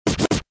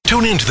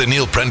Tune in to the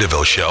Neil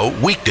Prendeville Show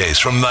weekdays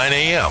from 9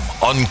 a.m.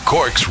 on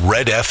Cork's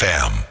Red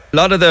FM. A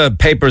lot of the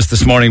papers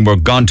this morning were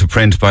gone to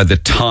print by the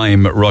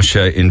time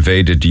Russia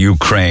invaded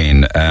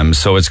Ukraine.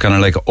 So it's kind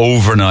of like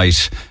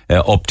overnight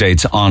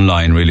updates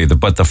online, really.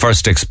 But the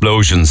first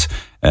explosions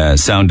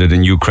sounded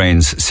in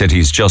Ukraine's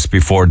cities just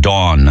before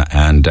dawn,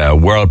 and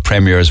world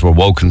premiers were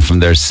woken from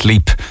their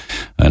sleep.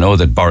 I know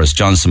that Boris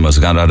Johnson was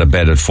got out of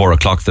bed at 4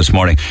 o'clock this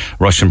morning.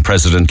 Russian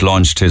president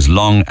launched his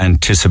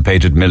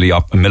long-anticipated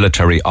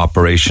military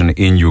operation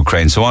in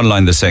Ukraine. So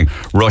online they're saying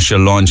Russia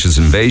launches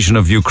invasion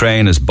of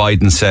Ukraine. As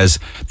Biden says,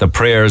 the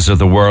prayers of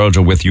the world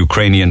are with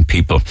Ukrainian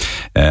people.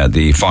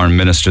 The foreign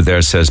minister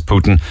there says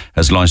Putin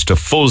has launched a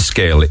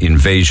full-scale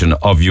invasion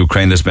of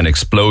Ukraine. There's been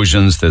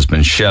explosions, there's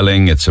been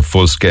shelling. It's a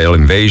full-scale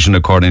invasion,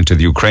 according to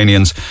the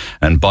Ukrainians.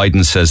 And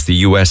Biden says the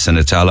US and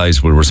its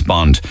allies will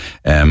respond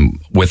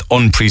with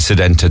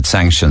unprecedented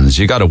sanctions.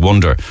 You got to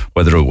wonder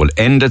whether it will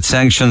end at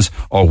sanctions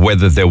or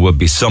whether there will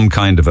be some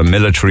kind of a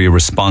military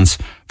response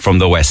from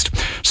the West.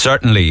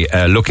 Certainly,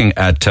 looking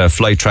at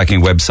flight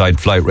tracking website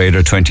Flight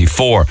Radar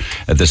 24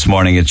 this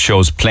morning, it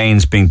shows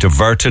planes being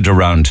diverted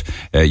around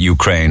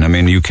Ukraine. I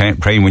mean,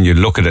 Ukraine, when you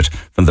look at it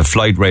from the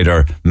Flight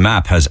Radar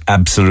map, has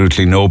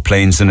absolutely no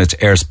planes in its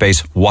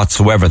airspace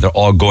whatsoever. They're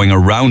all going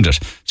around it.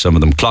 Some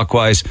of them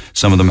clockwise,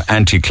 some of them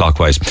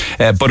anti-clockwise.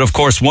 But of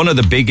course, one of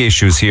the big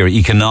issues here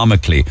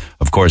economically,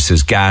 of course,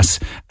 is gas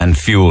and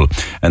fuel.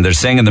 And they're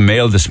saying in the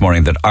Mail this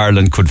morning that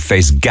Ireland could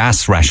face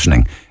gas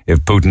rationing if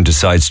Putin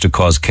decides to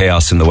cause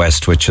chaos in the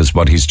West, which is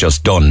what he's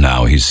just done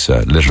now. He's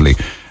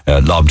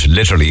lobbed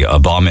a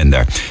bomb in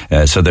there.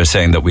 So they're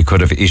saying that we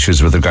could have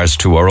issues with regards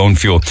to our own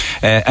fuel.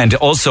 And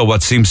also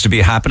what seems to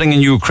be happening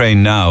in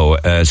Ukraine now,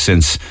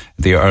 since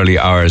the early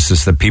hours,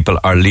 is that people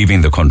are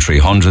leaving the country.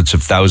 Hundreds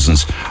of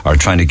thousands are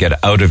trying to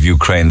get out of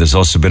Ukraine. There's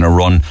also been a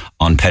run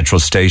on petrol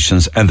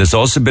stations, and there's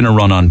also been a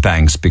run on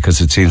banks,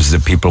 because it seems as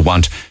if people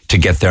want to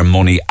get their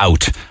money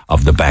out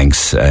of the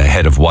banks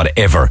ahead of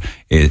whatever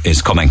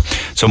is coming.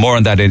 So more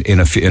on that in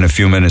a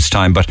few minutes'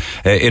 time. But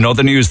in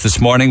other news this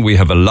morning, we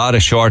have a lot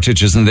of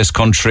shortages in this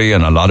country,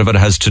 and a lot of it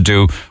has to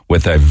do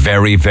with a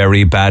very,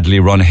 very badly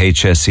run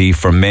HSE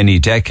for many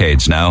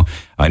decades now.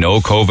 I know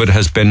COVID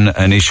has been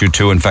an issue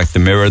too. In fact, the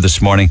Mirror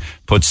this morning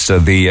puts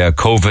the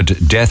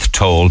COVID death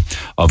toll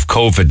of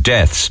COVID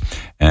deaths,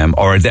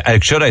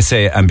 should I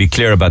say, and be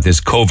clear about this,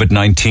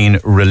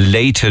 COVID-19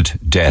 related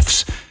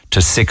deaths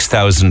to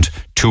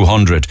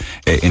 6,200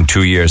 in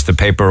 2 years.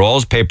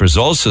 Papers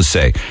also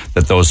say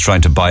that those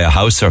trying to buy a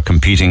house are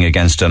competing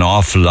against an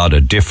awful lot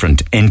of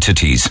different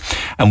entities.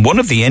 And one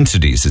of the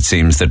entities, it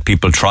seems, that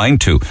people trying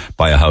to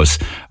buy a house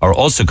are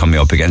also coming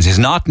up against is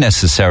not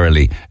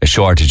necessarily a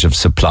shortage of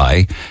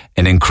supply,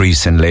 an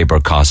increase in labour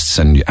costs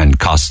and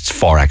costs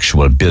for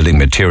actual building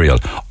material,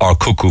 or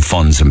cuckoo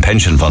funds and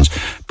pension funds,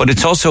 but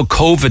it's also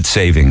COVID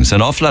savings.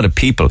 An awful lot of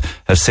people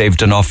have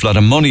saved an awful lot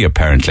of money,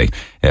 apparently,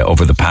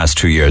 over the past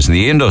 2 years. And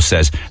the Indo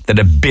says that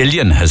 $1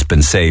 billion has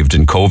been saved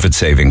in COVID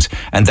savings,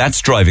 and that's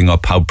driving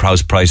up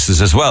house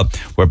prices as well,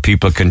 where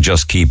people can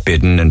just keep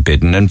bidding and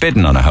bidding and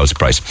bidding on a house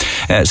price.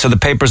 So the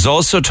papers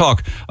also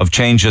talk of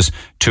changes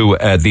to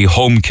the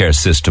home care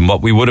system,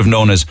 what we would have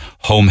known as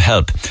home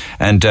help.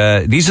 And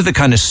these are the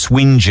kind of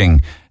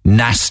swinging,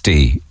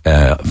 nasty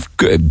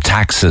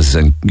taxes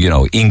and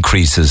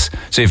increases.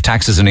 So you have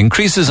taxes and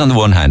increases on the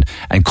one hand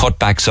and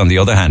cutbacks on the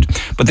other hand.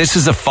 But this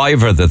is a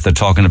fiver that they're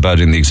talking about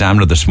in the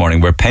Examiner this morning,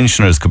 where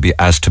pensioners could be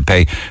asked to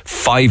pay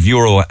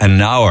 €5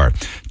 an hour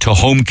to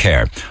home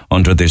care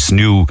under this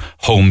new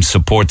home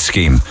support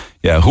scheme.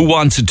 Yeah, who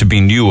wants it to be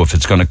new if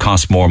it's going to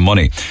cost more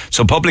money?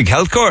 So public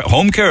health care,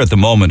 home care at the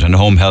moment, and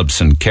home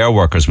helps and care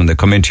workers when they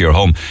come into your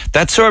home,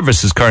 that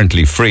service is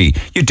currently free.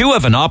 You do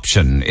have an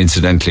option,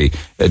 incidentally,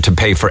 to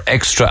pay for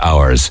extra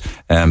hours,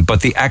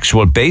 but the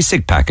actual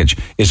basic package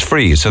is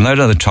free. So now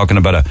they're talking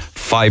about a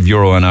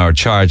 €5 an hour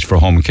charge for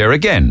home care,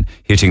 again,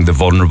 hitting the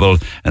vulnerable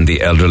and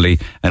the elderly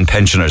and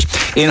pensioners.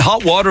 In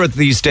hot water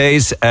these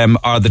days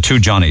are the two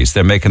Johnnies.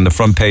 They're making the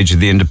front page of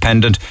The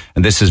Independent,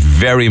 and this is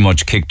very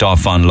much kicked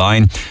off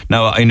online.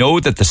 Now, I know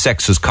that the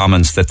sexist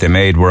comments that they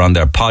made were on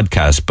their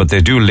podcast, but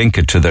they do link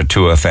it to their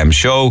 2FM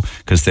show,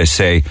 because they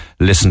say,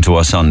 listen to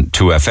us on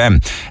 2FM.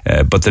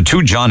 But the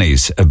two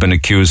Johnnies have been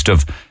accused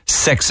of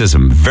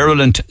sexism,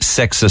 virulent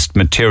sexist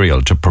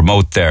material, to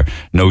promote their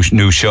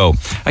new show.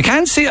 I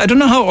don't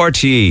know how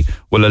RTE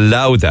will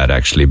allow that,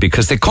 actually,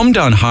 because they come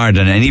down hard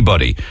on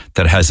anybody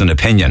that has an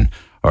opinion,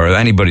 or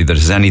anybody that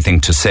has anything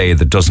to say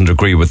that doesn't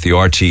agree with the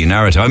RTE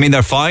narrative. I mean,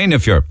 they're fine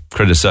if you're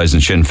criticising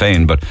Sinn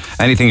Féin, but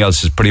anything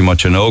else is pretty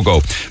much a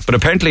no-go. But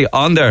apparently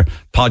on their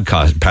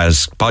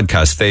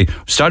podcast, they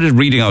started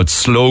reading out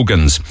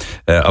slogans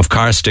of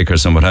car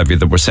stickers and what have you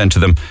that were sent to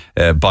them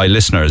by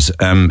listeners.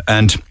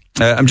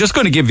 I'm just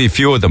going to give you a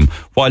few of them,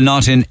 while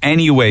not in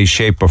any way,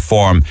 shape or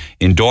form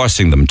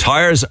endorsing them.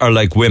 Tires are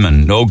like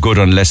women, no good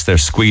unless they're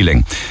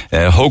squealing.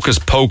 Hocus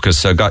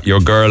pocus, I got your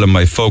girl in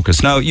my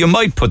focus. Now, you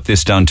might put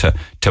this down to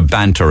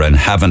banter and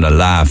having a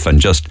laugh and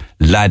just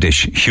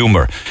laddish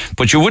humour.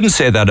 But you wouldn't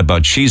say that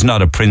about she's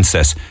not a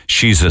princess,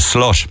 she's a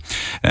slut.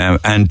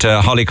 And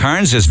Holly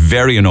Carnes is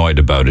very annoyed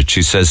about it.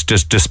 She says,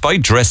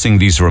 despite dressing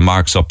these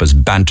remarks up as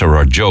banter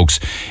or jokes,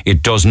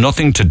 it does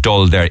nothing to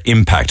dull their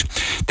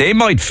impact. They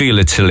might feel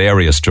it's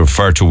hilarious to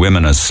refer to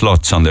women as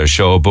sluts on their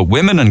show, but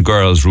women and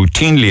girls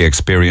routinely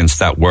experience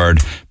that word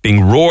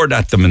being roared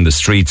at them in the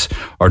streets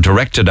or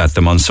directed at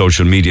them on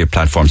social media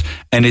platforms.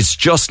 And it's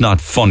just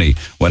not funny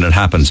when it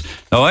happens.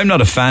 Now, I'm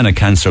not a fan of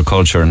cancer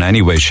culture in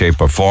any way,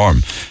 shape or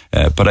form.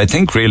 But I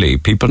think really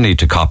people need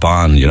to cop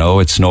on,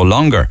 it's no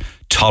longer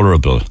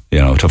tolerable,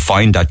 to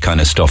find that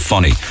kind of stuff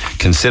funny,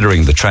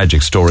 considering the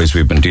tragic stories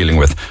we've been dealing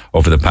with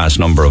over the past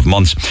number of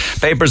months.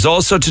 Papers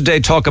also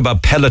today talk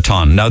about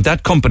Peloton. Now,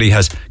 that company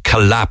has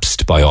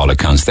collapsed by all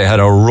accounts. They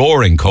had a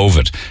roaring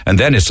COVID, and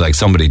then it's like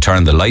somebody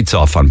turned the lights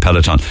off on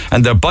Peloton.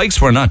 And their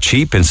bikes were not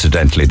cheap,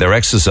 incidentally. They're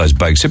exercise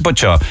bikes. It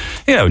put you,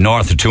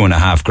 north of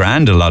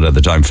 $2,500 a lot of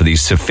the time for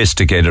these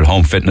sophisticated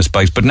home fitness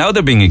bikes. But now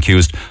they're being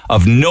accused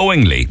of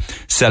knowingly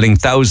selling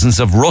thousands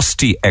of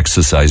rusty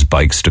exercise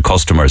bikes to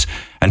customers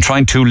and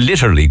trying to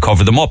literally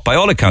cover them up. By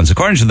all accounts,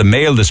 according to the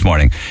Mail this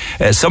morning,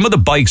 some of the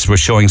bikes were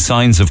showing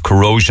signs of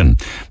corrosion.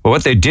 But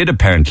what they did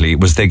apparently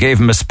was they gave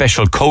them a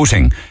special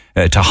coating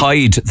to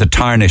hide the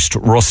tarnished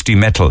rusty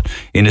metal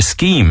in a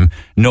scheme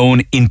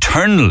known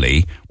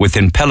internally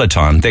within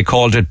Peloton. They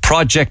called it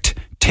Project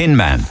Tin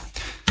Man.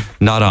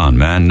 Not on,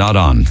 man, not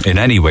on in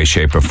any way,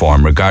 shape or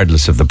form,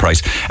 regardless of the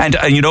price. And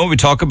we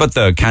talk about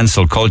the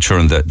cancel culture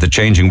and the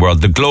changing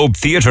world. The Globe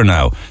Theatre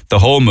now, the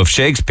home of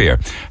Shakespeare,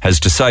 has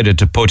decided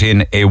to put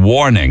in a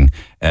warning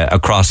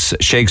across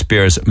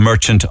Shakespeare's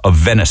Merchant of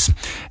Venice.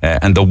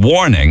 And the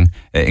warning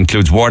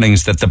includes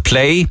warnings that the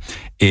play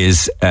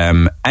is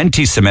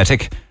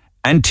anti-Semitic,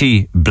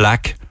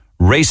 anti-black,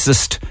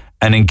 racist,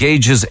 and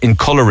engages in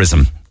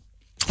colorism.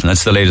 And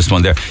that's the latest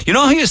one there. You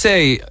know how you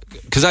say,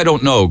 because I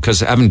don't know,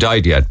 because I haven't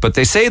died yet, but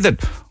they say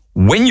that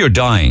when you're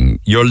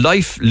dying, your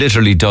life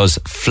literally does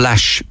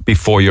flash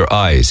before your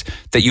eyes.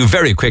 That you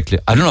very quickly,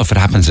 I don't know if it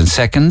happens in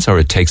seconds or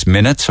it takes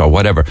minutes or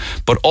whatever,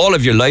 but all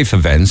of your life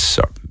events,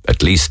 or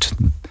at least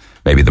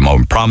maybe the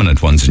more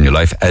prominent ones in your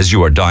life, as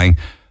you are dying,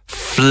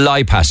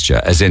 fly past you,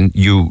 as in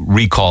you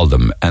recall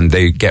them and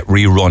they get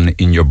rerun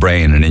in your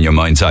brain and in your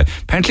mind's eye.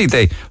 Apparently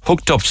they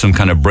hooked up some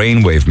kind of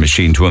brainwave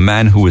machine to a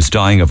man who was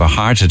dying of a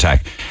heart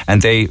attack,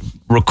 and they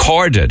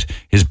recorded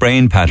his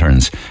brain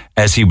patterns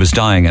as he was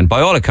dying. And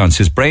by all accounts,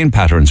 his brain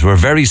patterns were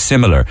very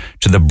similar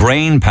to the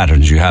brain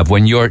patterns you have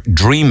when you're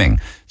dreaming.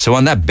 So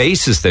on that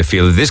basis, they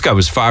feel that this guy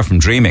was far from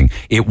dreaming.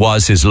 It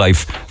was his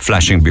life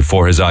flashing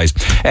before his eyes.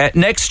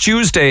 Next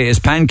Tuesday is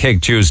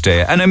Pancake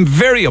Tuesday. And I'm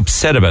very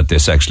upset about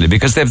this, actually,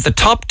 because they have the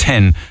top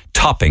 10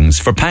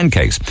 toppings for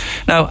pancakes.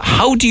 Now,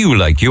 how do you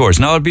like yours?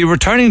 Now, I'll be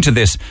returning to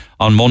this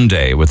on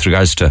Monday with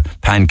regards to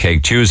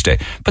Pancake Tuesday.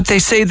 But they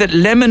say that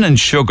lemon and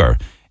sugar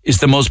is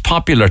the most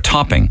popular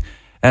topping,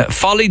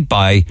 followed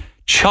by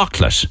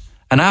chocolate.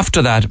 And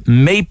after that,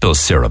 maple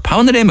syrup.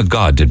 How in the name of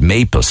God did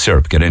maple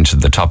syrup get into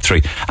the top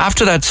 3?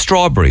 After that,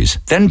 strawberries,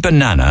 then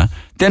banana,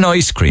 then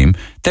ice cream,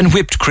 then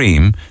whipped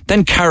cream,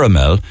 then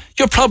caramel.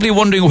 You're probably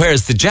wondering,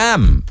 where's the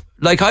jam?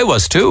 Like I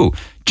was too.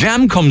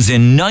 Jam comes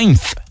in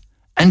 9th.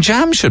 And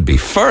jam should be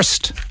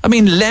first. I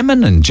mean,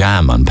 lemon and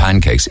jam on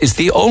pancakes is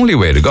the only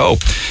way to go.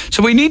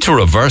 So we need to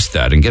reverse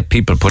that and get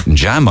people putting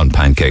jam on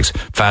pancakes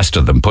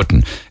faster than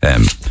putting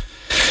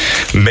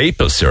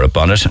maple syrup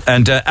on it.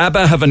 And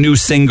ABBA have a new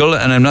single,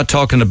 and I'm not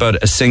talking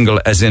about a single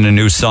as in a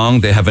new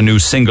song. They have a new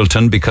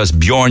singleton because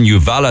Bjorn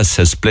Uvalas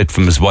has split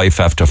from his wife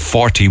after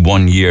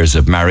 41 years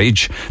of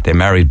marriage. They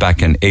married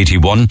back in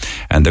 81,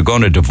 and they're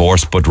going to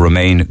divorce but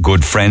remain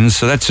good friends.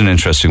 So that's an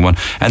interesting one.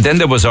 And then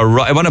there was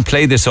I want to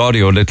play this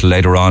audio a little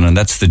later on, and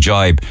that's the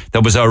jibe.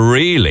 There was a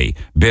really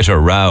bitter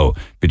row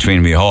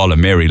between Micheál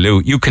and Mary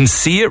Lou. You can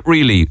see it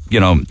really,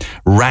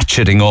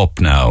 ratcheting up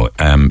now.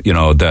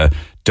 The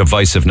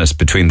divisiveness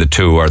between the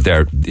two, or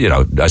their,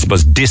 I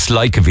suppose,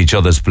 dislike of each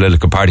other's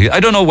political parties. I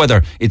don't know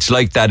whether it's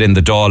like that in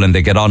the Dáil and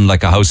they get on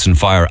like a house on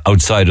fire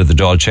outside of the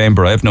Dáil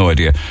chamber. I have no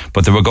idea.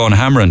 But they were going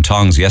hammer and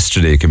tongs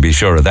yesterday, you can be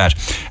sure of that.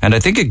 And I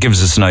think it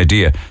gives us an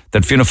idea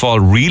that Fianna Fáil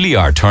really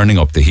are turning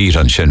up the heat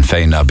on Sinn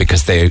Féin now,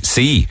 because they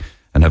see,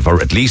 and have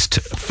at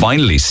least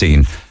finally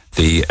seen,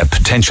 the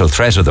potential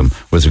threat of them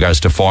with regards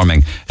to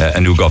forming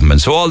a new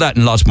government. So all that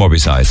and lots more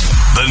besides.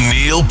 The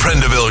Neil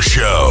Prendeville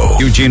Show.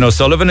 Eugene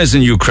O'Sullivan is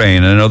in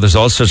Ukraine, and I know there's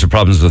all sorts of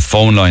problems with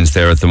phone lines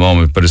there at the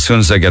moment, but as soon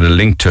as I get a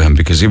link to him,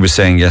 because he was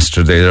saying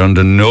yesterday that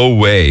under no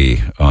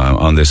way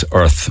on this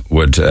earth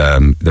would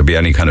there be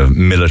any kind of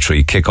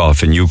military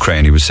kickoff in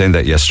Ukraine. He was saying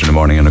that yesterday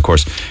morning, and of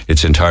course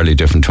it's entirely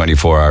different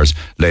 24 hours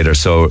later.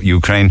 So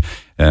Ukraine,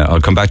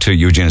 I'll come back to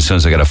Eugene as soon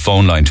as I get a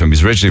phone line to him.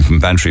 He's originally from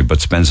Bantry, but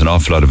spends an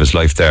awful lot of his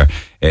life there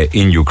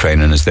in Ukraine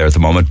and is there at the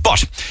moment.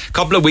 But a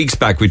couple of weeks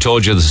back, we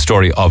told you the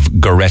story of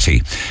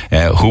Goretti,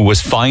 who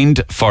was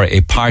fined for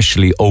a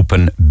partially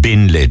open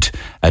bin lid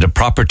at a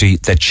property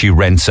that she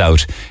rents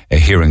out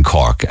here in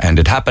Cork. And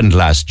it happened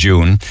last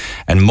June,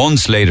 and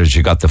months later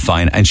she got the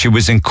fine, and she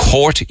was in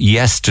court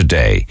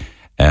yesterday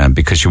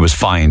because she was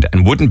fined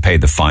and wouldn't pay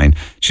the fine.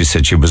 She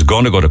said she was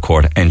going to go to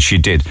court, and she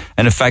did.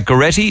 And in fact,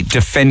 Goretti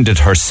defended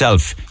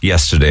herself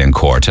yesterday in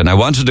court, and I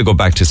wanted to go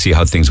back to see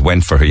how things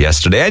went for her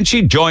yesterday. And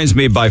she joins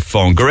me by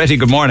phone. Goretti,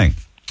 good morning.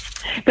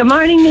 Good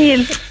morning,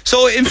 Neil.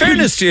 So, in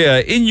fairness to you,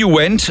 in you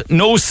went,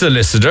 no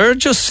solicitor.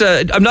 Just,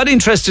 I'm not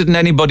interested in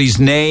anybody's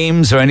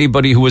names or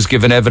anybody who was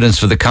given evidence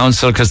for the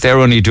council, because they're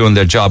only doing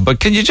their job. But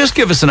can you just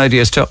give us an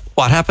idea as to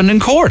what happened in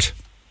court?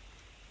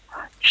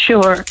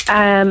 Sure.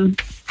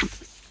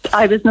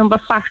 I was number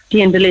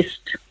 40 in the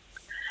list.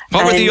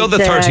 What were the other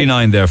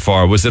 39 there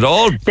for? Was it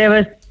all? There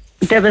was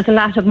a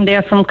lot of them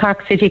there from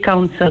Cork City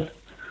Council.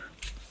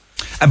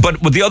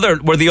 But were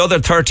the other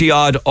 30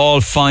 odd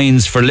all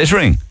fines for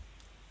littering?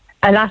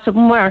 A lot of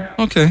them were.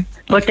 Okay.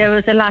 But there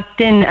was a lot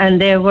in, and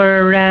they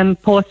were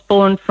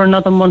postponed for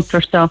another month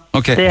or so.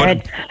 Okay.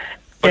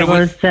 But it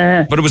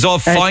was all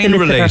fine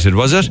related,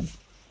 was it?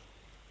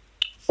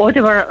 Oh,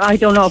 they were. I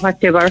don't know what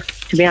they were,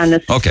 to be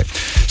honest. Okay.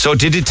 So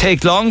did it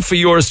take long for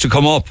yours to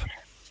come up?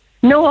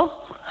 No,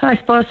 I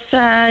suppose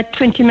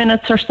 20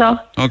 minutes or so.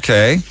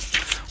 Okay.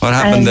 What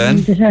happened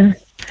then?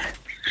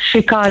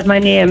 She called my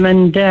name,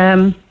 and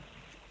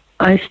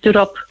I stood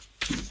up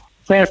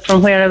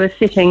from where I was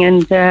sitting,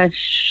 and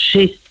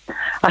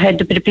I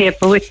had a bit of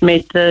paper with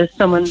me, the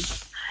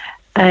summons,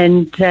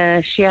 and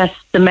she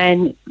asked the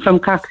man from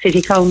Cork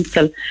City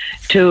Council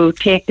to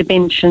take the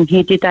bench, and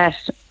he did that.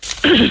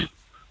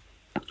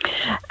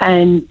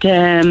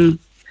 And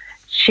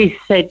she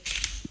said,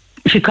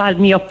 she called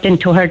me up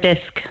into her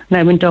desk, and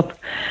I went up,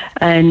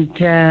 and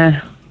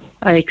I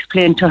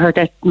explained to her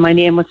that my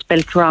name was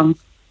spelled wrong.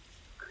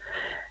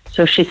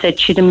 So she said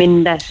she'd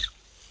amend that.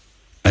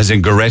 As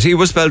in Goretti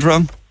was spelled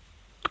wrong?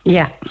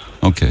 Yeah.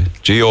 Okay.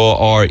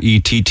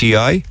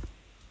 Goretti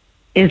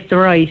is the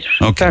right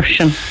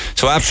version.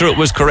 So after it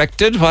was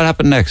corrected, what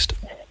happened next?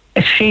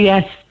 She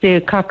asked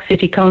the Cork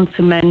City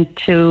Councilman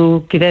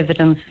to give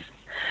evidence,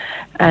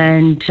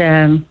 and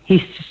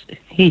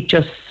he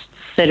just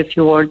said a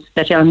few words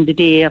that on the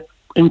day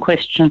in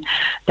question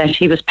that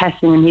he was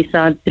passing, and he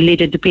saw the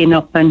lid of the bin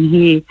up, and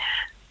he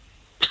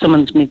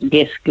summons me,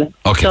 basically.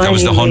 Okay, so that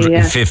was the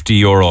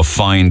 €150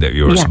 fine that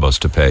you were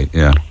supposed to pay.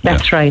 Yeah,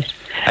 that's right.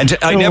 And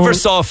I never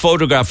saw a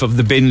photograph of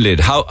the bin lid.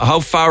 How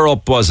far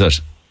up was it?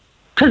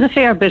 It was a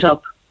fair bit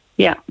up.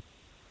 Yeah,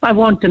 I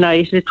won't deny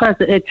it.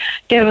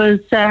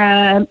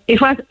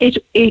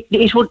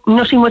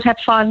 Nothing would have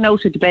fallen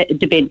out of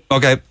the bin.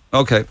 Okay.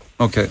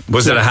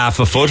 Was it a half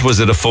a foot? Was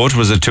it a foot?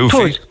 Was it 2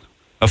 feet?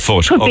 A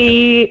foot. Could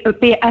be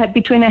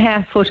between a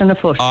half foot and a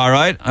foot. All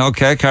right.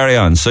 Okay, carry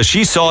on. So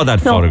she saw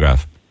that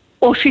photograph.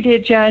 Oh, she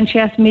did, yeah, and she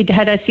asked me,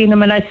 had I seen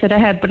them, and I said I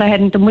had, but I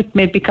hadn't them with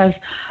me because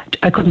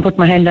I couldn't put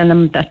my hand on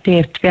them that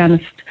day, to be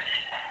honest.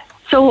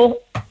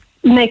 So,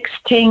 next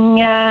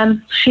thing,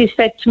 she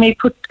said to me,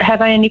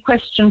 have I any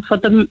question for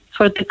the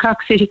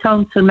Cork City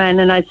Councilman?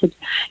 And I said,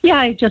 yeah,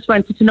 I just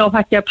wanted to know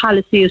what their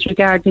policy is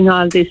regarding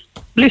all this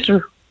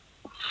litter.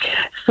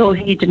 So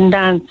he didn't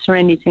answer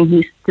anything,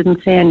 he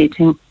didn't say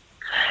anything.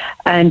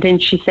 And then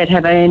she said,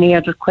 have I any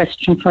other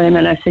question for him?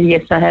 And I said,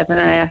 yes, I have,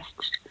 and I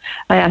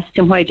asked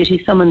him, why did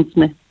he summons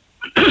me?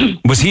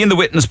 Was he in the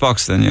witness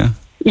box then, yeah?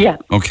 Yeah.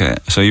 Okay,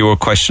 so you were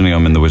questioning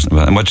him in the witness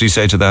box. And what did he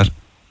say to that?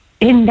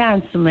 He didn't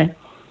answer me.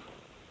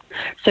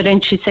 So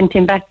then she sent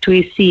him back to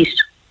his seat,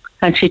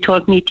 and she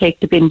told me to take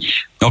the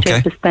bench,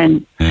 take the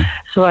stand. Yeah.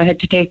 So I had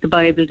to take the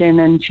Bible then,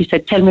 and she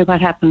said, tell me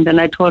what happened,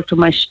 and I told her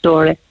my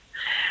story.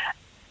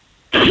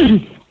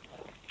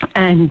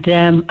 And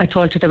I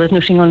told her there was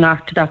nothing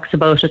unorthodox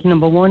about it.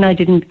 Number one, I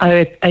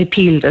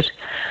appealed it.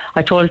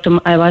 I told them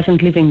I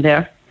wasn't living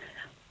there.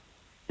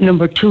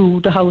 Number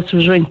two, the house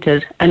was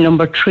rented. And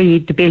number three,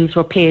 the bills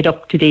were paid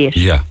up to date.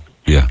 Yeah.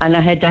 And I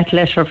had that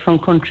letter from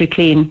Country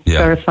Clean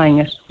verifying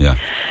it. Yeah.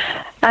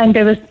 And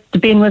the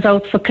bin was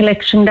out for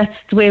collection. That's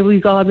the way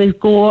we always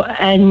go.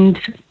 And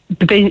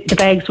the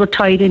bags were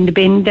tied in the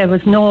bin. There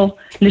was no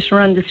litter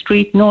on the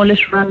street, no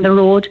litter on the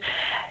road.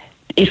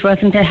 It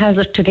wasn't a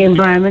hazard to the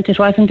environment. It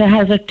wasn't a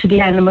hazard to the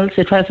animals.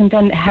 It wasn't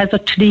a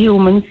hazard to the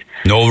humans.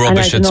 No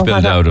rubbish had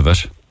spilled out of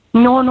it?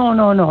 No.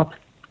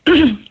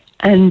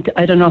 And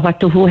I don't know what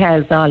the who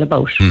has all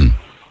about.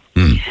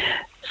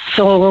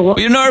 So were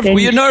you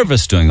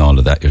nervous doing all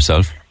of that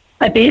yourself?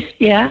 A bit,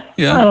 yeah.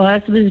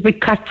 I was a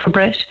bit cut for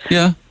breath.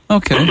 Yeah,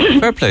 okay.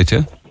 Fair play to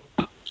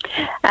you.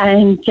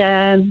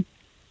 And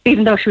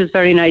even though she was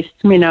very nice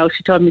to me now,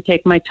 she told me to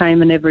take my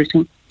time and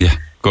everything. Yeah,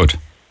 good.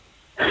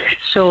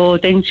 So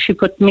then she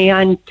put me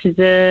on to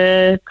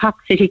the Cork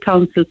City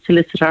Council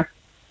solicitor,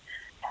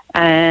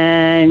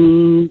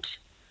 and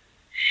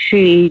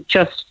she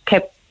just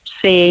kept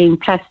saying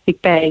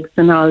plastic bags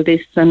and all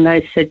this, and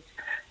I said,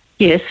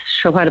 yes,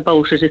 sure, what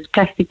about it? It's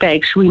plastic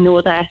bags. We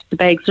know that. The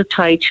bags are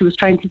tied. She was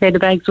trying to say the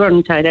bags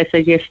weren't tied. I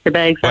said, yes, the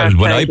bags are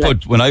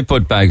tied. When I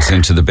put bags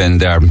into the bin,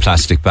 they're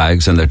plastic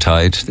bags and they're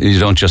tied. You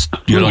don't just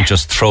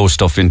throw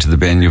stuff into the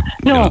bin. You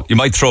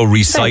might throw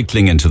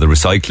recycling into the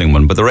recycling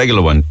one, but the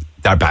regular one,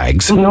 They're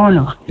bags.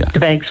 No. Yeah. The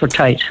bags were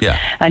tight. Yeah.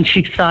 And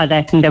she saw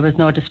that and there was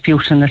no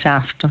dispute on it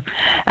after.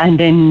 And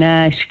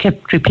then she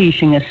kept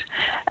repeating it.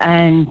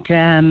 And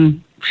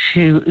I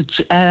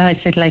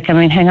said,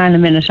 hang on a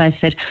minute. I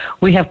said,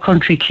 we have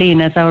Country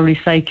Clean as our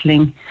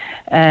recycling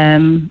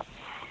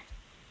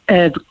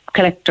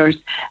collectors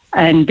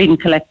and bin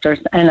collectors.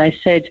 And I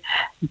said,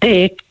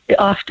 they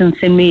often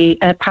send me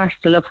a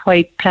parcel of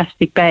white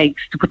plastic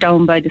bags to put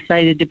down by the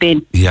side of the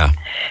bin. Yeah.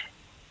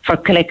 For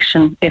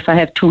collection if I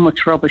have too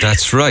much rubbish.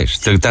 That's right.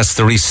 That's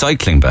the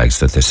recycling bags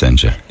that they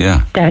send you.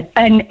 Yeah.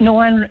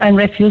 And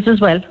refuse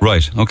as well.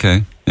 Right.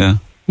 Okay. Yeah.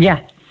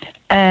 Yeah.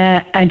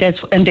 And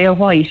they're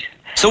white.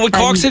 So would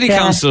Cork City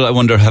Council, I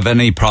wonder, have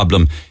any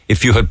problem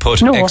if you had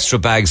put extra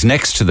bags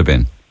next to the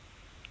bin?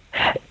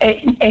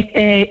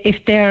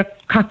 If they're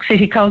Cork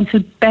City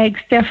Council bags,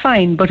 they're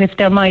fine. But if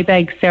they're my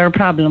bags, they're a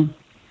problem.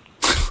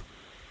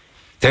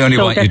 They only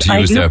want you to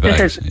use their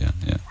bags.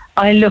 Yeah.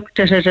 I looked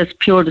at it as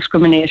pure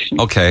discrimination.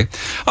 Okay.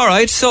 All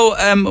right. So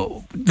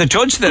the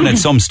judge then at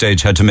some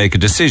stage had to make a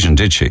decision,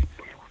 did she?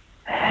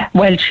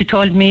 Well, she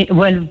told me,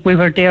 we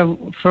were there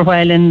for a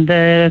while and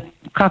the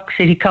Cork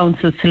City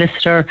Council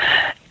solicitor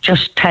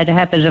just had a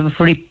habit of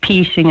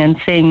repeating and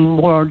saying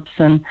words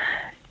and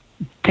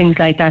things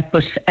like that.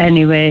 But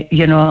anyway,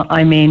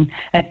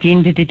 at the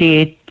end of the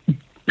day,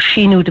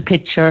 she knew the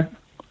picture.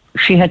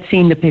 She had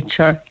seen the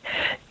picture.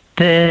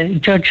 The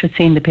judge had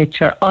seen the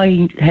picture.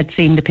 I had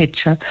seen the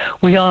picture.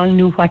 We all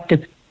knew what the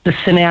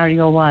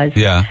scenario was.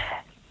 Yeah.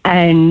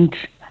 And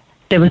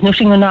there was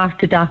nothing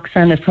unorthodox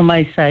on it from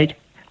my side.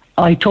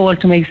 I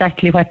told him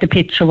exactly what the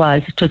picture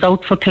was. It was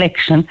out for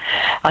collection.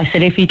 I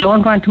said, if you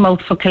don't want them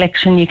out for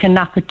collection, you can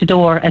knock at the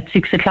door at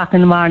 6 o'clock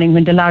in the morning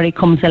when the lorry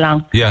comes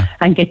along. Yeah.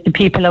 And get the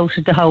people out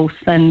of the house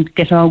and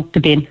get them out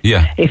the bin.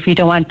 Yeah. If you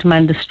don't want them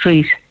on the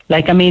street.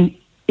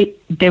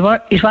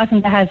 It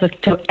wasn't a hazard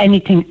to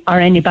anything or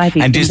anybody.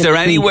 And is there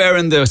anywhere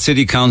in the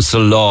City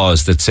Council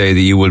laws that say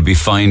that you will be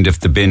fined if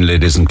the bin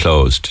lid isn't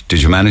closed?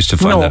 Did you manage to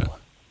find that?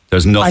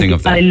 There's nothing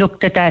of that. I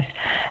looked at that,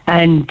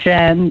 and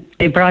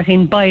they brought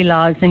in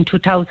bylaws in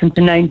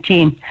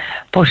 2019,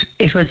 but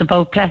it was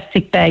about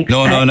plastic bags.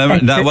 No,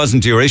 that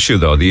wasn't your issue,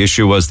 though. The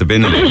issue was the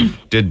bin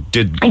lid.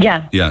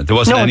 Yeah, there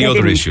wasn't any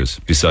other issues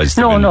besides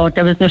the bin lid. No,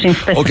 there was nothing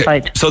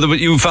specified. Okay, so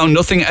you found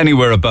nothing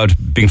anywhere about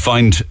being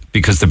fined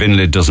because the bin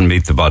lid doesn't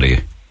meet the body?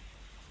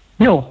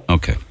 No.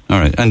 Okay, all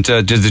right. And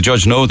did the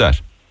judge know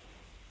that?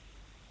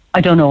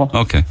 I don't know.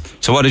 Okay,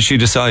 so what did she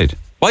decide?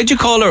 Why did you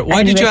call her?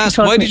 Why did you ask?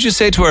 Why did you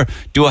say to her,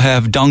 "Do I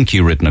have donkey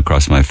written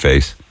across my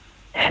face"?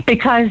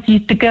 Because the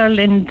girl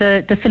in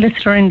the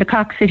solicitor in the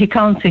Cork City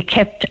Council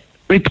kept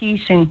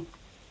repeating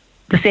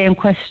the same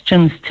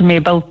questions to me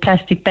about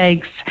plastic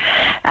bags,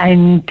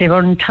 and they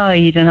weren't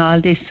tied and all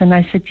this. And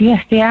I said,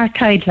 "Yes, they are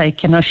tied."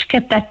 She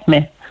kept at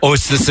me. Oh,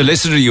 it's the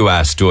solicitor you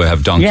asked, "Do I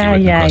have donkey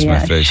written across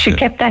my face?" She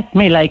kept at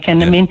me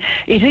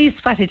it is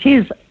what it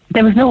is.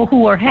 There was no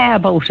who or ha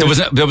about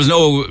it. There was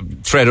no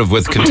threat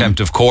with contempt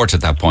of court at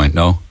that point,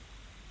 no?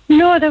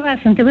 No, there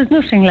wasn't. There was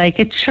nothing like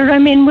it. Sure,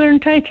 we're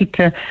entitled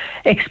to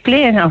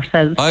explain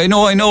ourselves. I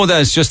know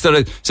that. It's just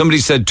that somebody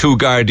said two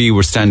Gardaí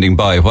were standing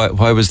by.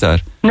 Why was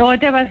that? No,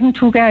 there wasn't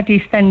two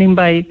Gardaí standing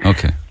by.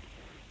 Okay.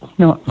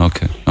 No.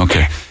 Okay.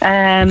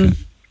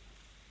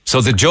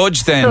 So the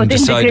judge then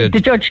decided... The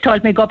judge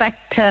told me go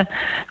back to...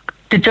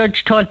 The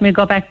judge told me to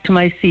go back to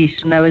my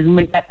seat, and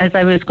as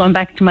I was going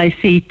back to my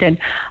seat, then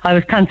I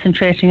was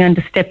concentrating on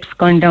the steps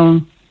going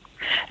down,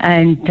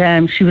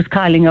 and she was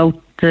calling out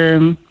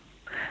the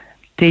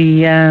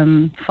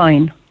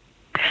fine,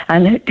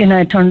 and then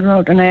I turned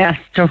around and I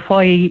asked her,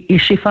 why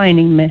is she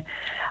fining me?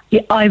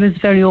 I was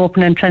very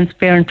open and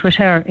transparent with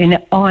her in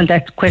all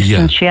that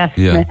questions she asked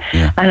me,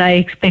 and I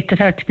expected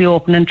her to be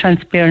open and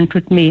transparent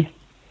with me.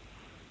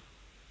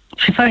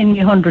 She fined me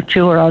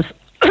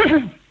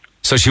 €100.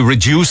 So she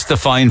reduced the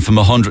fine from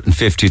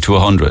 150 to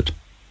 100?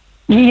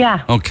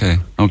 Yeah. Okay.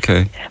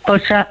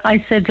 But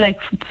I said,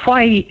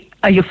 why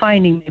are you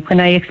fining me when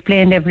I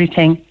explained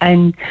everything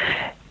and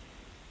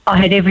I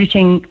had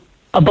everything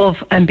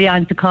above and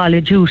beyond the call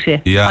of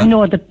duty? Yeah. I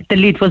know that the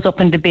lid was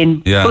up in the bin,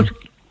 but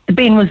the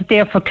bin was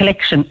there for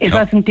collection. It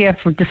wasn't there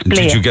for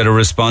display. Did you get a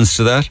response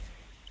to that?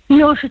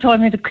 No, she told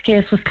me the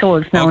case was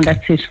closed now and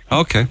that's it.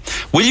 Okay.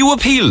 Will you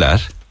appeal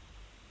that?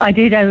 I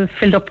did. I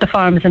filled up the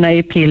forms and I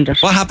appealed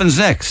it. What happens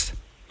next?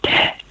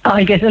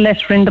 I get a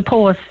letter in the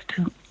post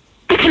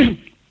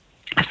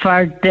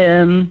for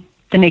the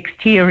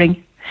next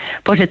hearing,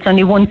 but it's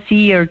only once a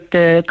year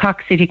the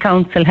Cork City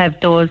Council have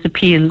those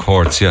appeals.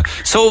 Courts, yeah.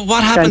 So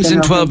what happens in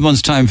 12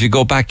 months' time if you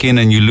go back in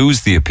and you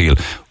lose the appeal?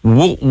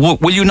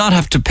 Will you not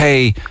have to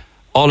pay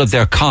all of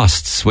their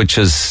costs, which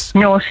is...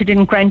 No, she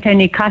didn't grant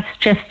any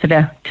costs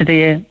yesterday to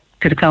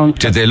the council.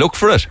 Did they look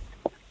for it?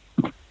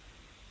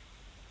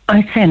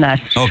 I'd say not,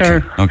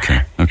 sure.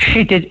 Okay.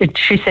 She did.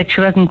 She said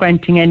she wasn't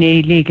granting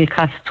any legal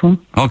costs to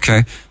him.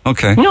 Okay.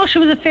 No, she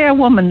was a fair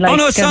woman.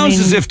 It sounds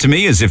as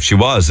if she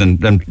was.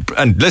 And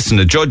listen,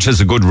 a judge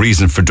has a good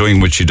reason for doing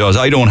what she does.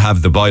 I don't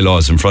have the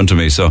bylaws in front of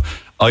me, so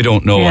I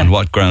don't know on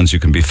what grounds you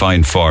can be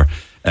fined for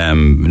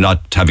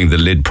not having the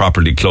lid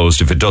properly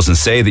closed if it doesn't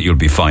say that you'll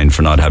be fined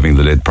for not having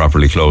the lid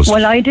properly closed?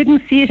 Well, I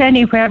didn't see it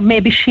anywhere.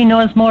 Maybe she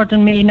knows more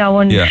than me now,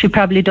 and she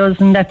probably does.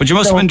 And that's but you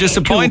must have been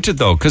disappointed,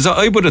 though, because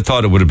I would have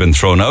thought it would have been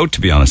thrown out,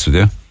 to be honest with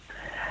you.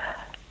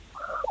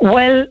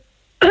 Well,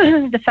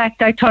 the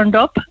fact I turned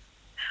up,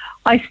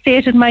 I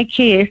stated my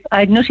case. I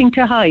had nothing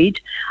to hide.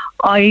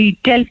 I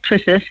dealt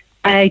with it.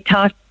 I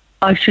thought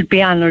I should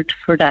be honoured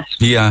for that.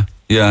 Yeah.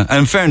 And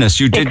in fairness,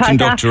 you did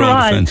conduct your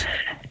own defence.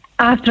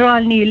 After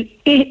all, Neil,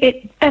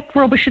 that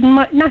rubbish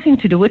had nothing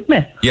to do with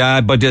me.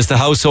 Yeah, but as the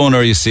house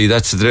owner, you see,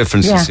 that's the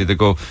difference. You see, they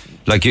go,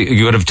 like,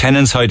 you would have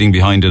tenants hiding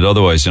behind it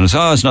otherwise. You know,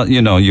 so, it's not,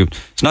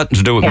 it's nothing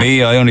to do with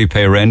me. I only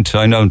pay rent.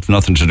 I know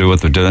nothing to do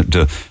with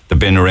the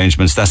bin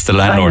arrangements. That's the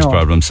landlord's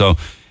problem. So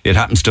it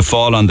happens to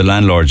fall on the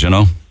landlord,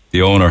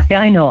 the owner.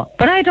 Yeah, I know.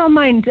 But I don't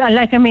mind.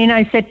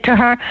 I said to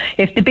her,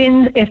 if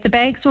the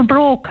bags were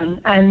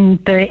broken and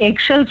the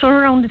eggshells were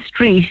around the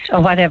street or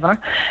whatever,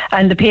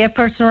 and the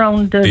papers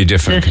around the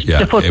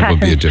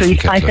footpath in the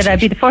street, I said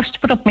I'd be the first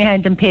to put up my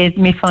hand and pay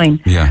me fine.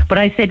 Yeah. But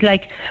I said,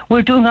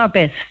 we're doing our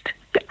best.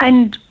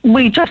 And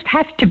we just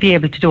have to be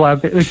able to do our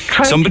best.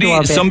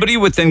 Somebody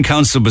within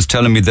council was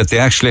telling me that they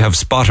actually have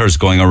spotters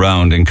going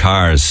around in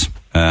cars,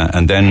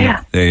 and then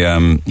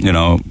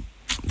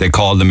they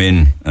call them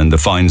in, and the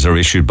fines are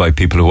issued by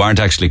people who aren't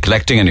actually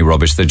collecting any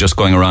rubbish. They're just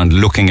going around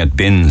looking at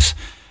bins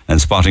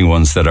and spotting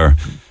ones that are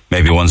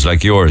maybe ones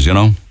like yours,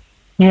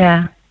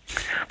 Yeah.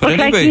 But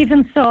anyway,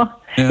 even so,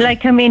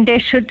 they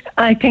should,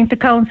 I think the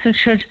council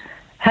should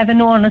have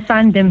an onus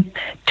on them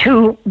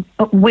to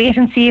wait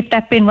and see if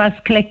that bin was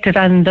collected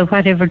on the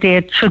whatever day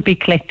it should be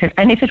collected.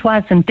 And if it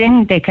wasn't,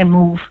 then they can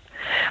move.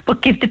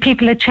 But give the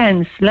people a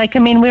chance.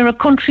 We're a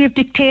country of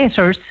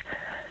dictators,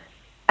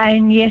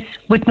 and yes,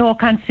 with no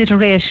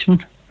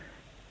consideration.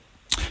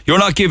 You're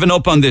not giving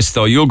up on this,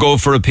 though. You'll go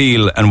for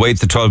appeal and wait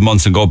the 12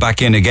 months and go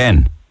back in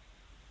again.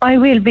 I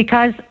will,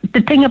 because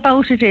the thing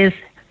about it is,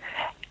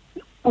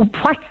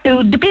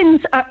 the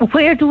bins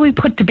where do we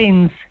put the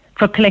bins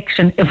for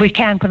collection if we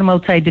can't put them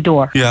outside the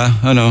door? Yeah,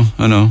 I know.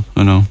 And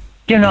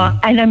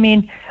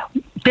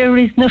there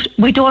is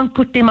we don't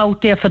put them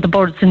out there for the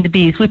birds and the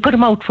bees. We put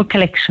them out for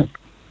collection.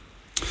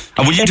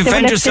 And will you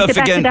defend yourself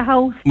again?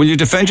 Will you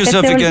defend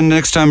yourself again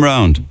next time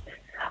round?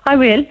 I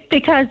will,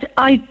 because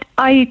I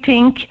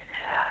think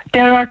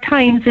there are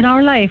times in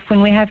our life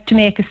when we have to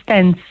make a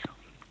stance.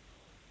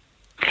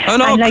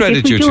 And I'll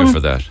credit you for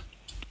that.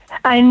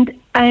 And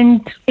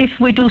if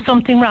we do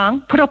something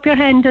wrong, put up your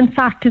hand and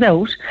sort it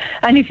out.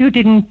 And if you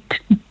didn't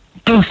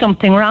do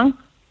something wrong,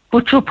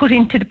 but you're put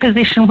into the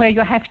position where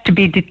you have to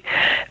be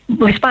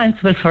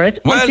responsible for it.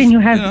 Well, then you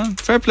have,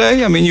 fair play.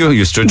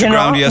 You stood your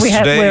ground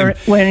yesterday.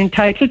 We're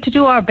entitled to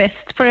do our best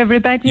for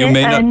everybody. You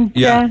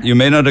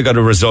may not have got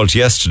a result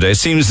yesterday. It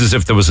seems as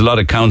if there was a lot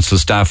of council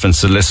staff and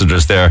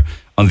solicitors there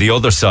on the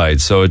other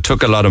side. So it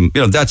took a lot of,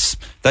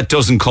 that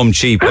doesn't come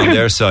cheap on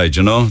their side,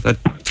 that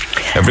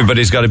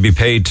everybody's got to be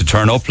paid to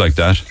turn up like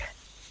that.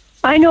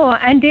 I know,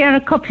 and there a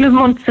couple of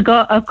months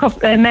ago, a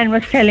man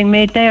was telling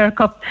me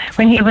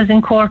when he was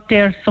in court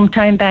there some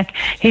time back,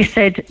 he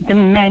said the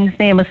man's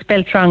name was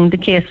spelt wrong, the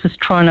case was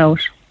thrown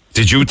out.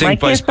 Did you think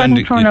by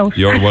spending...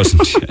 Yours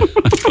wasn't.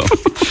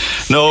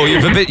 No,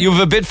 you've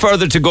a bit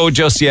further to go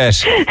just yet,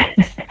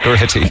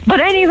 Goretti. But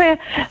anyway,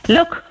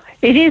 look,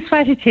 it is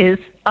what it is.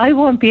 I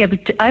won't be able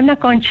to, I'm not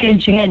going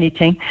changing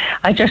anything.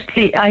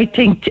 I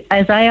think,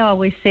 as I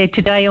always say,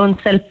 to thy own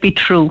self be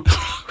true.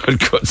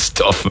 Good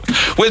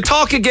stuff. We'll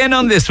talk again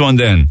on this one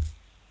then.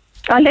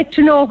 I'll let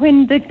you know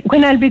when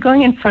I'll be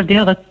going in for the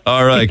other.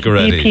 All right,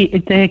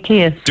 Goretti. The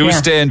case. Do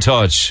stay in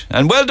touch,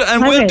 and well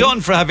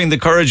done for having the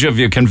courage of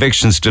your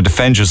convictions to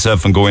defend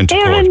yourself and go into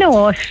court.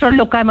 No, sure.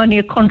 Look, I'm only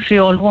a country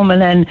old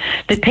woman, and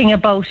the thing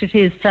about it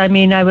is,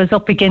 I was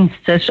up against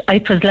it.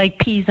 It was like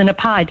peas in a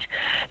pod.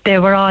 They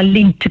were all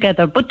linked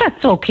together, but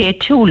that's okay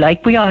too.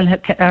 Like we all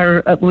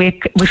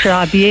we should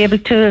all be able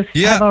to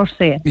have our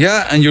say.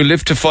 Yeah, and you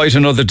live to fight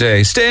another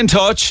day. Stay in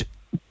touch.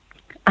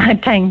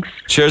 Thanks.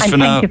 Cheers and for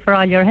now. Thank you for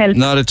all your help.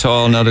 Not at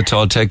all.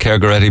 Take care,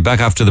 Goretti.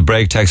 Back after the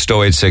break. Text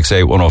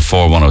 0868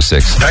 104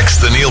 106. Text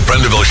the Neil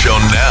Prendeville Show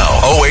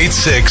now.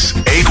 086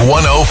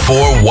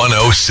 8104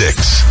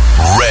 106.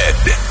 Red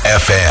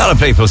FM. A lot of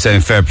people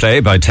saying fair play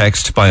by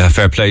text.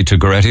 Fair play to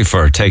Goretti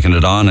for taking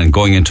it on and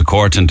going into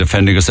court and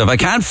defending herself. I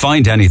can't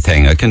find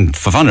anything. I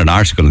found an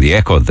article in the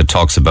Echo that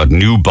talks about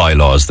new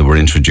bylaws that were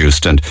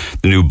introduced, and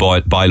the new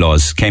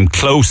bylaws came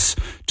close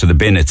to the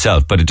bin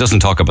itself, but it doesn't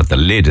talk about the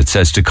lid. It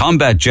says, to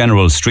combat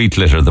general street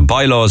litter, the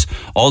bylaws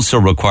also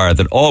require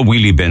that all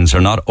wheelie bins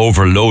are not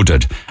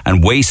overloaded,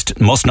 and waste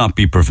must not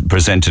be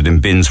presented in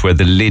bins where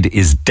the lid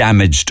is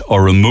damaged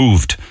or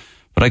removed.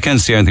 But I can't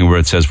see anything where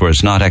it says where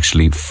it's not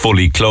actually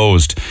fully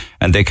closed,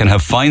 and they can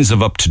have fines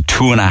of up to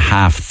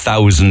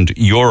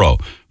 €2,500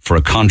 for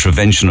a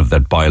contravention of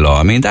that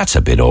bylaw. That's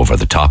a bit over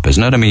the top,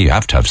 isn't it? You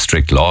have to have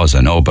strict laws,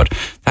 I know, but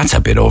that's a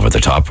bit over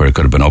the top, where it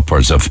could have been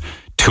upwards of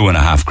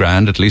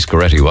 $2,500. At least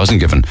Goretti wasn't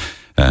given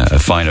a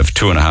fine of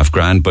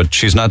 $2,500, but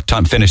she's not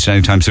finished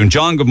anytime soon.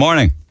 John, good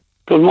morning.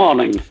 Good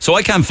morning. So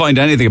I can't find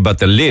anything about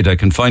the lid. I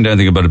can find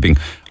anything about it being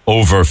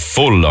over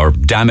full or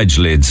damaged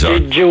lids or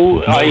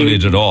no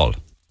lid at all.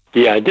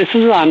 Yeah, this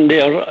is on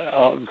there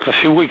a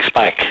few weeks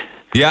back.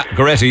 Yeah,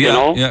 Goretti,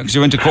 yeah. Yeah, because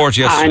you went to court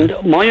yesterday.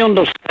 And my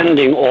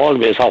understanding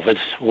always of it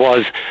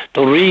was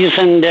the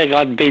reason they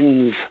got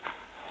bins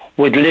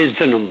with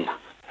lids in them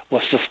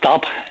was to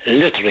stop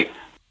littering.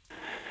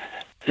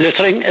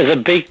 Littering is a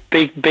big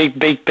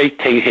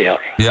thing here.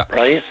 Yeah.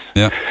 Right?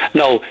 Yeah.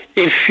 Now,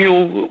 if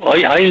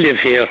I live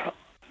here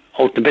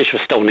out the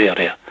Bishopstown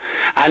area,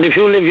 and if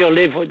you leave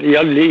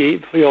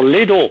your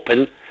lid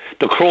open,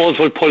 the crows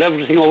will pull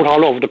everything out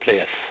all over the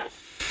place.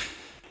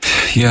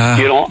 Yeah.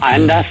 You know,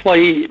 and that's why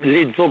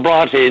lids were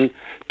brought in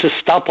to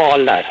stop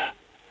all that.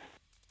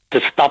 To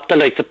stop the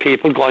likes of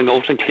people going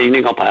out and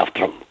cleaning up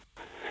after them.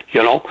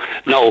 You know?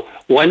 Now,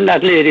 when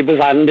that lady was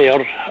on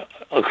there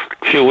a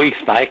few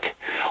weeks back,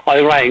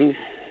 I rang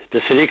the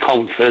city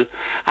council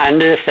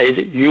and they said,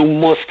 you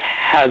must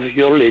have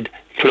your lid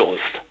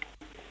closed.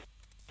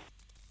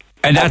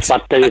 And that's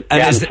what the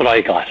answer I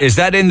got. Is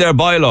that in their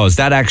bylaws,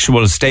 that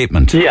actual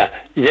statement? Yeah,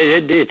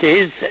 it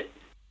is.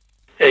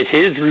 It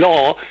is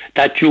law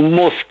that you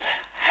must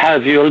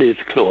have your lid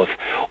closed.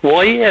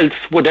 Why else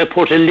would they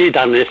put a lid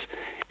on it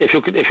if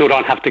you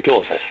don't have to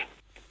close it?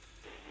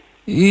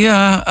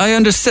 Yeah, I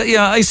understand.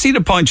 Yeah, I see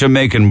the point you're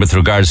making with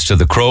regards to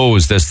the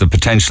crows. There's the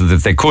potential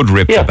that they could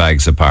rip the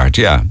bags apart.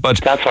 Yeah,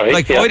 but that's right.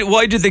 Like,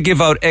 why did they give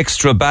out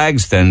extra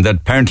bags then that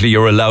apparently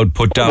you're allowed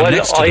put down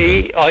next to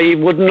them? I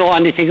wouldn't know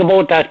anything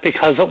about that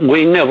because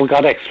we never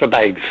got extra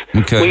bags.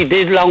 Okay. We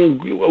did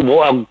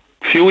a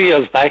few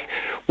years back.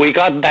 We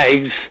got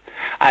bags,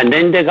 and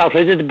then they got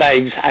rid of the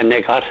bags, and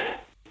they got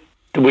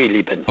the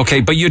wheelie bin. Okay,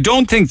 but you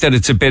don't think that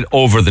it's a bit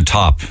over the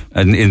top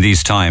in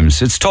these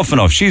times? It's tough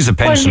enough. She's a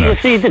pensioner. Well,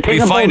 you see, the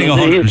thing about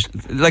it is,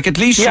 like, at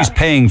least she's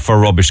paying for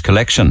rubbish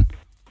collection.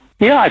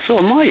 Yeah, so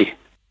am I.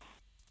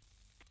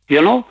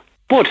 You know?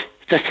 But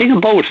the thing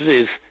about it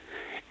is,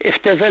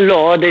 if there's a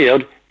law there,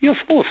 you're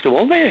supposed to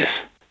obey it.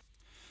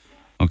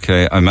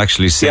 Okay, I'm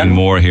actually seeing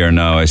more here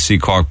now. I see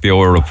Cork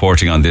Bio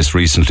reporting on this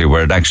recently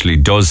where it actually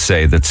does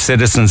say that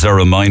citizens are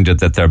reminded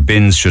that their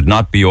bins should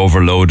not be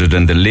overloaded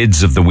and the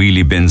lids of the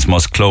wheelie bins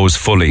must close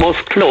fully.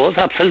 Must close,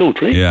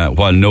 absolutely. Yeah,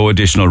 while no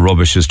additional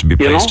rubbish is to be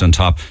placed on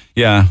top.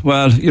 Yeah,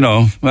 well,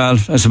 I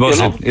suppose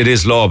it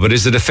is law, but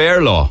is it a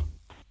fair law?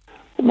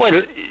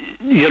 Well,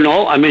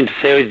 I mean, to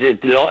say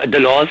the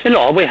law is the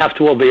law. We have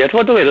to obey it.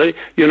 What do we?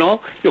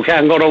 You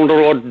can't go down the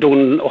road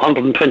doing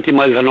 120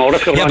 miles an hour.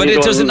 Yeah, but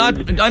it doesn't.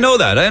 I know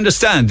that. I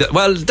understand.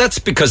 Well, that's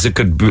because it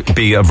could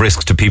be of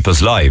risk to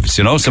people's lives.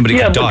 Somebody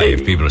could die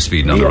if people are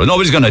speeding on the road.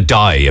 Nobody's going to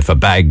die if a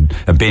bin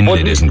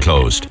lid isn't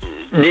closed.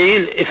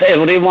 Neil, if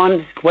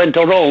everyone went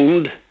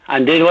around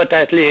and did what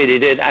that lady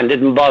did and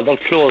didn't bother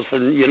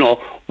closing,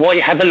 why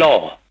have a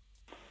law?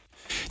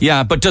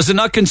 Yeah, but does it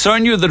not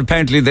concern you that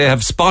apparently they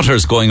have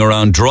spotters going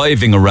around,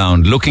 driving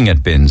around, looking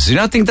at bins? Do you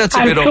not think that's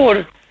a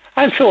bit...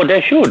 I'm sure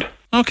they should.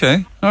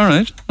 Okay, all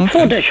right. Okay.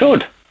 So they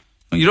should.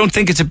 You don't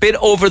think it's a bit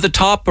over the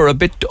top or a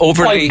bit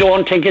overly... I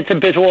don't think it's a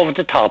bit over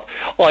the top.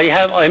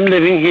 I'm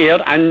living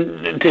here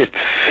and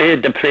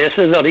the place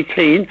is very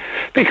clean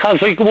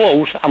because we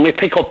go out and we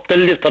pick up the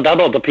litter that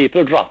other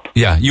people drop.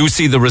 Yeah, you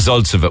see the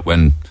results of it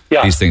when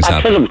these things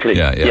happen. Absolutely.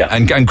 Yeah.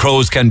 And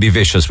crows can be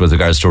vicious with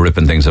regards to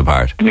ripping things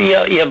apart.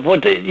 Yeah,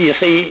 but you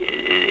see,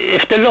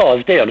 if the law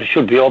is there, it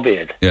should be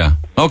obeyed. Yeah.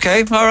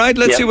 Okay, all right,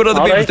 let's see what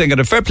other people think of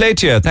it. Fair play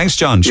to you. Thanks,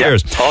 John.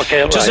 Cheers.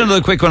 Okay, Just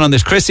another quick one on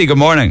this. Chrissy, good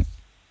morning.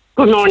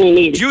 Good morning,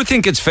 Neil. Do you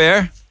think it's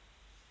fair?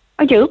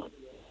 I do.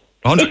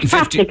 150? It's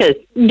practical.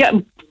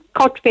 Yeah,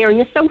 cut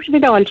fairness out of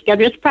it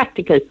altogether. It's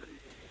practical.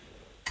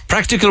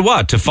 Practical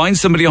what? To fine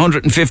somebody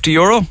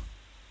 €150?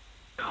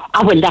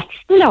 Well, that's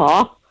the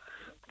law.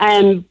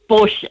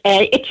 But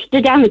it's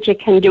the damage it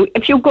can do.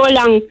 If you go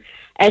along,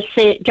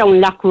 say,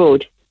 down Lock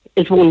Road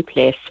is one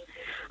place,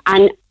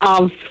 and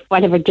of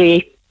whatever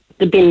day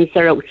the bins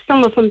are out,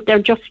 some of them, they're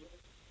just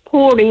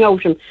pouring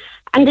out them.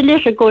 And the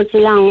litter goes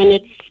along and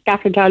it's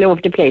scattered all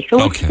over the place. So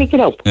let's pick it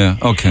up. Yeah,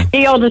 okay.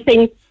 The other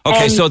thing...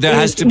 Okay, so there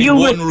has to be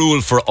one rule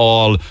for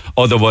all,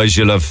 otherwise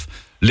you'll have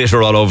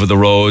litter all over the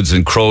roads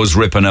and crows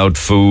ripping out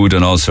food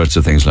and all sorts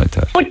of things like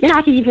that. But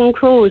not even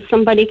crows.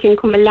 Somebody can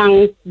come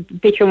along,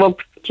 bit you up,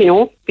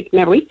 bit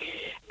merry,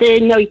 the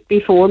night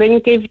before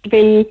and give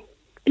them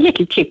a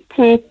little tip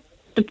and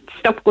the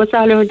stuff goes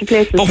all over the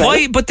place. But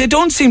why? But they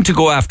don't seem to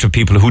go after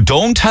people who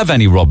don't have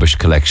any rubbish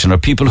collection or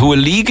people who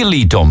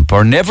illegally dump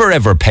or never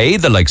ever pay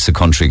the likes of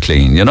Country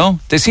Clean,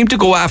 They seem to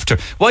go after...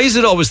 Why is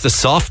it always the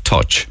soft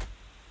touch?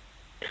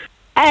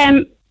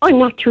 I'm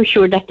not too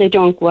sure that they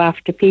don't go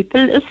after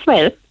people as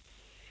well.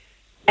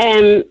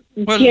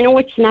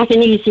 It's not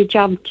an easy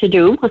job to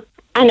do.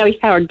 And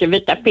I've heard of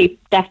it,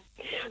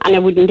 and I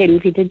wouldn't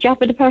envy the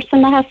job of the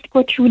person that has to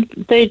go through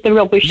the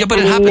rubbish. Yeah, but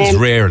it happens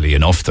rarely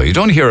enough, though. You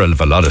don't hear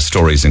of a lot of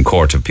stories in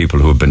court of people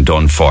who have been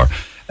done for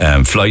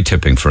fly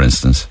tipping, for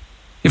instance.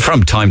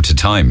 From time to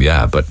time,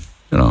 but,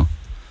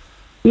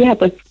 Yeah,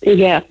 but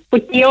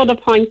the other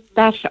point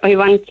that I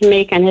want to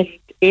make, and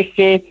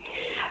it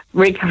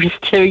refers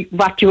to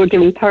what you're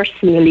doing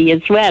personally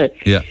as well.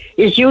 Yeah.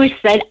 As you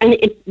said, and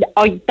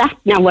that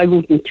now I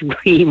wouldn't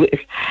agree with,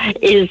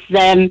 is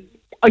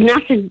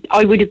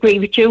I would agree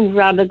with you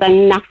rather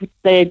than not with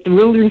the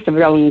rules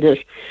around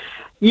it.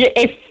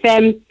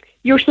 If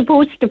you're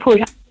supposed to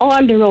put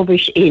all the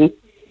rubbish in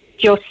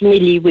just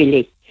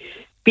nilly-willy,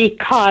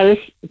 because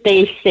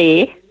they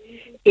say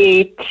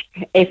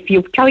if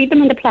you tie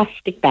them in the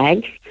plastic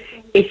bags,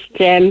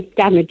 it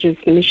damages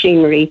the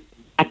machinery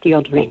at the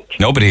other end.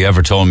 Nobody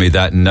ever told me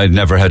that, and I'd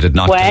never had it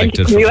not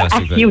collected from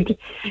plastic bags.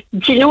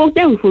 Do you know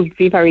now who'd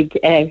be very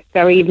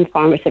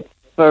informative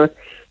for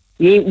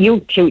you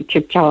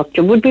to talk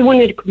to? Would be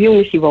one of the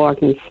community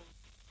wardens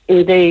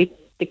in the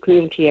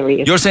community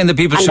area. You're saying that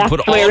people should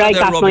put all of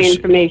their rubbish,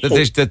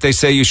 that they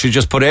say you should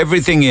just put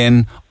everything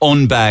in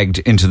unbagged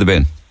into the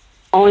bin?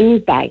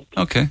 Unbagged.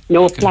 Okay.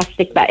 No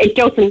plastic bag. It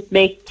doesn't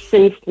make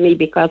sense to me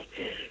because,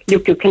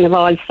 look, you can have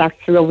all sorts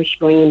of rubbish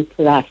going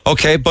into that.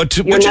 Okay, but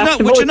would you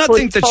not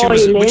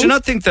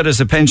think that as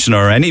a pensioner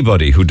or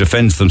anybody who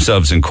defends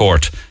themselves in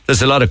court,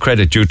 there's a lot of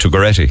credit due to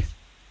Goretti?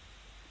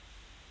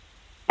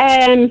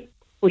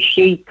 Was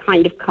she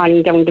kind of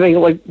calling down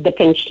the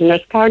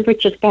pensioner's card,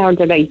 which is a card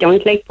that I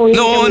don't like putting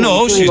down?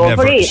 No, she's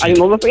never.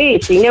 I'm over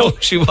 80 now. No,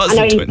 she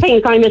wasn't. And I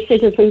think I'm a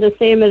citizen the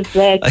same as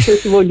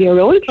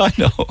 21-year-old. I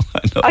know.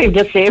 I have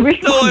the same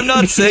responsibility. No, I'm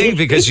not saying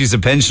because she's a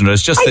pensioner.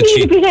 It's just that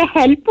she... I need a bit of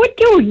help with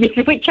doing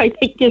it, which I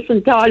think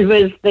isn't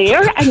always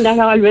there and not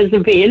always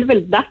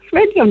available. That's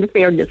where the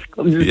unfairness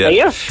comes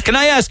there. Can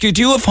I ask you,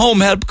 do you have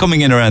home help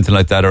coming in or anything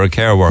like that, or a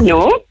care worker?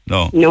 No.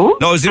 No,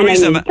 is the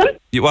reason...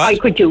 I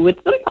could do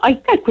with them. I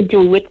could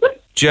do with them.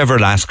 Do you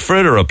ever ask for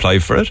it or apply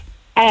for it?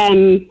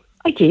 I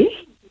did.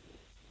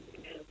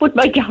 But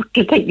my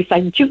doctor thinks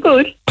I'm too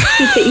good.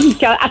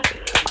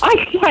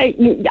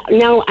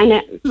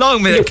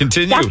 Long may it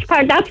continue.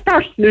 That's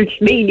personal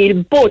to me,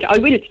 Neil, but I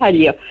will tell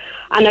you,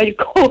 and I'll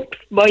quote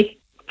my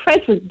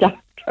present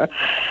doctor.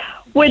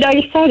 When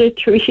I said it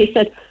to her, she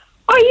said,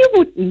 you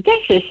wouldn't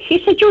get it.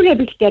 He said, you're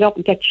able to get up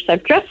and get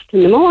yourself dressed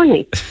in the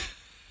morning.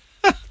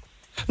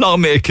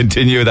 Long may it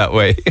continue that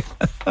way.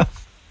 But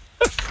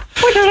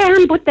I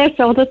am, but there's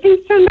other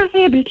things I'm not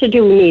able to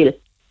do, Neil.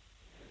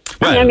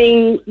 Well, and I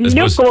mean,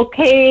 look,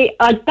 okay,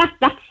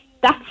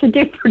 that's a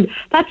different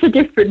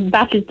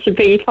battle to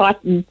be fought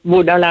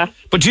would or not.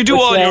 But you do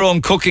all your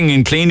own cooking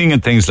and cleaning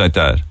and things like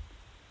that?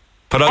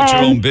 Put out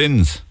your own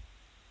bins?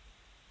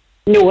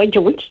 No, I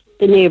don't.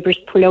 The neighbours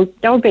pull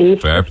out their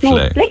bins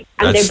mostly,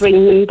 and they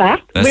bring them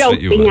back without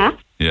being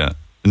asked. Yeah.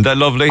 Isn't that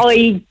lovely?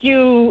 I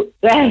do.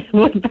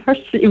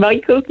 Personally, my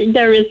cooking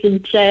there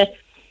isn't a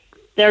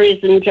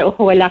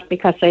whole lot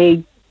because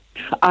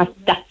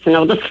that's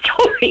another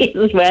story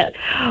as well.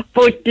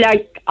 But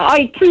like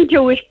I can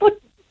do it,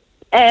 but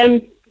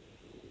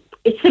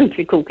it's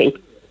simple cooking.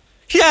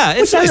 Yeah,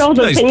 it's nice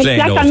other things. Plain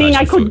like I mean,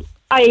 I could.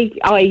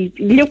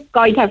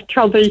 I'd have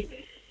trouble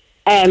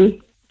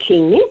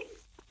cleaning.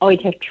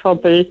 I'd have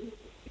trouble.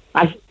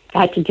 I've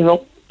had to give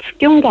up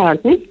doing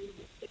gardening.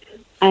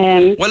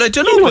 Well, I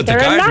don't know about the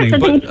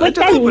gardening, but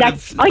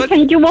I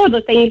can do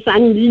other things,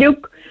 and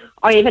look,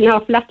 I have an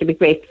awful lot to be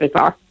grateful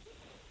for.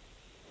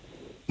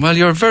 Well,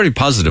 you're a very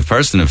positive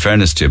person, in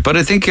fairness to you, but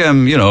I think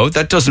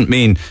that doesn't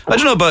mean I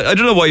don't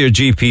know why your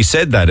GP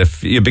said that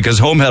because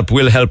home help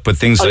will help with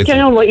things like that. I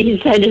don't know what he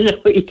said either.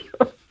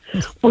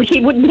 But he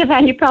wouldn't have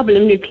any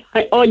problem.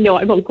 Oh no,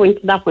 I won't go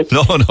into that one.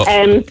 No.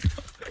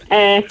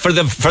 For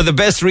the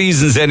best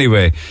reasons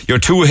anyway. You're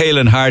too hale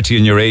and hearty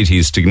in your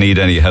 80s to need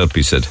any help,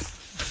 he said.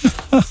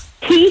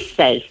 He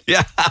says.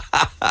 Yeah.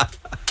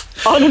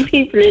 Other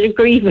people would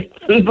agree with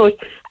him, but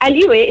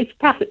anyway, it's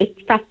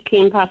practically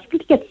impossible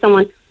to get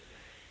someone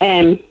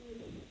to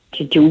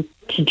do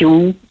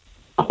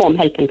a home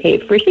help and pay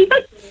for it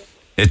even.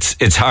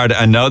 It's hard,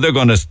 and now they're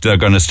going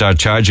to start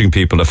charging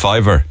people a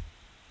 $5.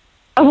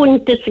 I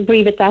wouldn't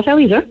disagree with that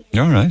either.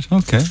 All right,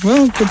 okay.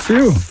 Well, good for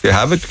you. If you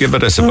have it, give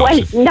it a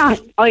suppose. Well,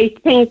 I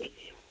think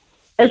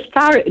as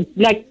far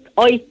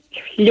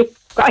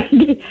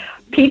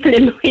people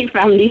in my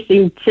family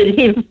seem to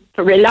live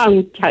for a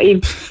long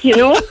time,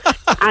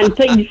 and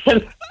things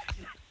have.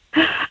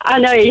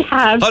 And I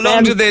have. How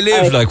long do they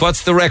live?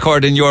 What's the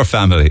record in your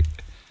family?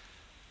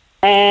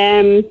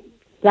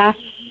 That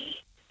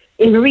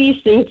in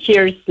recent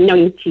years,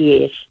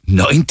 98.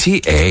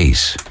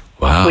 98.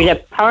 Wow. With a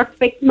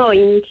perfect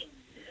mind,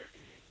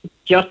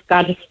 just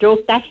got a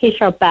stroke that hit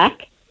her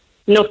back,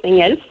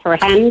 nothing else, her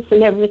hands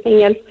and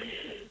everything else.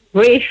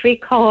 Great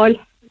recall,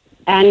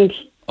 and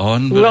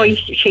right,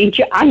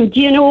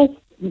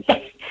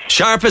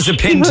 sharp as a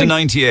pin to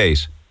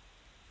 98.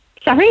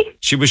 Sorry?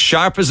 She was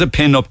sharp as a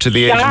pin up to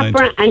the age of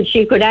 90. And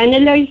she could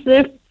analyse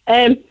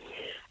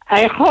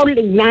a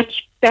holding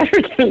match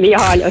better than me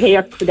all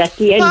here, but at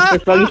the end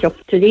was right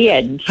up to the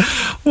edge.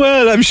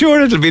 Well, I'm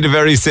sure it'll be the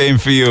very same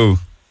for you.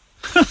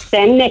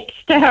 Then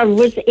next to her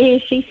was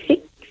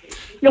 86.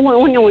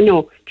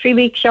 No. 3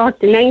 weeks short.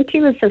 The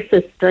 90 was her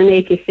sister and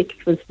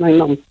 86 was my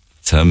mum.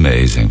 It's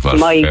amazing. Well,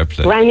 my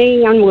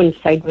granny on one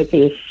side was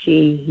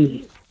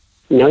 89.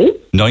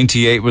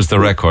 98 was the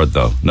record,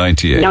 though.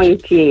 98.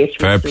 98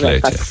 Fair was the play,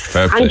 record. yeah.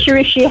 Fair play. And sure,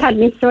 if she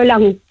hadn't so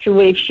long to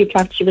wait, she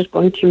thought she was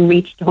going to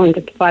reach the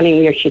 100 the following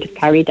year. She'd have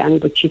carried on,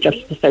 but she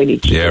just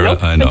decided to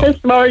I know. With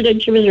this world,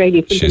 and she was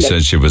ready for She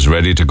said she was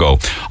ready to go.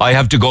 I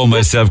have to go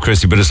myself,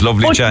 Christy, but it's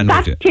lovely chatting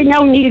with you. But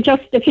now, Neil,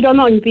 just if you don't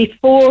mind,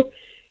 before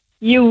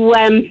you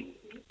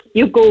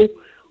go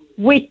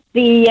with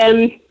the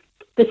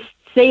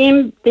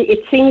same.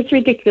 It seems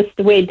ridiculous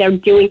the way they're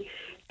doing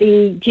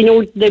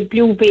the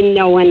blue bin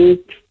now and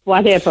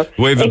whatever.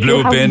 We have a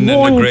blue bin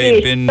and a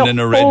grey bin and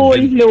a red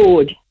bin.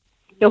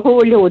 The whole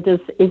load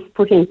is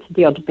put into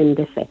the other bin,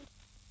 they say.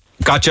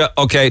 Gotcha.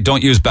 Okay,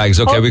 don't use bags.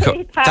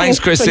 Okay, thanks,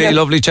 Christy.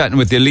 Lovely chatting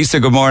with you. Lisa,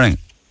 good morning.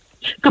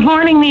 Good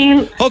morning,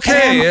 Neil.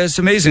 Okay, it's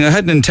amazing. I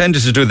hadn't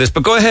intended to do this,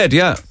 but go ahead.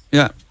 Yeah.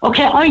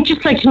 Okay, I'd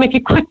just like to make a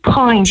quick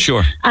point.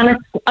 Sure. And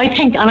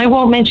I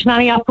won't mention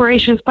any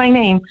operators by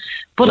name,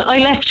 but I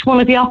left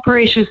one of the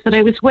operators that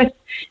I was with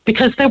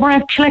because they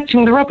weren't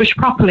collecting the rubbish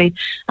properly.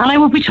 And I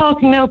will be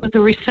talking now about the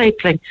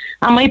recycling.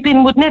 And my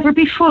bin would never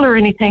be full or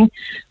anything.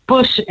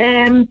 But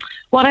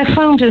what I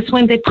found is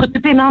when they put the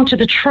bin onto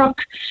the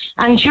truck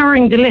and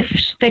during the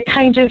lift, the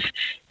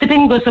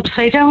bin goes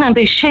upside down and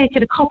they shake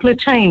it a couple of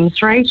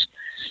times, right?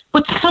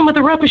 But some of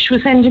the rubbish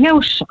was ending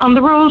out on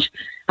the road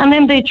and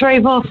then they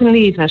drive off and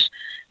leave it.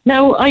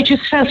 Now, I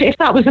just felt if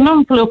that was an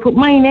envelope with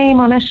my name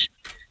on it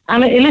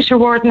and a litter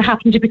warden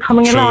happened to be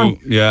coming along,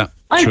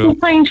 I'd be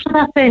fined for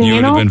that then, you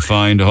would have been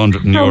fined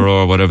 €100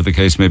 or whatever the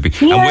case may be.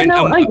 Yeah,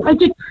 I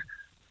did.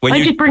 I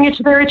did bring it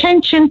to their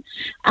attention,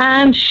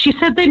 and she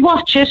said they'd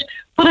watch it,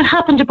 but it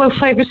happened about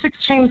 5 or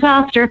 6 times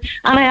after,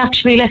 and I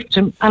actually left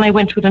him, and I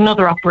went with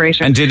another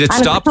operator. And did it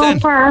stop then?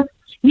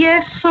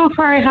 Yes, so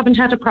far I haven't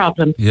had a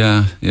problem.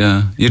 Yeah.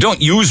 You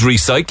don't use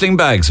recycling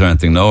bags or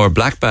anything, no, or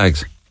black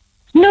bags?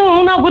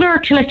 No, not with our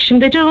collection,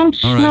 they don't.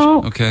 All right,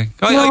 no. Okay.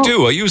 I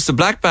do. I use the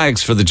black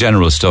bags for the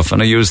general stuff,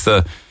 and I use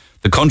the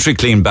country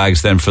clean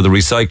bags then for the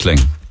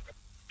recycling.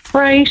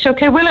 Right,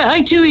 okay. Well,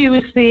 I do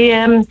use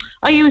the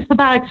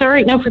bags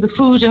right now for the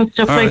food and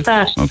stuff like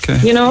that. Okay.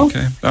 You know?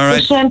 Okay. All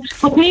right.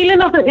 But Neil,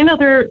 in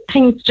other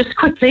things, just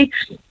quickly,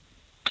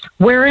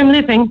 where I'm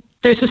living,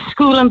 there's a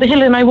school on the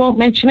hill, and I won't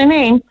mention a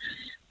name,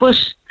 but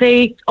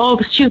all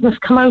the students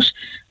come out,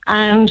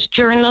 and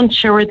during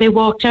lunch hour, they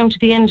walk down to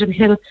the end of the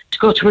hill to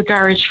go to a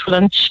garage for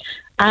lunch,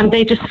 and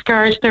they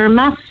discard their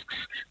masks,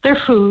 their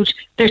food,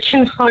 their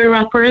tinfoil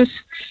wrappers,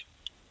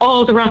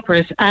 all the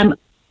wrappers, and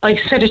I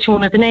said it to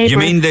one of the neighbours. You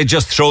mean they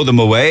just throw them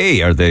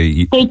away? Or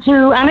they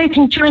do, and I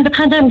think during the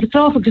pandemic it's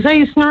awful because I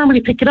used to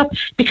normally pick it up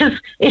because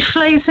it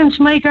flies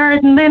into my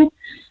garden then,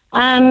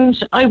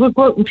 and I would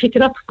go out and pick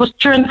it up. But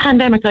during the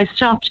pandemic I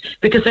stopped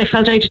because I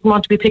felt I didn't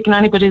want to be picking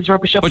anybody's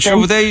rubbish up. But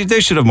sure, they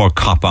should have more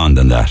cop on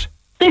than that.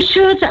 They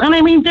should, and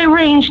I mean they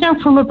range now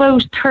from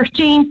about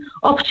 13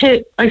 up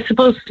to, I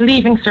suppose,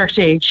 leaving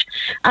cert age.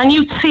 And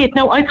you'd see it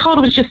now. I thought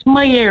it was just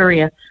my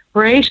area,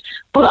 right?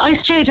 But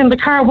I stayed in the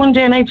car one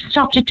day and I've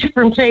stopped at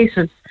different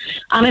places,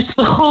 and it's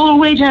the whole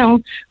way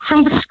down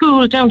from the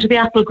school down to the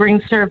Apple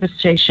Green service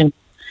station,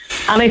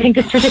 and I think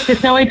it's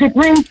ridiculous. Now I did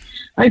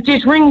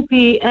ring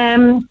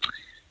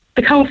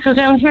the council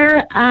down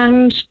here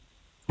and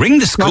ring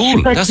the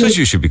school. That's what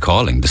you should be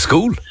calling the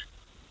school.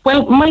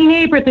 Well, my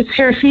neighbour that's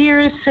here for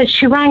years said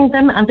she rang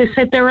them and they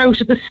said they're out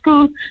of the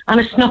school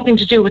and it's nothing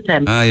to do with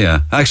them.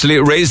 Yeah. Actually,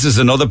 it raises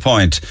another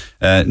point.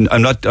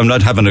 I'm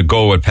not having a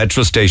go at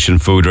petrol station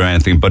food or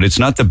anything, but it's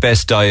not the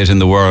best diet in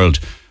the world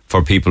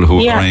for people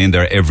who are in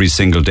there every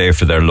single day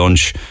for their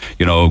lunch.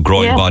 You know,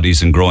 growing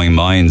bodies and growing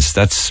minds.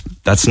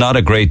 That's not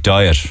a great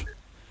diet.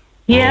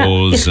 Yeah,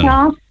 rolls it's and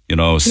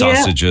not.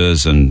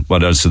 Sausages and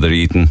what else are they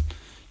eating?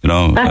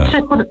 That's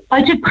it. But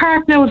I did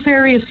park now at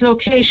various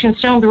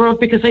locations down the road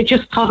because I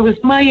just thought it was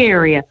my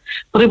area,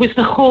 but it was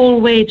the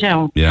whole way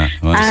down. Yeah,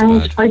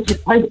 and I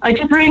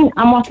did ring,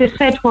 and what they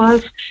said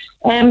was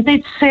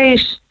they'd say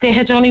they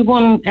had only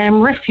one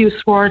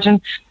refuse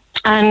warden,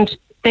 and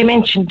they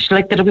mentioned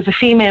that it was a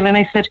female, and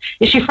I said,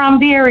 "Is she from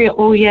the area?"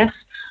 "Oh yes."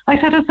 I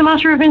said, "As a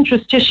matter of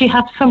interest, does she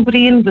have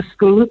somebody in the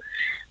school?"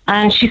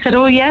 And she said,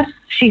 "Oh yes,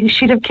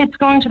 she'd have kids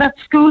going to that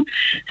school."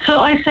 So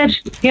I said,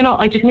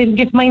 I didn't even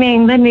give my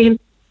name then, Neil,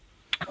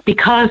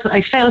 because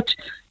I felt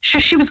sure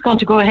she was going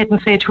to go ahead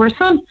and say to her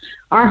son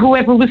or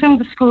whoever was in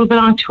the school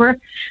belonged to her.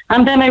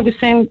 And then I was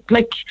saying,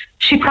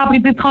 she'd probably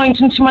be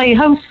pointing to my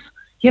house,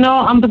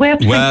 on the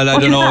website. Well, I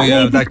don't know.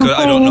 Yeah,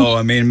 I don't know.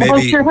 I mean,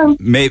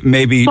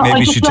 maybe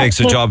she takes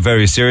her job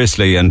very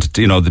seriously, and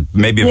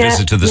maybe a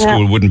visit to the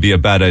school wouldn't be a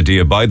bad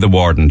idea by the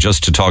warden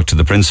just to talk to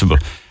the principal,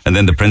 and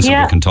then the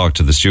principal can talk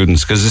to the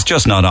students, because it's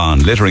just not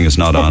on. Littering is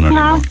not on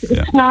anymore.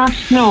 It's not.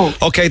 No.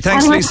 Okay,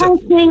 thanks, Lisa.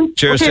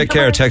 Cheers. Take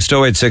care. Text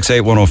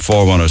 0868 104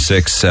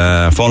 106.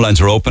 Phone lines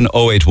are open.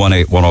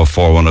 0818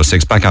 104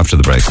 106. Back after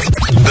the break.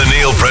 The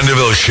Neil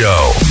Prendeville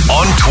Show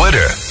on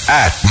Twitter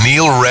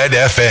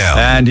 @NeilRedFM.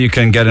 And you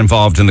can get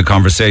involved in the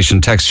conversation.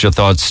 Text your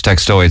thoughts.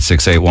 Text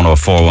 0868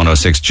 104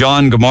 106.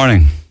 John, good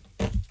morning.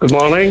 Good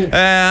morning.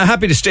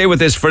 Happy to stay with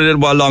this for a little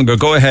while longer.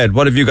 Go ahead.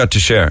 What have you got to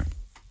share?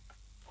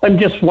 I'm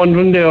just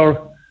wondering there,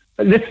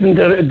 listen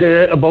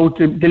about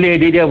the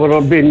lady there would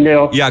have been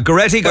there. Yeah,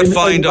 Goretti got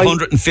fined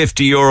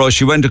 €150.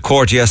 She went to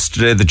court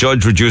yesterday. The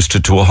judge reduced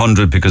it to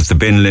 100 because the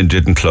bin lid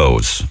didn't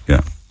close.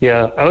 Yeah.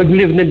 Yeah, I was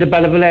living in the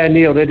Ballyvalane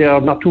area there,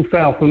 not too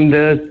far from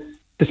the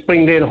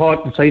Spring Lane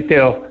Horton site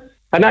there.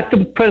 And at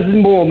the present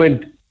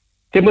moment,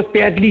 there must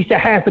be at least a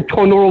half a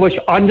ton of rubbish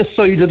on the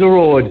side of the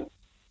road.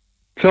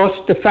 Plus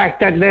the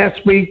fact that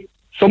last week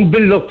some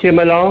builder came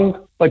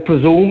along, I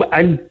presume,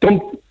 and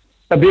dumped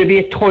maybe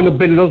a ton of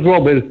builder's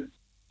rubble.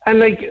 And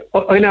like,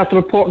 I'm after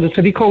reporting to the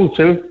City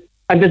Council,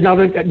 and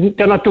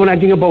they're not doing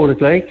anything about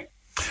it, like.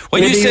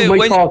 When you say,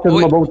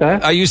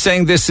 are you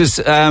saying this is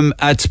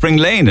at Spring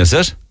Lane, is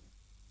it?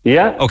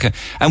 Yeah. Okay.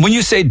 And when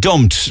you say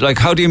dumped, like,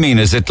 how do you mean?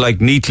 Is it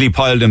like neatly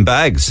piled in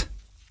bags?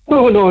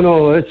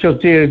 No. It's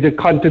just the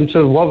contents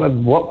of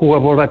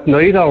whoever at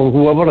night or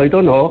whoever, I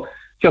don't know,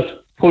 just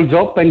pulls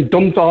up and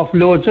dumps off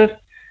loads of it.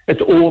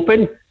 It's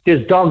open.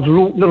 There's dogs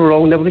rooting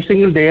around every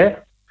single day.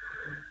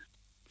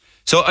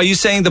 So are you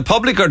saying the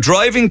public are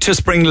driving to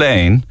Spring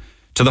Lane,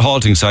 to the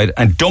halting site,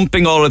 and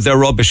dumping all of their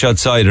rubbish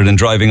outside it and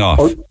driving off?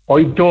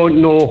 I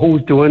don't know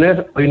who's doing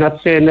it. I'm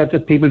not saying that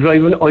there's people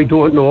driving. I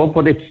don't know,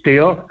 but it's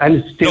there, and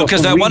it's there. No,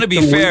 because I want to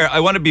be fair. I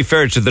want to be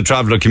fair to the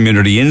traveller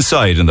community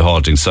inside in the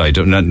halting site.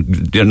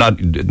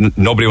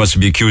 Nobody wants to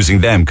be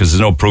accusing them because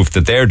there's no proof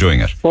that they're doing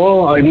it.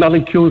 Oh, I'm not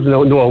accusing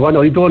no one.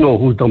 I don't know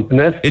who's dumping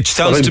it. It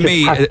sounds to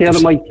me. I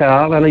in my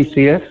car and I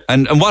see it.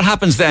 And what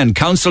happens then?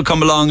 Council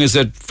come along, is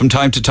it, from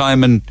time to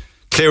time, and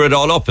clear it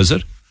all up? Is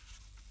it?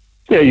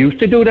 They used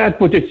to do that,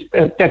 but it's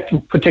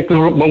that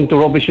particular amount of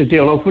rubbish is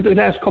there now for the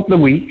last couple of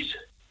weeks.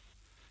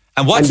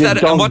 And what's that?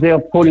 Dogs, they're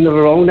pulling it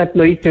around at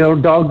night. They're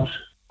dogs.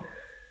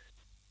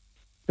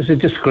 It's a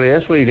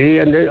disgrace, really,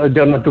 and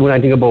they're not doing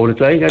anything about it,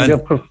 right? And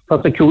they're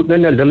prosecuting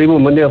an elderly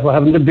woman there for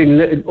having the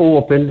bin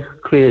open.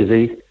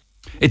 Crazy.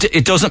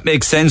 It doesn't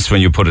make sense when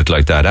you put it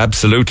like that,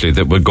 absolutely,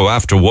 that would go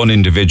after one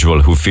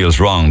individual who feels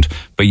wronged,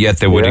 but yet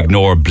they would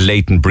ignore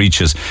blatant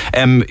breaches.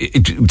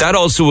 That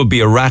also would be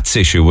a rats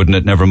issue, wouldn't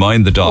it? Never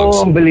mind the dogs.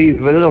 Oh,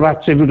 unbelievable. The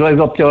rats, if you drive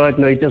up there at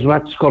night, there's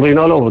rats scurrying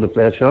all over the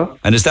place, huh?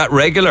 And is that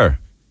regular?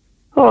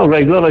 Oh,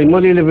 regular. I'm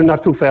only living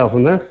not too far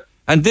from there.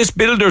 And this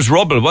builder's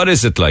rubble, what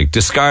is it like?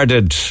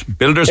 Discarded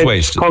builder's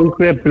waste?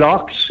 Concrete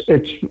blocks,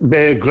 it's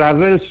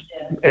gravel,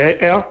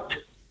 earth.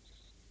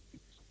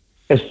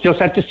 It's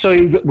just at the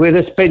side where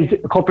they spent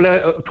a couple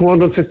of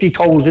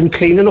 250,000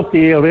 cleaning up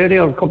the area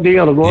there a couple of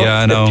years ago. Yeah,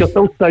 I know. It's just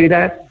outside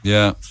that.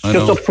 Yeah, I know.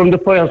 Just up from the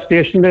fire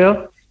station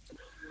there.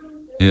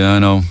 Yeah, I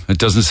know. It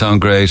doesn't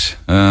sound great.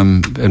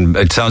 And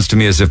it sounds to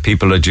me as if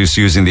people are just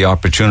using the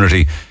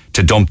opportunity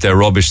to dump their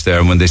rubbish there.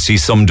 And when they see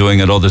some doing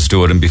it, others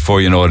do it. And before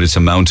you know it, it's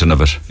a mountain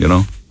of it, you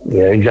know?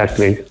 Yeah,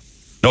 exactly.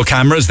 No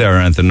cameras there or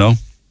anything, no?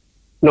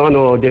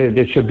 No.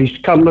 There should be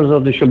cameras or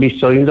there should be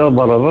signs or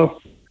whatever.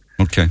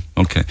 Okay.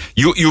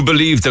 You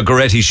believe that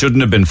Goretti shouldn't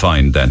have been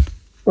fined then?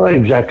 Oh,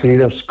 exactly.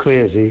 That's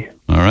crazy.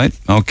 All right.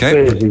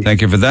 Okay. Crazy.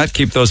 Thank you for that.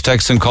 Keep those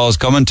texts and calls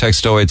coming.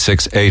 Text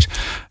 0868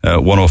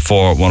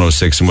 104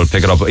 106 and we'll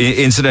pick it up.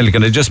 Incidentally,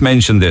 can I just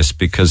mention this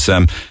because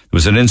there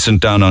was an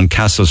incident down on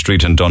Castle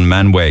Street in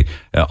Dunmanway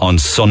on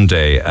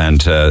Sunday,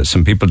 and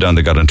some people down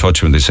there got in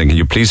touch with me saying, can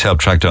you please help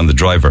track down the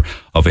driver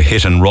of a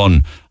hit and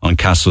run on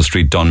Castle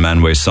Street,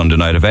 Dunmanway, Sunday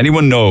night? If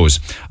anyone knows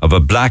of a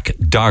black,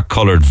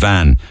 dark-coloured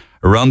van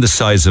around the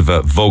size of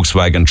a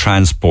Volkswagen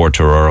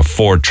Transporter or a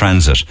Ford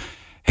Transit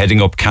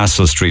heading up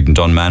Castle Street in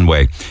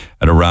Dunmanway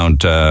at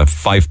around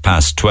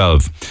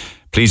 12:05.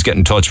 Please get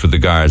in touch with the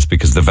guards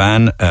because the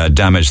van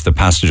damaged the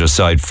passenger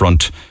side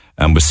front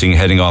and was seen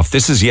heading off.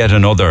 This is yet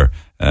another,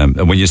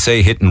 when you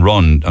say hit and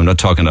run, I'm not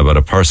talking about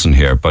a person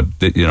here, but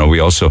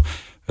we also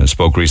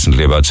spoke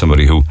recently about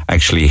somebody who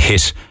actually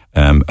hit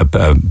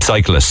a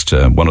cyclist,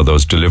 one of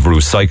those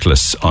Deliveroo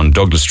cyclists on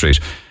Douglas Street.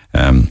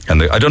 And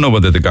I don't know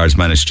whether the guards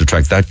managed to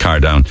track that car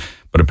down,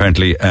 but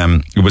apparently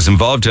it was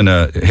involved in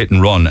a hit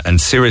and run and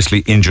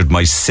seriously injured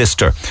my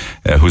sister,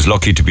 who's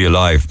lucky to be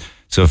alive.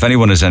 So if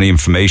anyone has any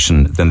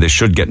information, then they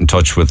should get in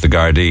touch with the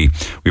Gardaí.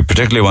 We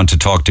particularly want to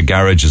talk to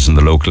garages in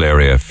the local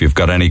area if you've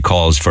got any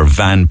calls for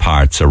van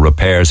parts or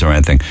repairs or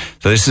anything.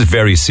 So this is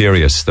very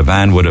serious. The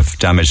van would have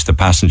damaged the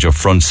passenger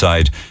front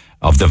side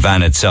of the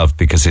van itself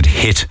because it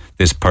hit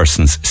this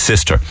person's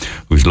sister,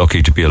 who's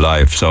lucky to be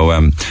alive.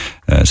 So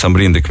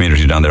somebody in the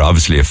community down there,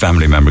 obviously a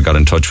family member, got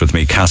in touch with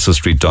me, Castle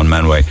Street,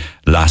 Dunmanway,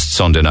 last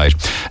Sunday night.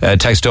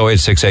 Text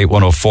 0868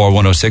 104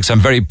 106.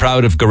 I'm very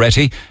proud of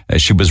Goretti.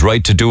 She was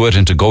right to do it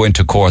and to go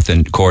into court,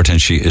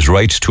 and she is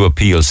right to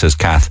appeal, says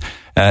Kath.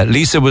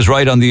 Lisa was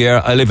right on the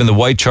air. I live in the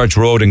Whitechurch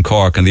Road in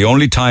Cork, and the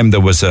only time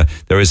there is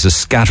a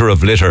scatter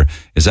of litter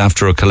is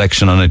after a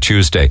collection on a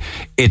Tuesday.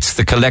 It's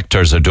the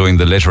collectors are doing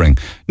the littering.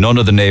 None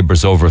of the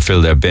neighbours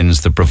overfill their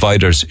bins. The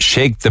providers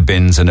shake the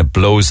bins and it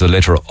blows the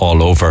litter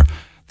all over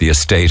the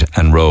estate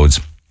and roads.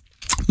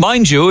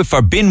 Mind you, if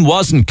our bin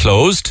wasn't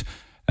closed,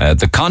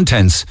 The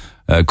contents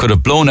could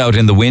have blown out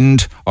in the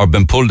wind or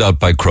been pulled out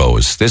by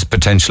crows. This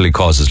potentially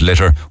causes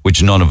litter,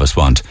 which none of us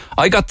want.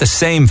 I got the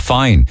same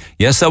fine.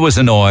 Yes, I was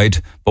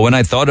annoyed, but when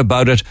I thought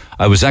about it,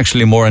 I was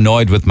actually more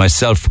annoyed with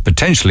myself for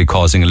potentially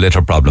causing a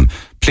litter problem.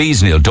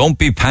 Please, Neil, don't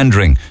be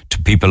pandering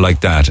to people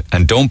like that,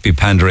 and don't be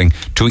pandering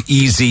to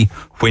easy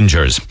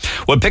whingers.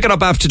 We'll pick it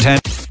up after 10.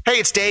 Hey,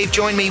 it's Dave.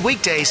 Join me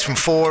weekdays from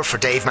 4 for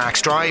Dave Max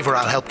Drive, where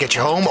I'll help get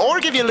you home or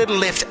give you a little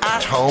lift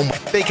at home.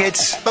 Big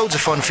hits, loads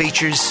of fun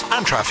features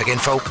and traffic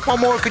info. What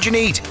more could you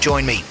need?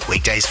 Join me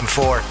weekdays from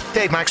 4.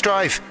 Dave Max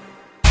Drive.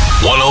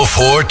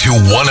 104 to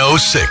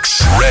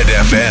 106 Red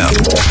FM.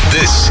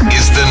 This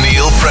is the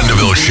Neil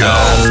Prendeville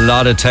Show. A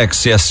lot of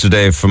texts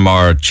yesterday from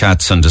our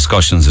chats and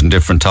discussions on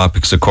different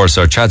topics. Of course,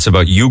 our chats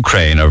about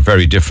Ukraine are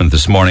very different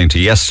this morning to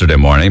yesterday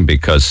morning,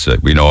 because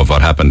we know of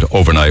what happened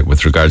overnight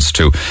with regards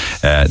to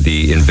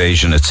the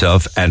invasion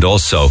itself, and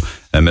also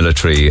a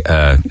military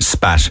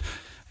spat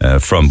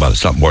from, well,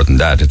 it's not more than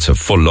that. It's a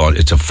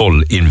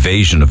full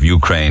invasion of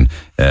Ukraine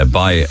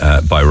by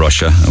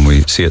Russia, and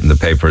we see it in the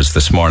papers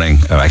this morning,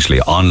 actually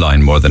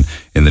online more than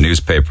in the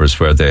newspapers,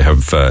 where they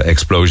have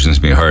explosions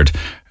being heard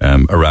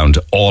around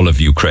all of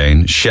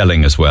Ukraine,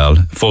 shelling as well,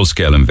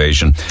 full-scale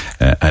invasion,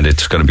 and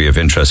it's going to be of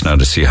interest now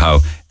to see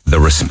how the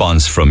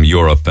response from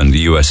Europe and the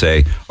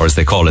USA, or as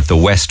they call it, the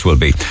West, will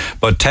be.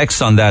 But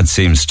text on that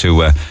seems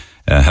to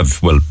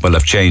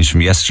have changed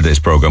from yesterday's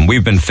programme.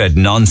 We've been fed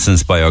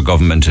nonsense by our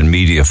government and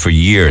media for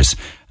years,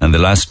 and the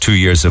last 2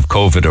 years of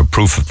COVID are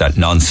proof of that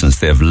nonsense.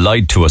 They have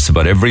lied to us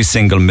about every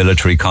single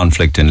military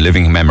conflict in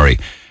living memory,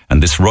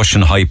 and this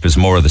Russian hype is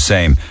more of the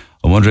same.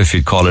 I wonder if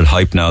you'd call it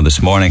hype now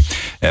this morning.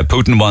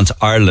 Putin wants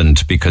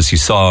Ireland because he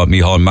saw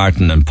Micheál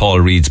Martin and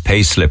Paul Reid's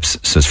pay slips,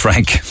 says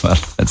Frank. Well,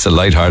 that's a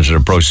light-hearted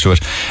approach to it.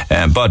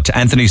 But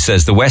Anthony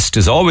says the West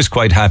is always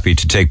quite happy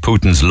to take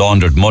Putin's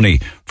laundered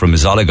money from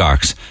his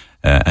oligarchs.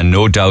 And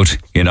no doubt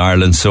in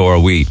Ireland, so are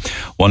we.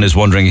 One is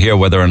wondering here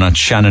whether or not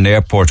Shannon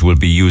Airport will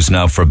be used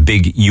now for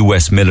big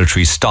US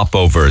military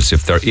stopovers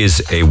if there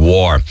is a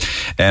war.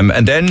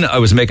 And then I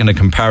was making a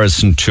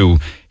comparison to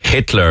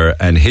Hitler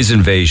and his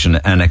invasion,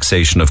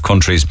 annexation of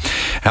countries.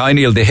 Hi,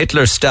 Neil, the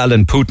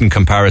Hitler-Stalin-Putin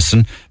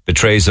comparison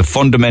betrays a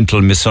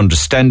fundamental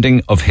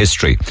misunderstanding of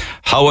history.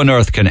 How on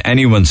earth can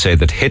anyone say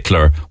that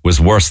Hitler was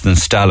worse than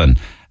Stalin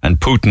and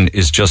Putin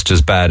is just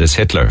as bad as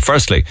Hitler?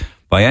 Firstly,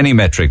 by any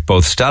metric,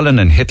 both Stalin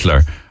and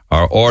Hitler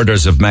are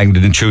orders of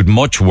magnitude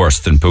much worse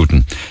than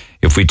Putin.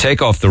 If we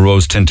take off the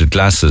rose-tinted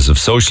glasses of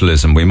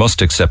socialism, we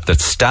must accept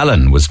that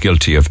Stalin was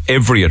guilty of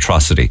every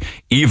atrocity,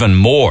 even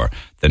more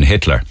than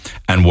Hitler,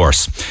 and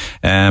worse.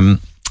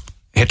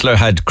 Hitler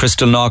had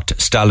Kristallnacht,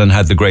 Stalin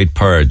had the Great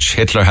Purge.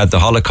 Hitler had the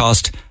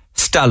Holocaust,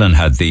 Stalin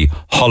had the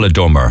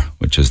Holodomor,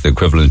 which is the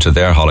equivalent to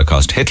their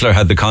Holocaust. Hitler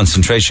had the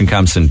concentration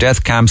camps and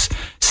death camps,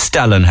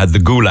 Stalin had the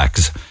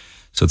gulags.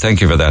 So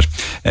thank you for that.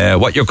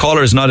 What your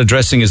caller is not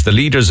addressing is the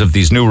leaders of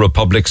these new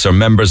republics are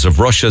members of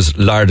Russia's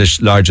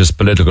largest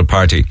political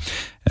party.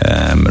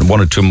 And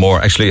one or two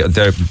more. Actually,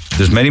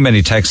 there's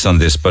many texts on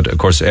this, but of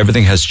course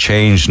everything has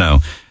changed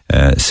now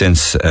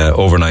since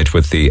overnight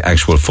with the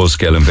actual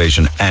full-scale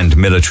invasion and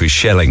military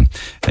shelling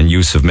and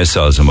use of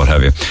missiles and what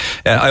have you.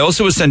 I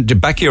also was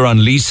sent back here on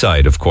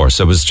Leeside, of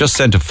course. I was just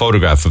sent a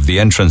photograph of the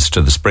entrance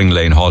to the Spring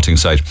Lane halting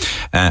site,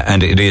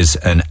 and it is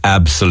an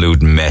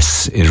absolute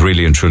mess. It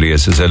really and truly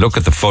is. As I look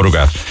at the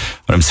photograph,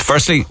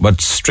 firstly, what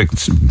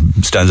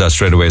stands out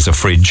straight away is a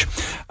fridge.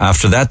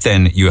 After that,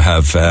 then you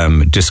have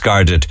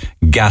discarded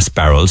gas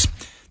barrels,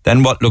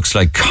 then what looks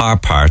like car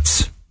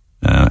parts,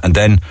 and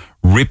then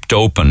ripped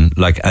open,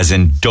 like as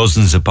in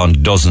dozens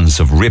upon dozens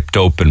of ripped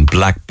open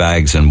black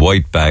bags and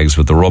white bags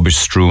with the rubbish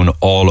strewn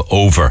all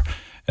over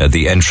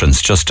the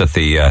entrance, just at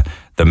the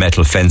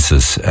metal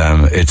fences.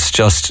 It's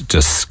just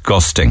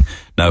disgusting.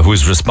 Now,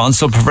 who's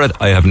responsible for it?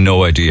 I have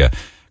no idea.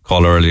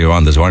 Caller earlier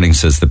on this morning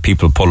says that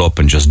people pull up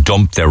and just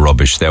dump their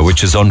rubbish there,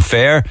 which is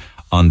unfair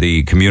on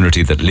the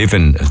community that live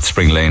in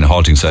Spring Lane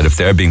halting site if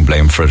they're being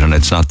blamed for it and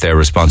it's not their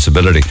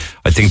responsibility.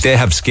 I think they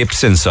have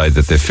skips inside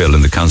that they fill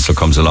and the council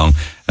comes along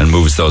and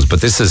moves those.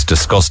 But this is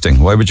disgusting.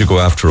 Why would you go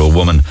after a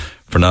woman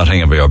for not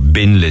having her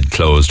bin lid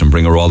closed and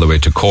bring her all the way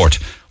to court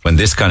when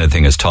this kind of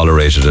thing is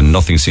tolerated and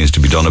nothing seems to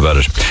be done about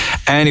it?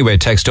 Anyway,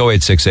 text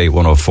 0868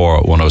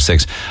 104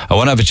 106. I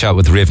want to have a chat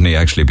with Rivni,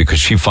 actually, because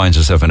she finds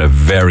herself in a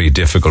very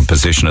difficult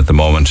position at the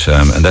moment,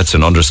 and that's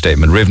an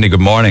understatement. Rivni, good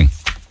morning.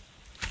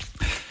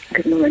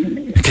 Good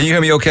morning. Can you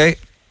hear me okay?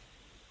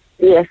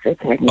 Yes, I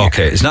can. Yeah.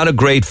 Okay, it's not a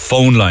great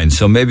phone line,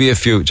 so maybe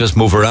if you just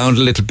move around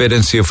a little bit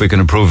and see if we can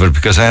improve it,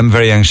 because I am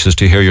very anxious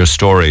to hear your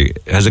story.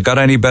 Has it got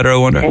any better, I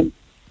wonder? Okay.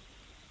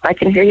 I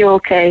can hear you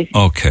okay.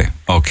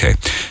 Okay.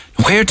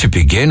 Where to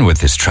begin with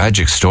this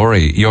tragic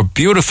story? Your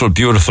beautiful,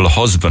 beautiful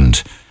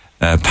husband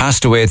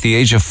passed away at the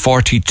age of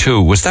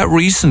 42. Was that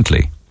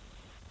recently?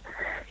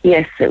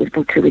 Yes, it was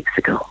about 2 weeks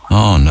ago.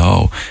 Oh,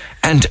 no.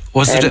 And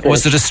was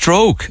it a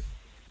stroke?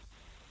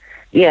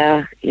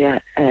 Yeah.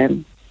 It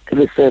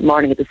was the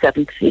morning of the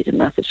 7th. He had a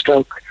massive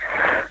stroke.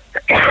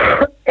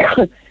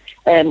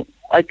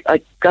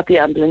 I got the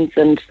ambulance,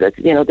 and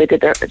they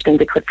did everything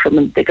they could from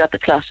him. They got the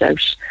clot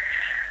out,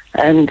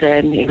 and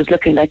he was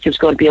looking like he was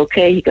going to be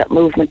okay. He got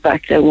movement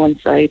back down one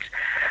side,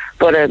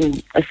 but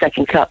a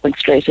second clot went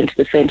straight into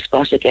the same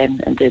spot again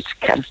and did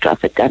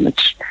catastrophic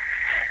damage.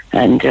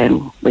 And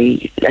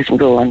we let him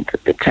go on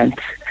the 10th,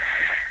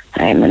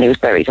 and he was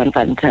buried on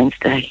Valentine's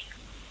Day.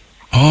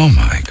 Oh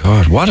my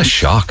God, what a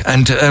shock.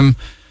 And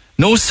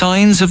no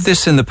signs of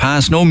this in the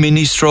past? No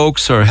mini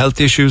strokes or health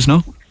issues,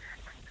 no?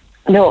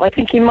 No, I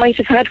think he might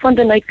have had one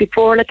the night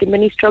before, like a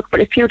mini stroke, but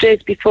a few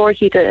days before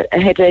he had a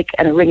headache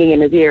and a ringing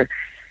in his ear,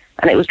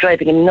 and it was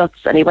driving him nuts.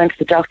 And he went to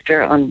the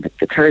doctor on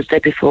the Thursday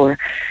before,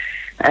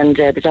 and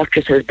the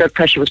doctor said his blood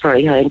pressure was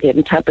very high and gave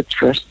him tablets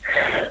for it.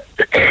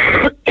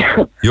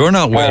 You're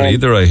not well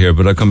either, I hear,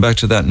 but I'll come back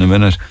to that in a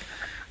minute.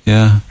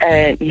 Yeah.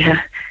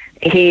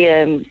 He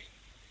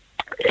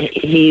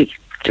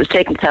was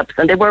taking tablets,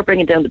 and they were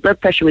bringing down the blood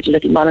pressure with a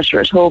little monitor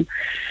at home,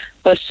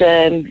 but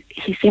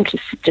he seemed to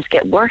just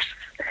get worse.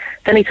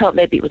 Then he thought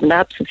maybe it was an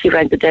abscess. He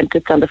rang the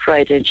dentist on the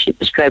Friday, and she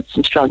prescribed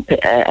some strong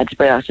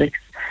antibiotics.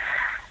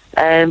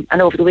 And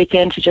over the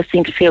weekend, he just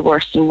seemed to feel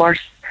worse and worse.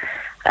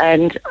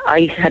 And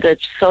I had a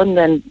son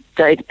then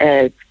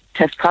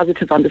test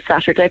positive on the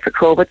Saturday for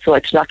COVID, so I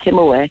had to knock him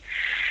away.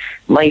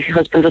 My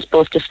husband was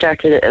supposed to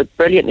start a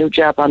brilliant new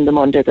job on the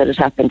Monday that it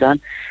happened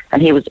on,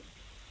 and he was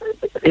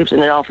in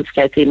an awful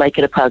state, so he might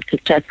get a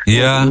positive test.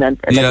 Yeah,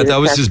 that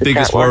was his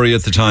biggest worry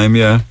at the time,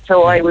 yeah.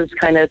 So I was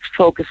kind of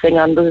focusing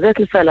on the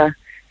little fella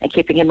and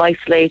keeping him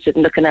isolated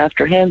and looking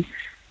after him.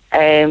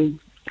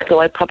 So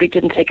I probably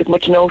didn't take as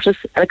much notice.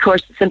 And of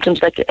course,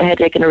 symptoms like a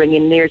headache and a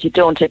ringing in the ears, you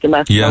don't take a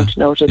massive amount of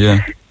notice.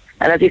 Yeah.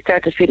 And as he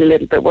started to feel a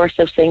little bit worse,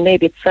 I was saying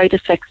maybe it's side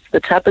effects of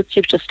the tablets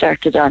you've just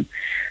started on.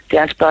 The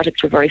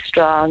antibiotics were very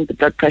strong. The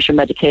blood pressure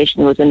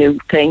medication was a new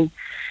thing.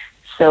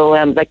 So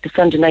like the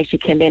Sunday night he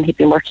came in, he'd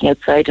been working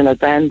outside in a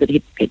van that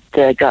he'd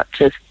got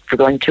for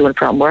going to and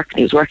from work, and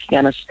he was working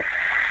on it.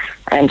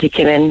 And he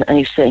came in and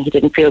he was saying he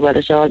didn't feel well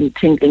at all and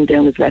tingling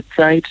down his left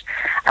side.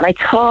 And I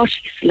thought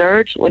he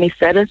slurred when he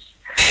said it.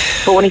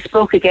 But when he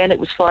spoke again, it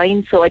was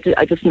fine, so I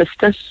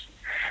dismissed it.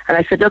 And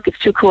I said, look, it's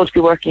too cold to be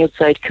working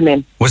outside, come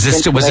in. Was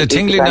it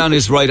tingling down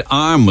his right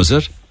arm, was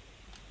it?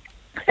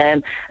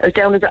 It was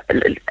down his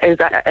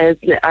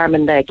arm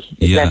and leg,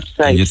 his left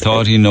side. And you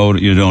thought you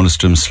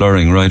noticed him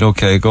slurring, right?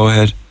 Okay, go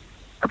ahead.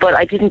 But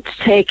I didn't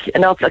take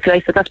enough, like I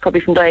said, that's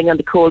probably from dying on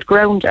the cold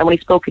ground. And when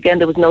he spoke again,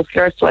 there was no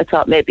slur, so I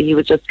thought maybe he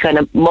was just kind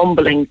of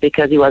mumbling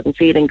because he wasn't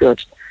feeling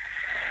good.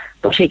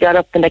 But he got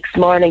up the next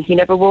morning. He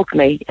never woke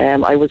me.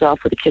 I was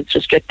off with the kids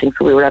restricting,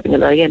 so we were having a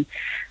lie-in,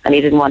 and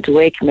he didn't want to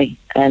wake me.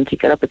 And he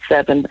got up at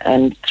 7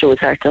 and threw his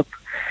heart up.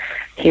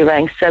 He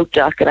rang South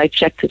Dock, and I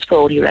checked his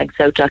phone. He rang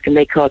South Dock, and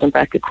they called him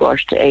back at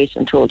 7:45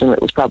 and told him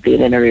it was probably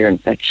an inner ear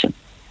infection.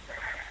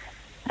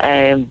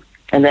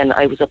 And then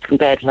I was up in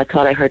bed, and I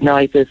thought I heard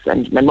noises,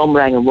 and my mum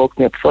rang and woke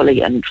me up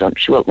fully, and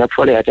she woke me up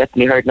fully. I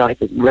definitely heard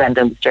noises and ran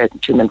down the stairs,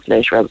 and 2 minutes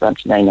later I was on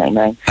to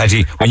 999. Had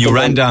he, when you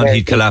ran down,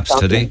 he'd collapsed,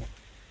 had he?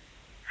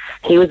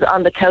 He was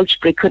on the couch,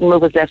 but he couldn't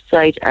move his left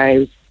side. I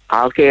was,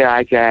 okay,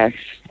 I guess.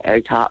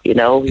 I thought, he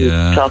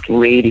was talking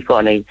really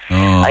funny.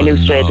 I knew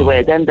straight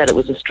away then that it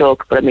was a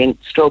stroke, but I mean,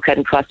 stroke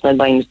hadn't crossed my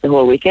mind the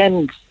whole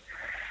weekend.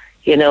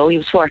 He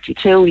was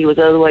 42, he was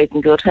otherwise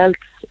in good health,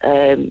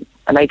 and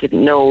I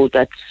didn't know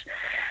that.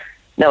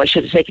 Now, I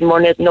should have taken more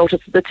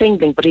notice of the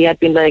tingling, but he had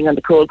been laying on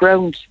the cold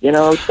ground,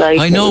 outside.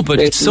 I know, but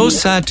it's so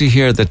sad to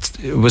hear that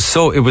it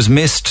was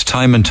missed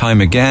time and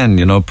time again,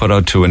 put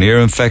out to an ear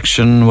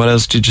infection. What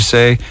else did you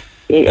say?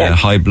 Yeah,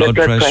 high blood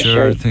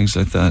pressure, things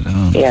like that.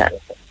 Oh. Yeah.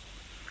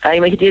 I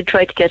mean, he did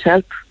try to get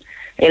help,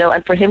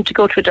 and for him to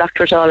go to a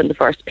doctor at all in the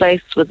first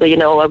place was, I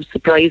was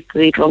surprised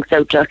that he drunk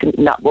South Jack and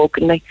not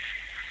woken me,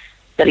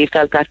 that he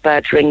felt that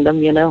bad to ring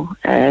them,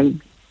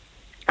 and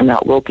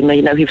not woken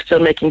me. He was still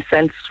making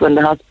sense when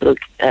the hospital,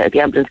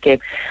 the ambulance came.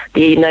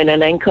 The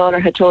 999 caller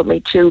had told me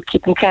to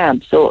keep him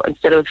calm. So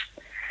instead of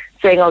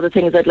saying all the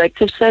things I'd like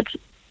to have said,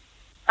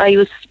 I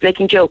was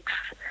making jokes.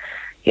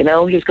 He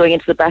was going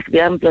into the back of the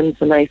ambulance,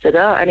 and I said,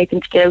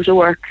 anything to get out of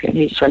work. And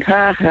he just went,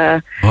 ha,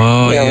 ha.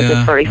 Oh, It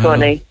was very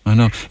funny. I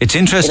know. It's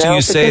interesting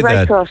you say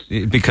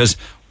that, because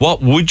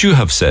what would you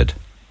have said?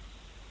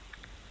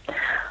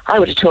 I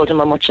would have told him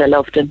how much I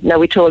loved him. Now,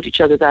 we told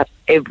each other that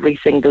every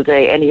single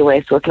day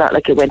anyway, so it's not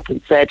like I went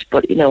and said,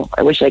 but,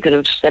 I wish I could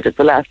have said it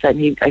the last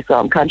time I saw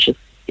him conscious,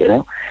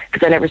 because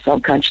I never saw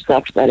him conscious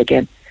after that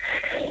again.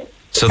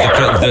 So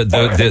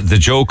the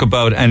joke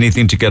about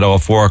anything to get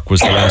off work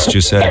was the last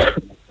you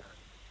said?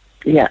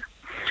 Yeah.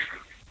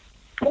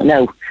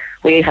 No,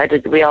 we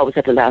always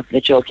had to laugh at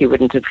a joke. He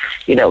wouldn't have,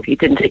 he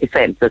didn't take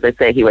offence, as I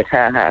say. He went,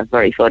 ha, ha,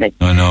 very funny.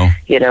 I know.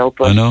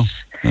 But I know.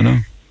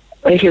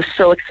 He was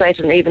so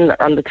excited, and even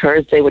on the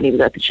Thursday when he was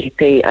at the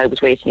GP, I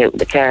was waiting out in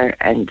the car,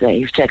 and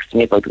he was texting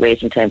me about the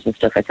waiting times and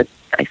stuff. I said,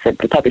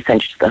 they'll probably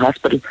send you to the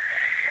hospital.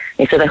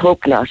 He said, I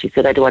hope not. He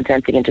said, I don't want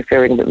anything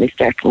interfering with me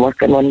starting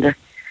work on Monday.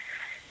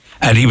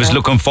 And he was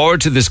looking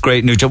forward to this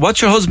great new job.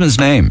 What's your husband's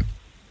name?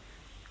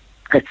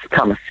 It's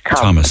Thomas.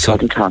 Thomas.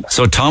 Tom.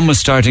 So Tom was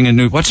starting a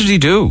new... What did he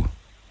do?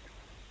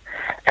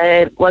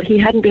 Well, he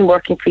hadn't been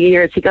working for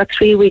years. He got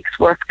 3 weeks'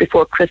 work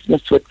before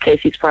Christmas with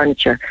Casey's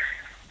Furniture,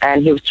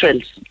 and he was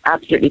thrilled,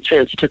 absolutely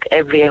thrilled. He took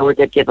every hour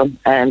they'd give him,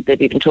 and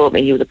they've even told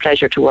me he was a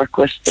pleasure to work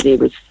with, that he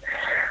was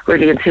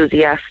really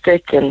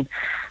enthusiastic and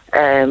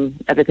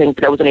everything.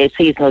 But that was only a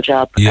seasonal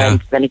job. Yeah.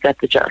 And then he got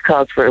the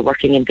calls for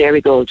working in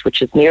Dairygold,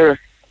 which is near us.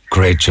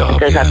 Great job.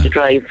 They'd have to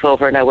drive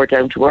over an hour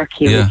down to work.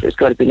 He was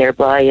going to be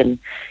nearby, and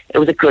it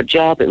was a good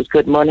job. It was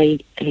good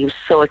money. He was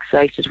so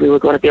excited. We were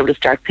going to be able to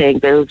start paying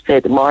bills,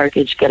 pay the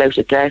mortgage, get out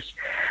of debt.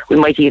 We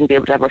might even be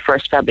able to have our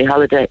first family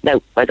holiday.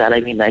 Now, by that I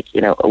mean, like, you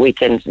know, a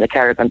weekend in a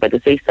caravan by the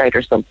seaside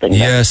or something.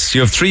 Yes,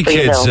 you have 3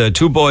 kids,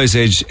 2 boys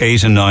aged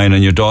 8 and 9,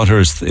 and your daughter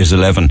is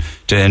 11.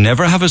 Do you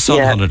never have a son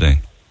holiday?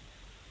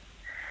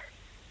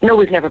 No,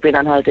 we've never been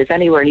on holidays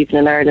anywhere, even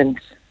in Ireland.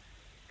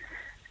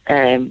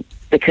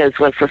 Because,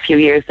 well, for a few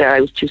years there, I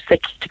was too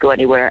sick to go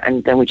anywhere,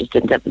 and then we just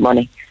didn't have the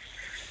money.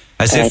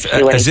 As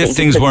if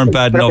things weren't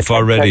bad enough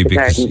already,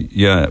 because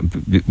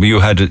you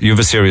have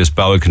a serious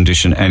bowel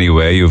condition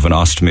anyway. You have an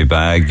ostomy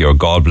bag. Your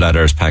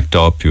gallbladder is packed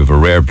up. You have a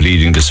rare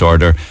bleeding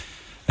disorder.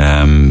 I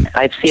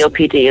have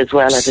COPD as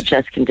well as a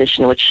chest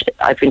condition, which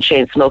I've been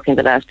chain smoking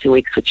the last 2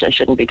 weeks, which I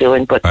shouldn't be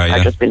doing, but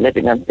I've just been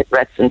living on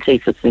cigarettes and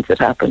teeths since it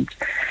happened.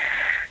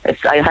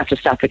 I have to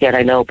stop again,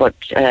 I know, but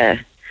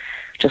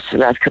just the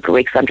last couple of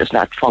weeks I'm just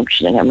not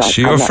functioning.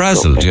 So you're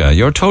frazzled,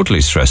 you're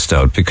totally stressed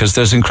out, because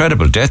there's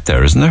incredible debt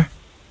there, isn't there?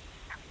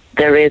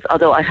 There is,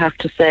 although I have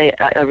to say,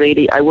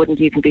 I wouldn't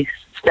even be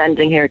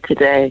standing here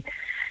today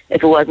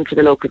if it wasn't for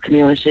the local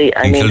community.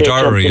 In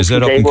Kildare, is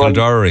it up in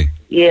Kildare?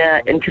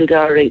 Yeah, in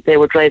Kildare. They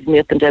were driving me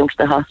up and down to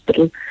the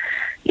hospital.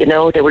 You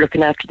know, they were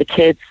looking after the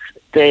kids.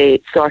 They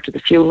sorted the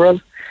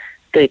funeral.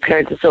 The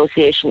Parents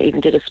Association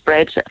even did a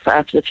spread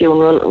after the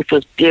funeral, which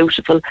was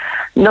beautiful.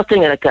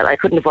 Nothing like that. I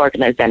couldn't have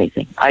organised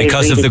anything.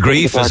 Because of the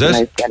grief, is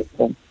it?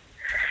 Anything.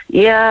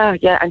 Yeah,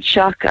 and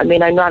shock. I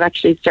mean, I'm not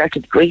actually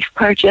started the grief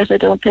part yet, I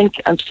don't think.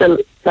 I'm still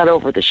not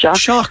over the shock.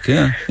 Shock,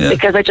 yeah.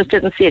 Because I just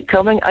didn't see it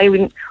coming. I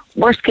mean,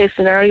 worst case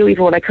scenario,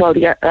 even when I called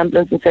the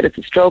ambulance and said it's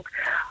a stroke,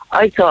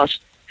 I thought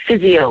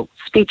physio,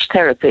 speech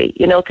therapy,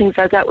 you know, things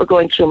like that were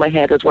going through my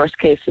head as worst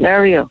case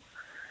scenario.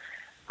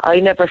 I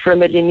never for a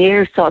million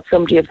years thought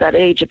somebody of that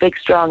age, a big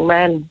strong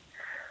man,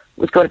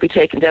 was going to be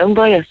taken down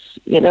by it,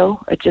 you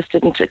know. It just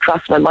didn't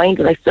cross my mind,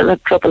 and I still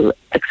have trouble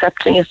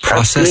accepting it.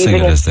 Processing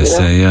it, as they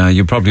say, yeah.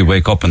 You probably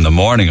wake up in the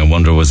morning and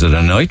wonder, was it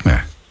a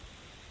nightmare?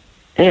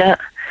 Yeah.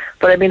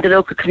 But I mean, the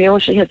local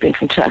community has been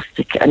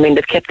fantastic. I mean,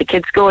 they've kept the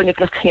kids going, if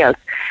nothing else.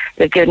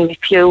 They've given me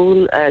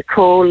fuel,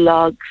 coal,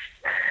 logs.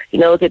 You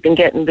know, they've been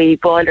getting the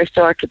boiler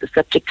sorted, the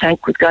septic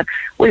tank was gone.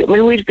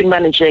 We've been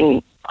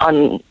managing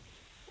on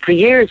for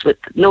years with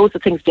loads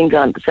of things being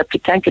gone. The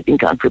septic tank had been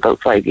gone for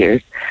about 5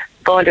 years.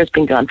 The boiler's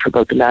been gone for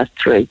about the last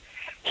 3.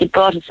 He'd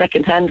bought a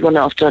second-hand one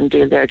off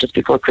Dundee there just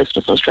before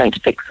Christmas. I was trying to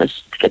fix it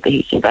to get the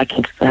heating back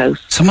into the house.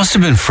 So it must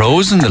have been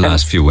frozen the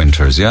last few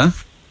winters, yeah?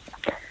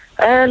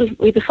 Well,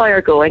 we had the fire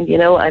going, you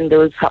know, and there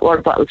was hot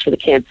water bottles for the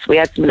kids. We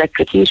had some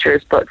electric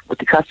heaters, but with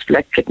the cost of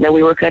electric, now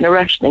we were kind of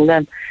rationing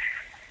them.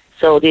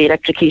 So the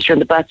electric heater in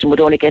the bathroom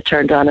would only get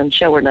turned on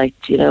shower night,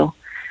 you know.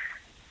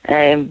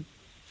 And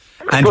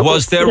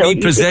was there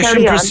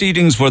repossession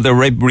proceedings? Were there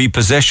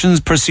repossession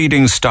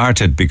proceedings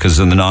started because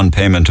of the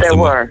non-payment of the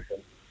money?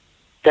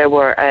 There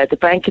were. The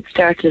bank had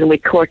started and we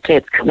had court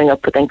dates coming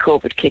up, but then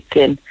COVID kicked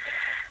in.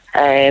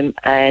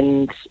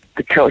 And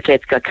the court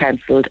dates got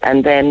cancelled,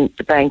 and then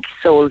the bank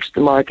sold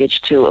the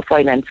mortgage to a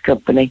finance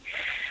company,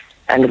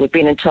 and we've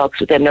been in talks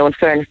with them. Now, in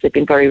fairness, they've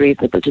been very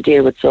reasonable to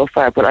deal with so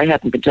far, but I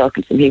haven't been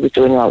talking to him. He was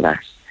doing all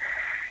that.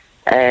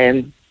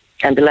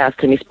 And the last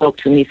time he spoke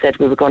to him, he said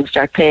we were going to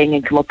start paying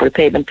and come up with a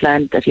payment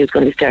plan, that he was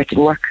going to be starting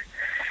work.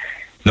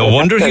 No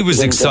wonder he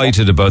was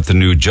excited about the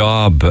new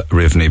job,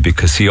 Rivney,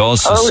 because he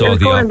also saw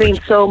the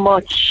opportunity. So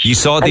much. He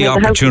saw the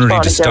opportunity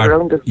to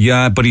start.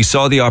 Yeah, but he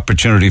saw the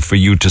opportunity for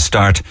you to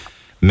start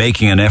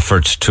making an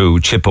effort to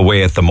chip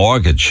away at the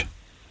mortgage.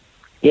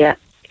 Yeah.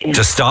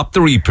 To stop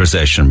the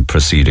repossession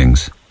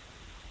proceedings.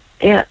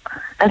 Yeah,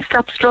 and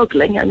stop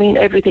struggling. I mean,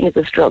 everything is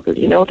a struggle,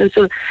 you know.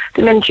 The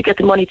minute you get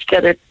the money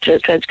together, to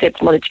try and scrape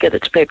the money together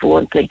to pay for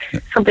one thing,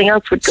 something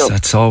else would go.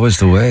 That's always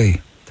the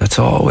way. That's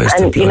always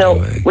the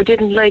way. We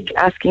didn't like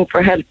asking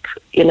for help,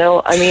 you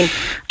know. I mean,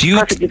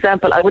 perfect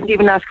example, I wouldn't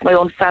even ask my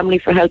own family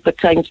for help at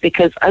times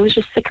because I was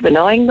just sick of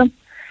annoying them.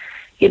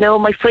 You know,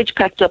 my fridge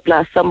packed up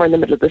last summer in the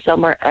middle of the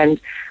summer, and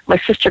my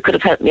sister could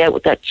have helped me out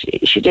with that.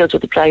 She deals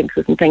with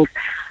appliances and things,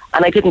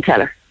 and I didn't tell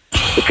her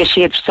because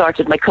she had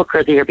sorted my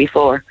cooker the year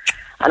before,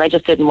 and I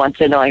just didn't want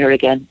to annoy her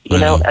again. You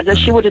know,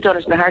 she would have done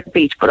it in a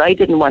heartbeat, but I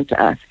didn't want to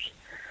ask.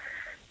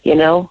 You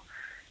know.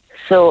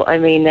 So, I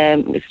mean,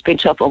 it's been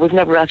tough. We've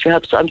never asked for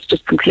help, so I'm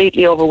just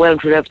completely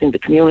overwhelmed with everything the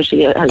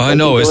community has. I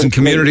know, isn't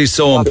community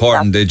so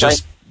important? They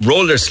just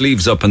roll their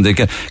sleeves up and they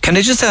can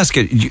I just ask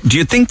you, do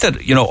you think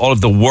that, you know, all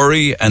of the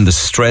worry and the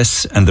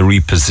stress and the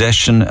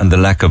repossession and the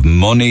lack of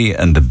money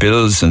and the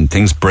bills and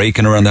things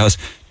breaking around the house,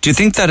 do you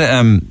think that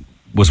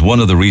was one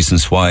of the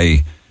reasons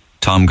why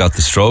Tom got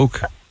the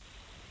stroke?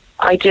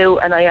 I do,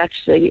 and I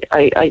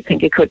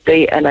think it could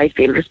be, and I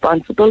feel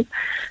responsible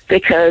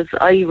because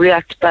I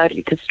react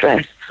badly to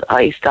stress.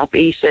 I stop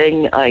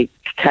eating, I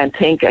can't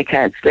think, I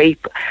can't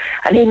sleep.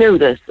 And he knew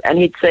this, and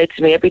he'd say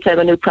to me, every time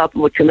a new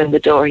problem would come in the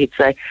door, he'd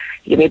say,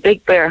 give me a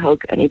big bear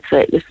hug, and he'd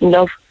say, listen,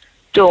 love,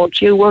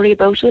 don't you worry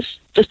about it.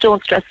 Just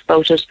don't stress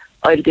about it.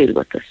 I'll deal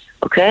with this,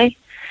 okay?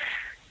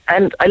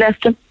 And I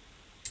left him.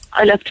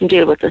 I left him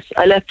deal with this.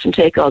 I left him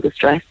take all the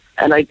stress.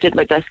 And I did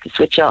my best to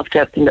switch off to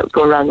everything that was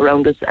going wrong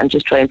around us and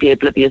just try and be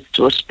oblivious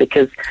to it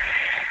because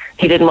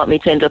he didn't want me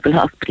to end up in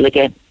hospital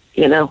again,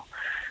 you know.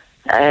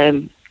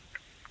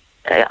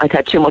 I've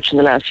had too much in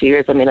the last few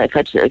years. I mean, I've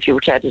had, if you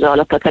were to add it all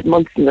up, I've had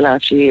months in the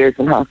last few years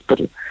in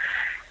hospital.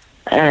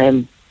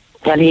 And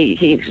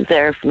he was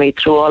there for me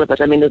through all of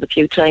it. I mean, there's a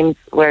few times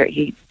where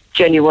he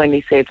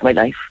genuinely saved my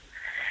life,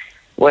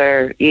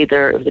 where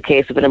either it was a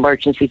case of an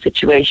emergency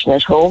situation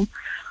at home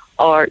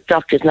or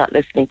doctors not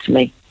listening to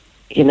me.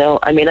 You know,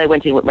 I mean, I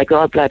went in with my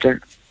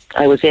gallbladder.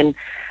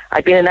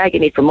 I'd been in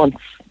agony for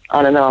months,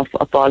 on and off,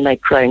 up all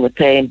night crying with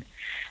pain.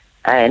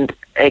 And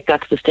it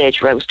got to the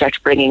stage where I was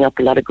started bringing up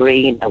a lot of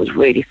green. I was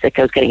really sick.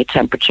 I was getting a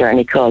temperature, and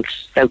he called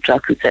South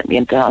Dock, who sent me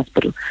into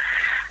hospital.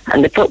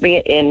 And they brought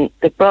me in.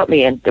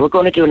 They were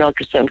going to do an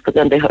ultrasound, but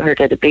then they heard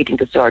I had a bleeding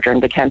disorder,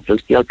 and they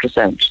cancelled the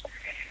ultrasound.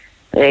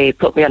 They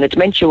put me on a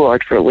dementia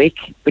ward for a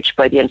week, which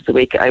by the end of the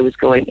week I was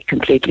going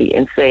completely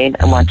insane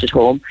and wanted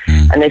home.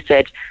 And they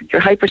said, you're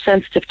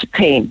hypersensitive to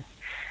pain,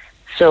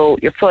 so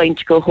you're fine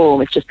to go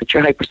home. It's just that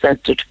you're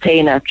hypersensitive to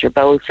pain after your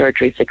bowel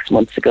surgery 6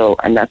 months ago,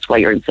 and that's why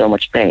you're in so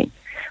much pain.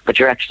 But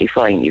you're actually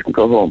fine. You can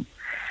go home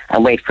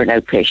and wait for an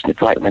outpatient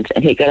appointment.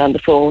 And he got on the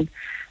phone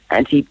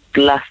and he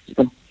blasted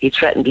them. He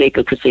threatened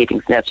legal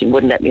proceedings and everything,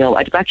 wouldn't let me home.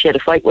 I'd actually had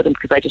a fight with him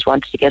because I just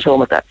wanted to get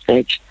home at that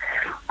stage.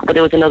 But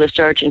there was another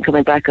surgeon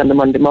coming back on the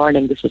Monday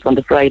morning. This was on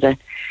the Friday.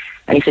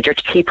 And he said, you're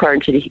to keep her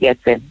until he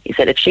gets in. He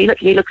said, if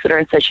he looks at her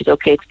and says she's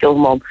okay to go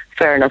home,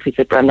 fair enough. He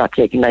said, but I'm not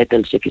taking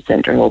liability if you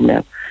send her home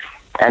now.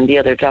 And the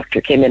other doctor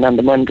came in on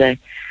the Monday,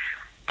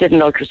 did an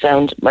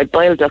ultrasound. My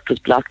bile duct was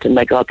blocked and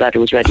my gallbladder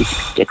was ready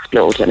to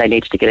explode, and I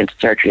needed to get into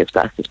surgery as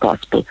fast as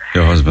possible.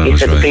 Your husband he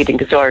was said right. The bleeding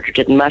disorder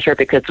didn't matter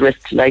because the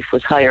risk to life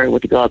was higher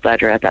with the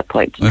gallbladder at that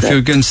point. If you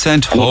were getting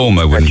sent home,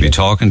 I wouldn't be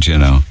talking to you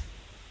now.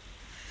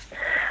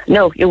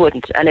 No, you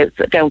wouldn't, and it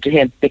was down to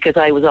him because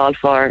I'm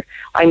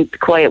the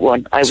quiet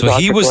one. So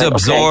he was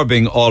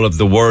absorbing all of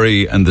the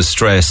worry and the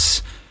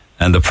stress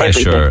and the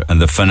pressure Everything.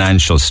 and the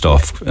financial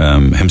stuff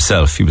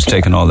himself. He was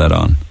taking all that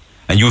on.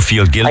 And you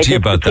feel guilty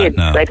about that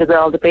now? I did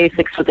all the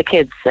basics for the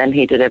kids, and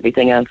he did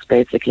everything else,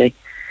 basically.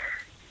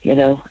 You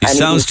know. He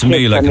sounds to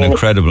me like an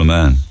incredible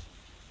man.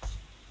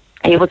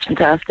 He was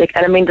fantastic.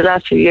 And I mean, the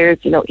last few years,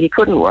 you know, he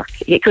couldn't work.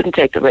 He couldn't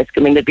take the risk.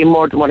 I mean, there'd be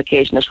more than one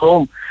occasion at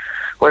home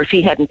where if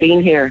he hadn't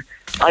been here,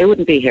 I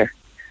wouldn't be here.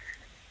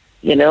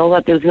 You know,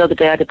 there was another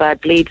day I had a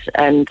bad bleed,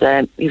 and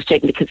he was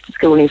taking the kids to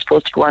school, and he was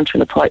supposed to go on to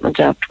an appointment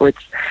afterwards.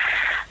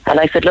 And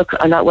I said, look,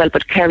 I'm not well,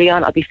 but carry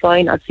on. I'll be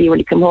fine. I'll see you when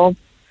you come home.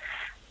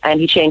 And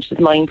he changed his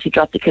mind. He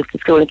dropped the kids to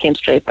school and came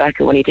straight back.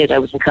 And when he did, I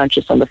was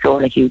unconscious on the floor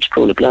in a huge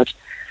pool of blood.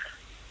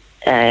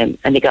 And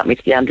he got me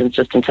to the ambulance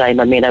just in time.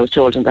 I mean, I was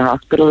told in the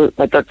hospital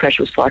my blood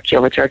pressure was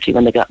 40/30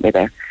 when they got me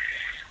there.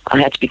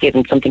 I had to be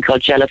given something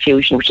called gel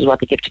effusion, which is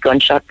what they give to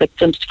gunshot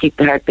victims to keep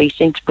the heart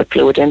beating, to put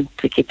fluid in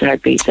to keep the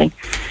heart beating.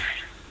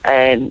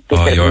 And they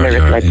said it was a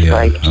miracle I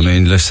survived. I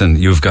mean, listen,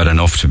 you've got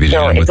enough to be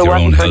dealing with your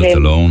own health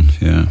alone.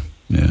 Yeah.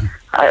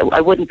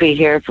 I wouldn't be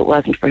here if it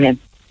wasn't for him.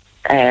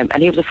 And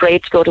he was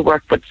afraid to go to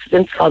work, but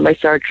since all my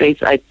surgeries,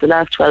 the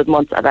last 12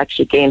 months, I've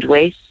actually gained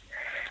weight.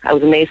 I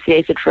was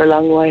emaciated for a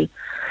long while,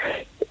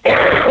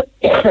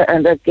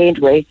 and I've gained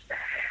weight,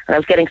 and I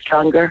was getting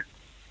stronger.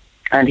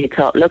 And he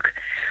thought, look,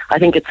 I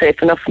think it's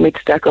safe enough for me to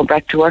start going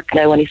back to work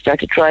now. When he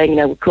started trying,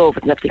 with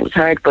COVID and everything was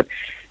hard, but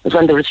it was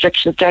when the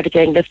restrictions started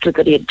getting lifted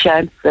that he had a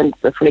chance, and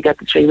that's when he got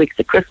the 3 weeks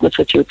of Christmas,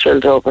 which he was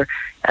thrilled over,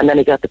 and then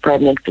he got the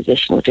permanent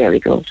position with Dairy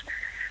Gold.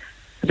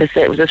 As I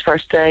say, it was his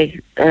first day,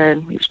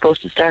 and he was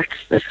supposed to start.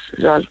 This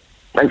all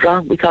went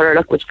wrong. We thought our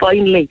luck was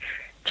finally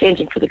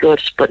changing for the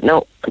good, but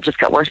no, it just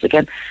got worse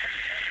again.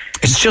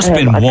 It's just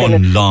been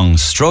one long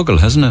struggle,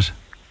 hasn't it?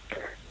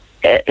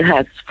 It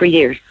has, for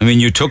years. I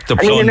mean, you took the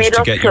plunge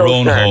to get your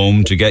own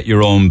home, to get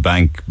your own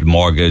bank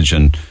mortgage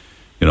and,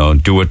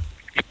 do it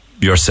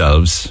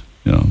yourselves,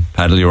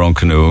 paddle your own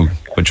canoe,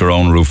 put your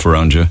own roof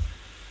around you,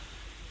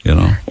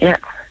 Yeah.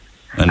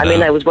 And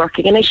I was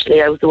working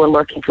initially. I was the one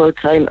working full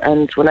time,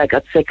 and when I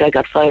got sick, I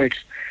got fired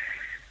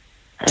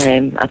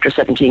after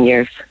 17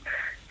 years.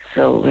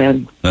 So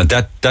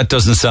that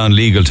doesn't sound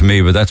legal to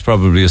me, but that's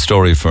probably a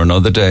story for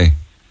another day.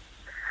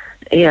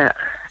 Yeah.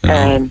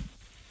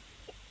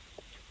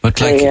 But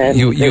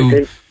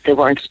they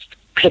weren't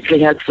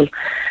particularly helpful.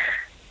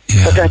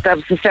 Yeah. But that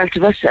was the start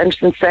of it, and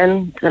since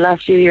then, the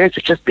last few years,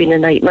 it's just been a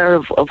nightmare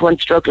of one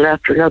struggle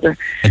after another.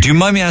 And do you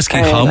mind me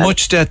asking how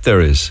much debt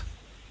there is?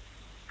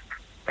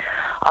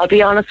 I'll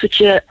be honest with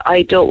you,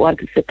 I don't want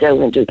to sit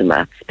down and do the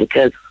maths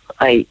because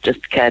I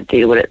just can't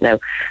deal with it now.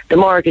 The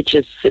mortgage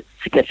is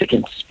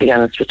significant, to be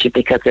honest with you,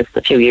 because it's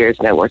a few years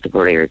now worth of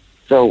arrears.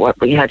 So what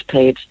we had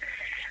paid,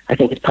 I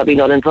think it's probably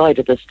null and void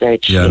at this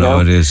stage. Yeah,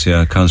 no, it is.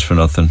 Yeah, it counts for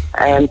nothing.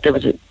 And there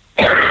was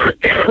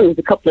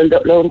a couple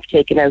of loans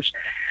taken out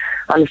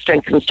on the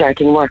strength of him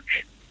starting work.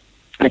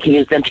 Like he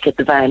used them to get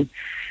the van,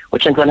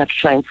 which I'm going to have to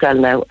try and sell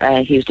now.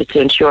 He used it to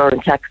insure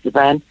and tax the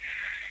van.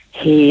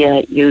 He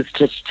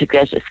used it to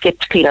get a skip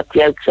to clean up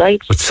the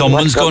outside. But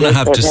someone's going to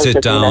have to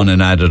sit down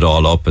and add it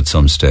all up at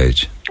some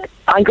stage.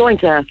 I'm going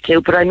to have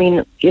to, but I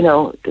mean, you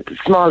know, the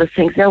smallest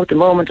things. Now at the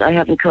moment, I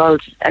haven't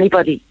called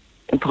anybody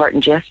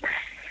important yet.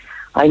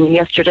 I mean,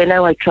 yesterday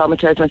now I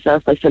traumatised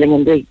myself by filling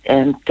in the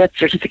death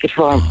certificate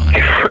form.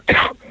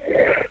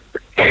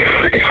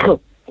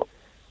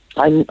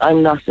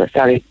 I'm not so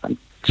sorry.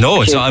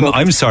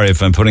 I'm sorry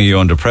if I'm putting you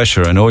under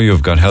pressure. I know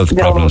you've got health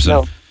problems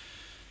and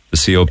the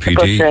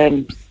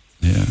COPD. But,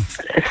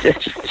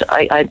 it's just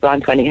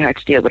I'm finding it hard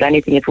to deal with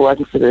anything. If it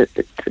wasn't for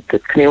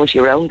the community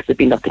around, there'd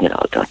be nothing at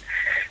all done.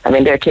 I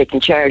mean, they're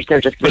taking charge.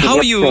 They're just. But how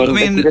are you? I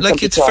mean,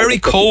 like it's very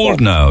cold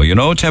now. You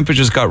know,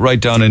 temperatures got right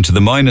down into the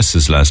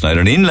minuses last night,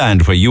 and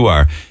inland where you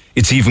are,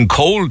 it's even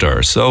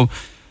colder. So,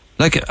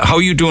 like, how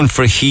are you doing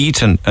for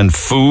heat and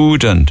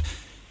food and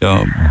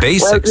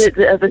basics?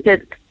 Well, as I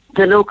said,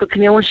 the local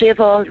community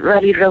have all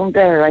rallied around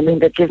there. I mean,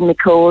 they've given me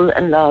coal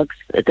and logs.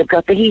 They've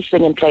got the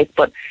heating in place,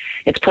 but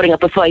it's putting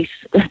up a fight.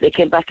 They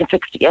came back and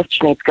fixed it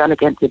yesterday. It's gone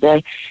again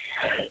today.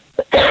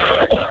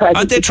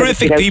 Aren't they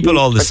terrific people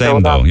all the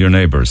same, though, your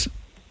neighbours?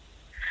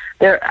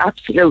 They're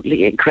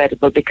absolutely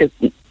incredible because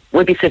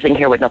we'll be sitting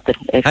here with nothing.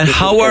 And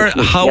how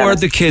are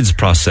the kids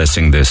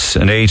processing this?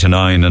 An 8, a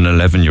 9, and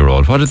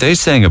 11-year-old. What are they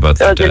saying about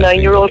that? The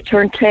 9-year-old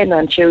turned 10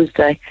 on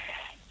Tuesday,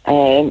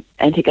 and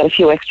he got a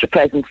few extra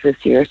presents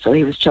this year, so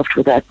he was chuffed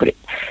with that. But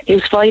he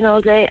was fine all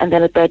day, and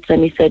then at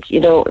bedtime he said, you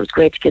know, it was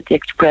great to get the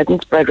extra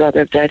presents, but I'd rather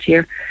have Dad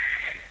here.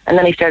 And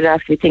then he started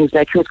asking me things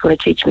like, who's going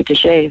to teach me to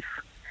shave?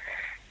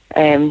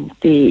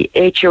 The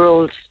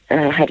 8-year-old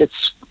had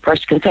its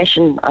first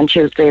confession on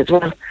Tuesday as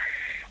well.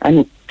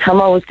 And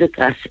Tom always did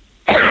that.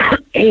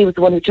 He was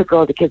the one who took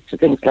all the kids to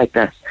things like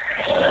that.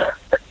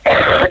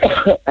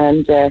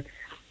 And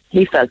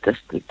he felt it.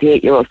 The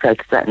 8-year-old felt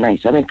it that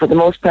night. I mean, for the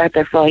most part,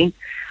 they're fine.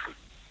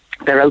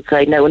 They're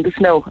outside now in the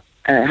snow,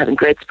 having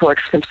great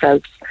support for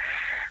themselves.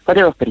 But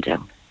they're up and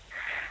down.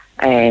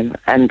 And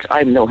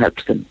I'm no help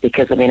to them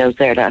because, I mean, I was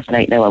there last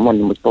night now and one of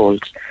them was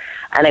bold.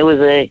 And it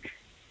was a,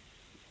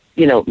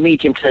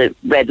 medium to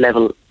red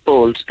level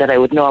bold that I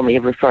would normally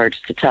have referred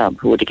to Tom,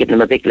 who would have given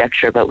him a big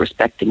lecture about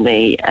respecting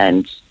me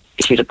and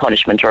issued a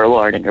punishment or a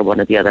warning or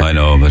one or the other. I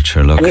know, but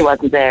sure, look. And he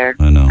wasn't there.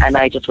 I know. And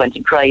I just went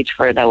and cried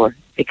for an hour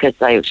because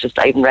I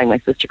even rang my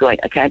sister going,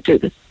 I can't do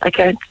this. I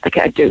can't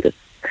do this.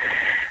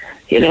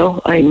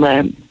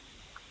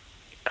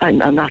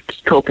 I'm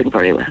not coping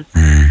very well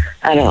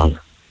at all.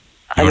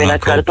 I mean,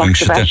 I've got a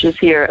box of ashes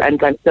here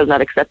and I'm still not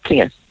accepting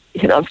it.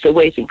 I'm still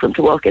waiting for him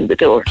to walk in the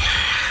door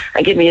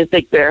and give me a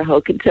big bear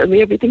hug and tell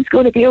me everything's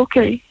going to be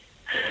okay.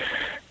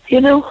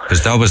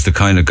 Because that was the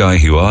kind of guy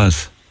he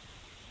was.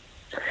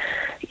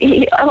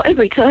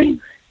 Every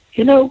time,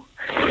 And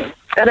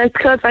it's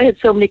because I had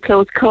so many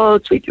close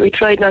calls, we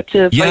tried not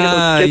to...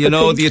 Yeah,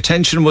 the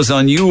attention was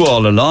on you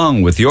all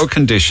along with your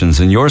conditions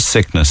and your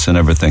sickness and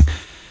everything.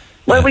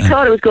 Well, we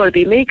thought it was going to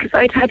be me because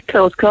I'd had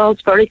close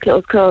calls, very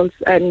close calls,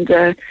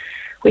 and...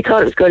 we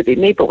thought it was going to be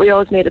me, but we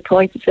always made a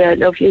point to say I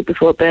love you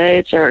before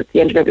bed or at the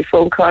end of every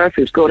phone call if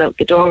he was going out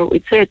the door.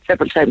 We'd say it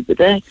several times a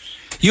day.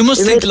 You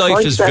must think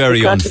life is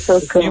very unfair.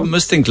 You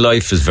must think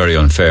life is very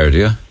unfair, do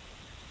you?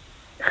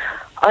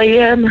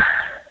 I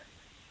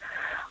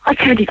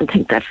can't even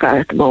think that far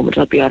at the moment,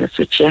 I'll be honest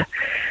with you.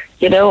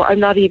 I'm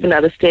not even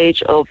at a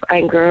stage of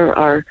anger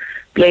or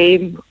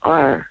blame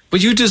or...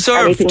 But you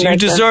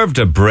deserved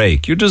a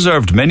break. You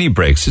deserved many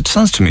breaks. It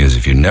sounds to me as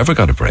if you never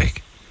got a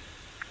break.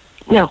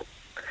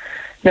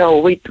 No,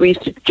 we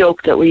used to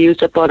joke that we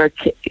used up all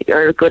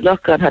our good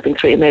luck on having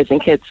 3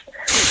 amazing kids.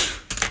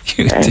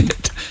 You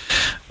did.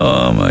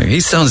 Oh my!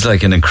 He sounds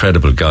like an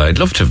incredible guy. I'd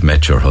love to have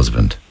met your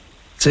husband.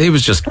 So he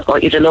was just... Oh,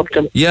 you'd have loved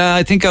him. Yeah,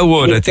 I think I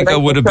would. I think I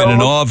would have been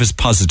in awe of his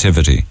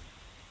positivity.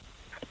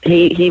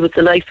 He was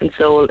the life and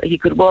soul. He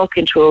could walk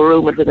into a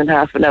room and within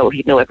half an hour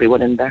he'd know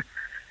everyone in there.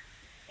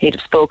 He'd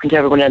have spoken to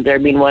everyone in there.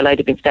 Meanwhile, I'd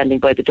have been standing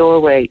by the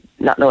doorway,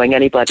 not knowing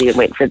anybody, and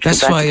waiting for him to come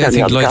back. That's why I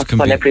think life can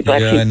be...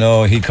 everybody. Yeah, I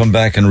know. He'd come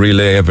back and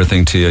relay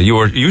everything to you.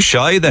 You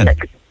shy then?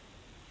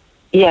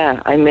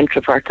 Yeah, I'm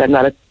introvert. I'm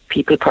not a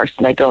people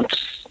person. I don't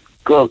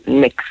go out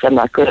and mix. I'm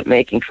not good at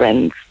making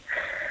friends.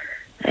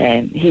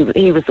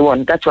 He was the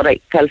one. That's what I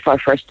felt for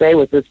first day,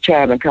 was his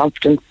charm and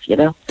confidence, You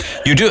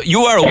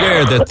are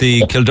aware that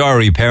the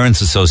Kildare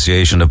Parents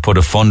Association have put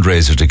a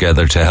fundraiser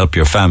together to help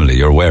your family.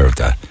 You're aware of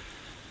that?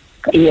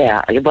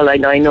 Yeah, well, I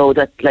know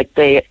that,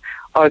 they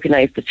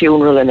organised the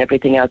funeral and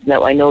everything else.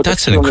 Now, I know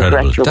that's the funeral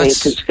director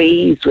waived his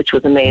fees, which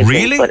was amazing.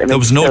 Really? But, there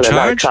was no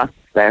charge?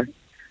 There.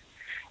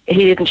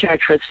 He didn't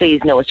charge for his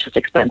fees. No, it's just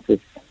expenses.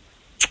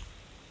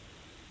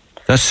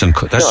 That's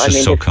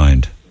so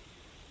kind.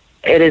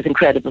 It is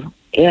incredible,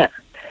 yeah.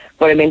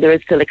 But, there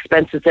is still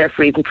expenses there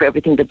for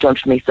everything they've done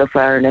for me so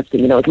far and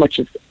everything, as much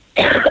as...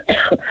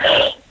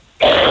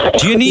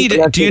 Do you need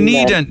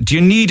anything?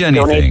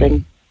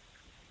 Donating.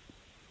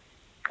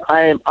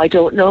 I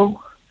don't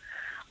know.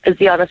 Is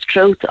the honest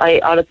truth. I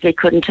honestly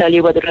couldn't tell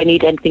you whether I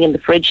need anything in the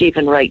fridge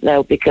even right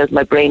now, because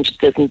my brain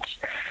just isn't.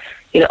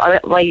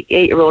 My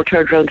 8-year-old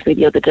turned around to me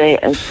the other day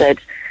and said,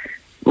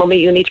 "Mummy,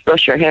 you need to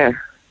brush your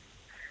hair."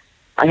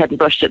 I hadn't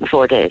brushed it in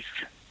 4 days,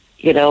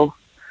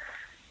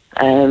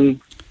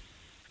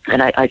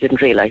 and I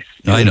didn't realise.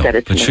 I know,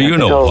 but sure, you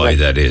know why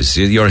that is.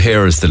 Your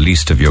hair is the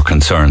least of your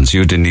concerns.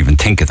 You didn't even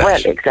think of that.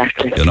 Well,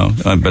 exactly.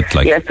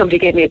 But somebody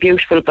gave me a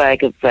beautiful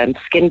bag of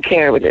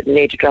skincare. With a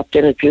lady dropped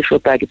in a beautiful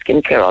bag of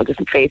skincare, all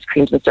different face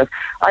creams and stuff.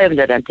 I haven't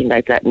had anything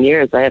like that in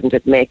years. I haven't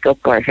had makeup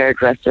or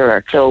hairdresser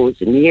or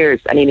clothes in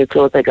years. Any new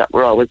clothes I got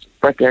were always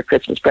birthday or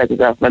Christmas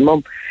presents off my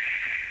mum.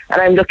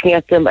 And I'm looking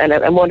at them, and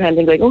on one hand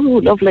I'm going, "Oh,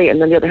 lovely," and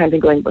then the other hand I'm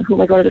going, "But who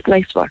am I going to look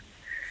nice for?"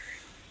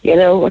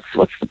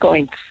 What's the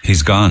point?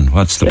 He's gone.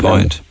 What's the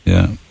point?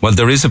 Yeah. Well,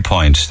 there is a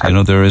point.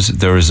 There is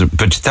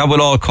but that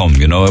will all come.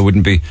 I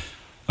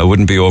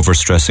wouldn't be over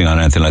stressing on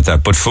anything like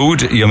that. But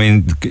food,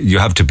 you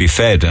have to be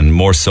fed, and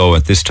more so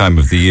at this time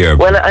of the year.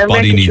 Well, I'm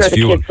body making needs sure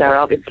fuel. The kids are.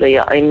 Obviously,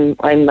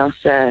 I'm not.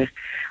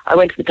 I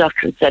went to the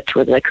doctor and said to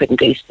her that I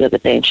couldn't eat the other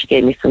day, and she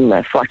gave me some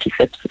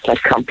 45s. It's like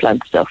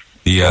Complan stuff.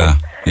 Yeah.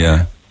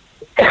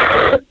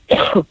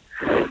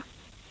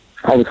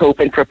 I was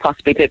hoping for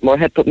possibly a bit more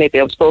help, but maybe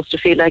I'm supposed to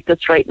feel like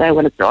this right now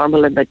when it's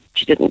normal, and that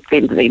she didn't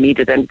feel that they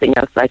needed anything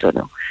else. I don't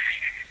know.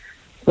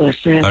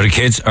 But, are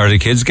the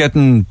kids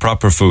getting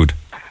proper food?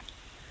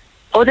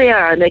 Oh, they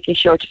are. I'm making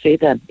sure to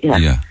feed them.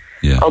 Yeah.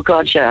 Oh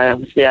God, yeah.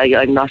 Obviously,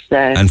 I'm not.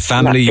 And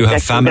family, you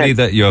have family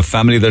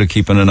that are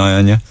keeping an eye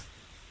on you,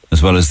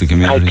 as well as the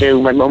community. I do.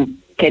 My mum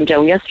came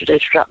down yesterday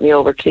to drop me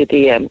over to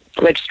the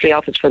registry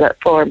office for that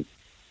form.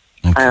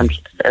 Okay. And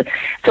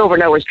it's over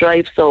an hour's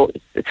drive, so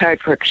it's hard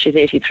for her because she's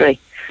 83.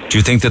 Do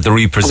you think that the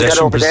repossession we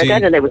got over there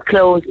then, and it was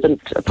closed and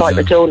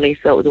appointment only,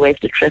 so it was a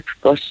wasted trip,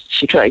 but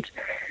she tried.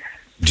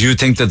 Do you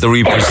think that the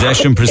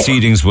repossession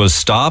proceedings will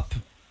stop?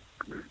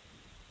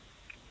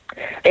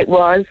 It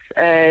was,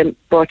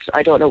 but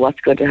I don't know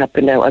what's going to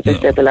happen now. As I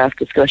said, the last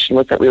discussion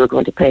was that we were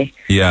going to pay.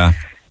 Yeah.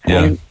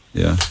 And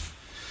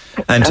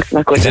that's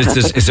not going to happen.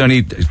 Is there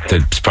any?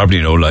 There's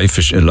probably no life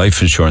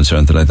insurance or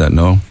anything like that.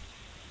 No.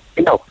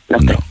 No,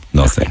 nothing. No,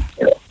 nothing.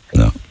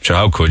 No. Sure,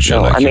 how could you?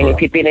 No, if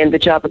he'd been in the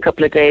job a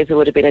couple of days, it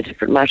would have been a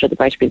different matter. There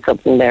might have been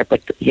something there,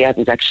 but he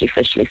hasn't actually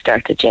officially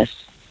started yet.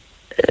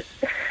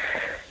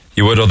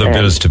 You had other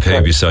bills to pay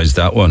besides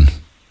that one?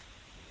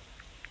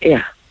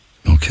 Yeah.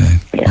 Okay.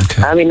 Yeah.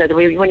 Okay.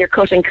 When you're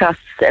cutting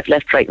costs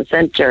left, right and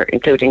centre,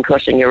 including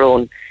cutting your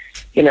own,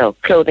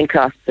 clothing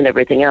costs and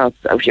everything else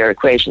out of your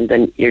equation,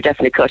 then you're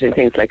definitely cutting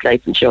things like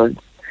life insurance.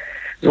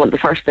 It's one of the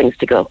first things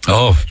to go.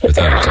 Oh,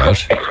 without a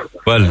doubt.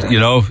 Well,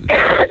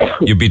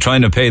 you'd be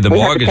trying to pay the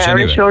mortgage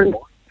anyway. Insurance.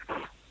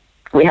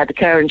 We had the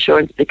car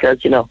insurance because,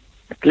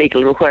 it's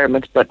legal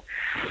requirement, but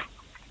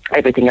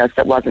everything else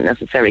that wasn't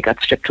necessary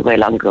got stripped away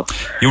long ago.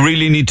 You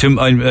really need to,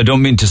 I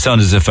don't mean to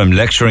sound as if I'm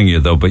lecturing you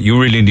though, but you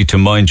really need to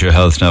mind your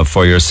health now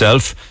for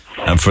yourself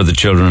and for the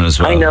children as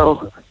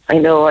well. I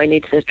know, I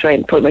need to try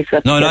and pull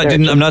myself together.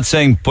 I'm not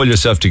saying pull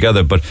yourself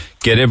together, but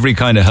get every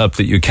kind of help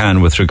that you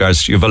can with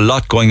regards to, you have a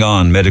lot going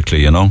on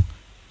medically,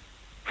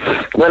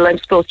 Well, I'm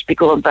supposed to be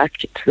going back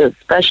to the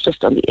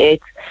specialist on the 8th.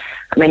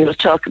 We'll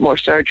talk more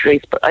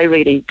surgeries, but I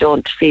really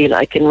don't feel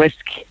I can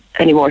risk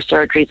any more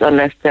surgeries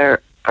unless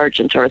they're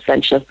urgent or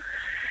essential.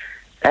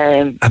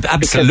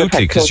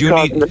 Absolutely, because you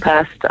need... In the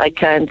past, I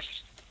can't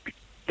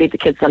leave the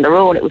kids on their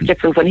own. It was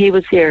different when he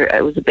was here.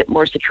 It was a bit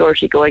more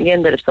security going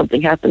in, that if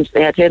something happens,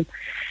 they had him.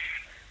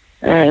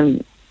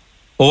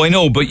 I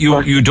know, but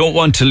you don't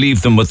want to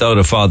leave them without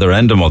a father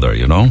and a mother,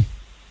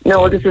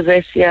 No, this is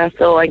it, yeah.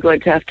 So I'm going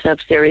to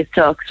have serious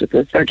talks with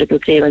the surgical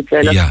team and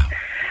say, look,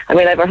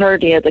 I've a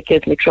hernia that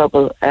gives me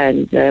trouble,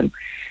 and there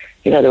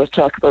was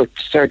talk about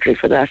surgery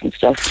for that and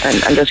stuff,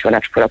 and I'm just going to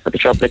have to put up with the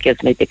trouble it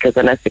gives me, because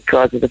unless it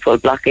causes a full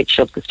blockage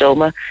of the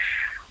stoma,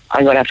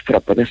 I'm going to have to put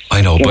up with it.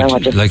 I know,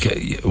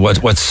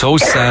 but what's so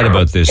sad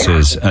about this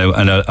is,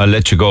 and I'll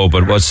let you go,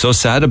 but what's so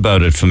sad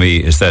about it for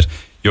me is that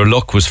your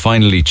luck was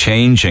finally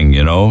changing,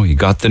 You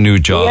got the new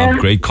job,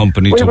 great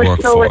company to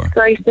work for. We were so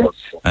excited.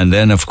 And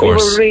then, of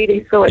course, we were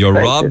really so you're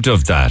excited. robbed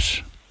of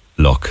that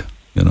luck,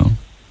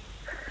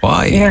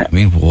 Why? Yeah.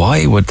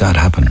 Why would that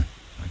happen?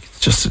 It's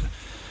just,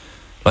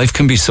 life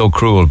can be so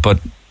cruel, but...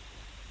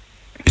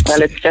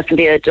 It's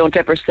definitely don't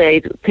ever say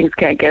things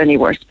can't get any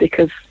worse,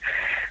 because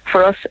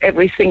for us,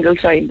 every single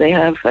time they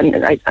have,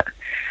 and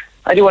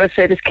I do want to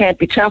say this can't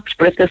be topped,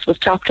 but if this was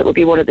topped, it would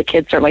be one of the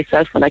kids or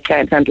myself, and I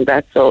can't handle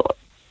that, so...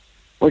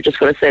 We're just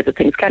going to say that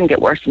things can get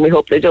worse, and we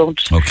hope they don't.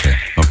 Okay.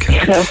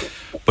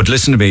 But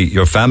listen to me,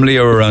 your family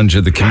are around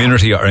you, the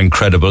community are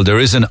incredible. There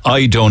is an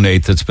I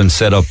Donate that's been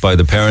set up by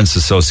the Parents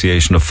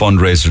Association, a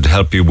fundraiser to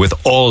help you with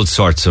all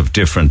sorts of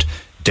different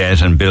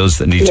debt and bills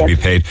that need to be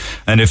paid.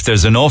 And if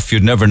there's enough,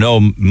 you'd never know,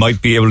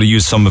 might be able to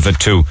use some of it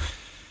to,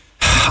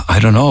 I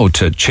don't know,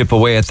 to chip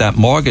away at that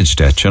mortgage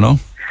debt,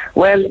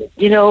 Well,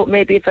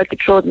 maybe if I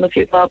could throw them a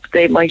few bob,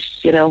 they might,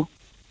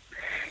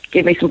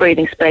 give me some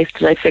breathing space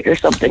till I figure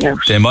something out.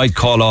 They might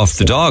call off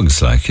the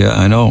dogs, like, yeah,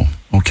 I know.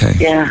 Okay.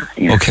 Yeah.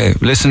 Okay.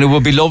 Listen, it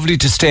would be lovely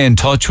to stay in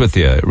touch with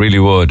you. It really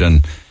would.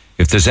 And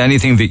if there's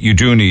anything that you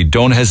do need,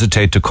 don't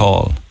hesitate to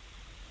call.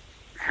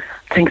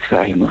 Thanks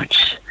very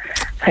much.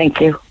 Thank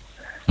you.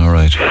 All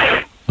right.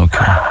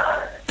 Okay.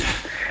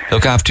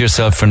 Look after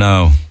yourself for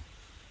now.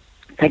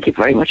 Thank you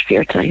very much for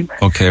your time.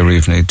 Okay,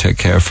 Rivne, take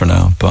care for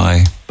now.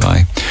 Bye.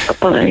 Bye.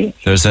 Bye.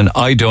 There's an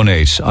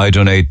idonate.ie.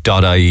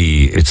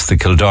 It's the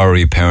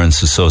Kildare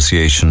Parents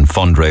Association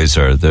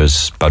fundraiser.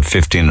 There's about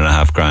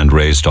 15.5 grand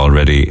raised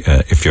already.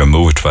 If you're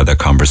moved by that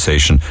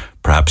conversation,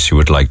 perhaps you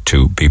would like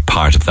to be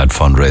part of that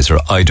fundraiser.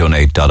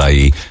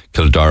 idonate.ie,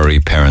 Kildare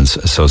Parents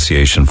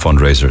Association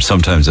fundraiser.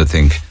 Sometimes I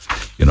think,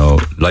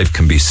 life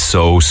can be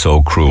so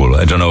cruel.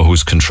 I don't know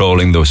who's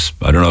controlling those.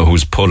 I don't know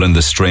who's pulling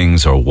the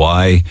strings or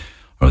why,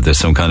 or there's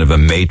some kind of a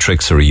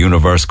matrix or a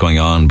universe going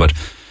on. But,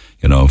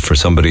 for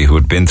somebody who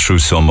had been through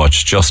so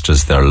much, just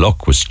as their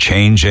luck was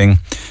changing,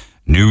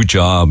 new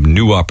job,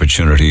 new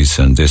opportunities,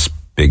 and this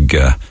big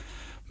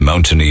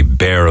mountainy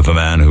bear of a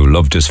man who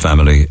loved his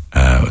family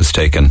was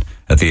taken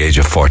at the age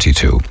of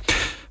 42.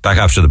 Back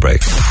after the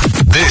break.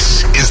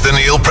 This is the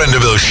Neil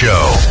Prendeville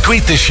Show.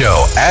 Tweet the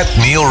show at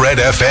Neil Red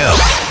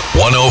FM.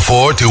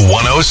 104 to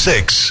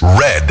 106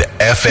 Red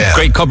FM.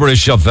 Great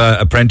coverage of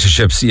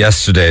apprenticeships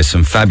yesterday.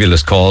 Some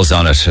fabulous calls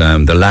on it.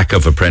 The lack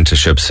of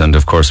apprenticeships, and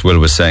of course Will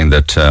was saying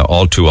that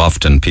all too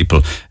often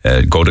people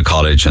go to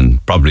college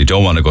and probably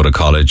don't want to go to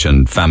college,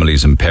 and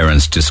families and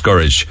parents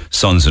discourage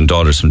sons and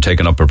daughters from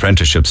taking up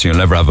apprenticeships. You'll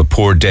never have a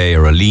poor day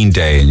or a lean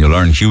day, and you'll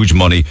earn huge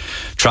money,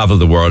 travel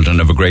the world, and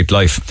have a great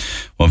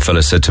life. One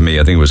fella said to me,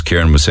 I think it was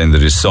Kieran, was saying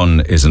that his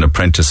son is an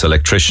apprentice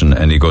electrician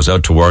and he goes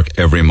out to work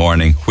every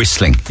morning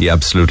whistling. He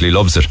absolutely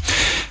loves it.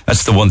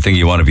 That's the one thing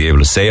you want to be able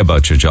to say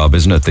about your job,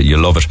 isn't it? That you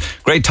love it.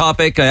 Great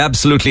topic. I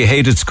absolutely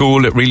hated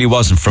school. It really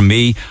wasn't for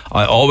me.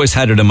 I always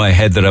had it in my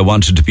head that I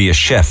wanted to be a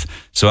chef.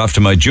 So after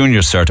my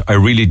junior cert, I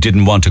really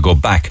didn't want to go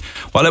back.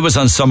 While I was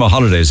on summer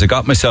holidays, I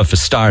got myself a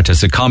start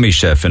as a commie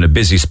chef in a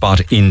busy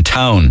spot in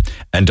town,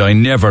 and I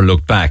never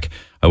looked back.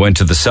 I went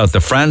to the south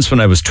of France when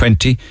I was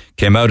 20,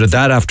 came out of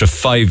that after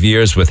 5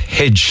 years with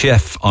head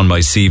chef on my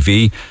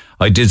CV.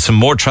 I did some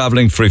more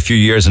travelling for a few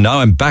years, and now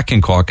I'm back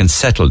in Cork and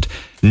settled.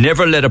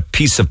 Never let a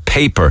piece of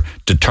paper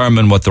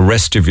determine what the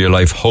rest of your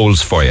life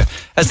holds for you.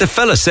 As the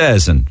fella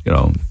says, and,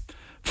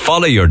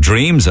 follow your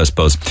dreams, I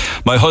suppose.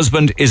 My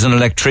husband is an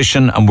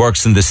electrician and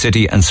works in the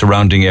city and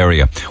surrounding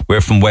area.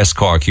 We're from West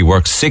Cork. He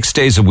works 6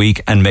 days a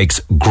week and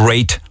makes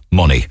great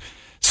money.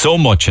 So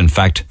much, in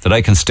fact, that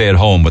I can stay at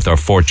home with our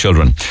 4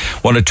 children.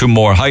 1 or 2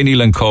 more. Hi,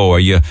 Neil and Co.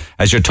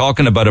 As you're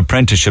talking about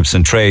apprenticeships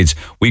and trades,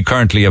 we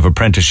currently have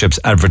apprenticeships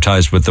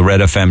advertised with the Red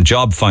FM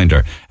Job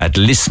Finder at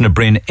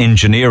Lisnabrin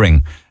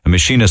Engineering, a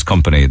machinist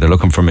company. They're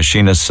looking for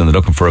machinists and they're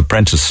looking for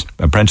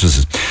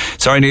apprentices.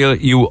 Sorry, Neil,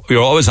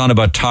 you're always on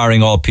about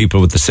tarring all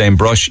people with the same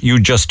brush. You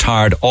just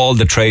tarred all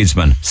the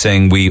tradesmen,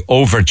 saying we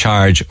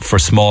overcharge for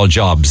small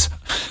jobs.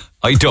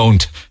 I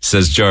don't,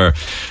 says Ger.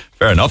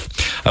 Fair enough.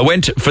 I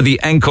went for the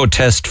ANCO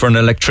test for an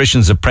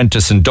electrician's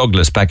apprentice in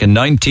Douglas back in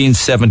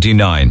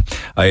 1979.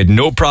 I had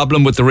no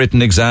problem with the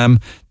written exam.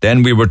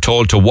 Then we were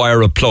told to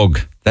wire a plug.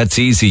 That's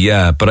easy,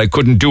 yeah, but I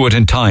couldn't do it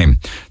in time.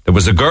 There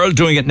was a girl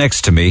doing it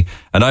next to me,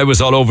 and I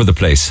was all over the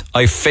place.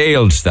 I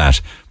failed that.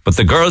 But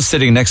the girl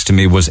sitting next to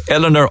me was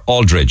Eleanor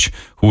Aldridge,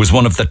 who was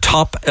one of the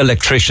top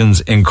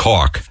electricians in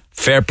Cork.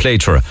 Fair play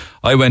to her.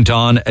 I went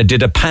on and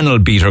did a panel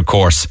beater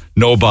course.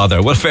 No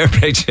bother. Well, fair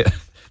play to you.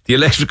 The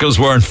electricals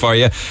weren't for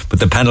you, but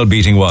the panel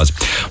beating was.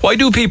 Why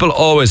do people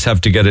always have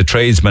to get a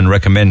tradesman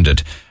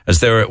recommended?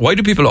 Why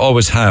do people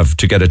always have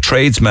to get a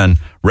tradesman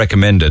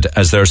recommended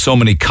as there are so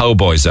many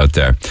cowboys out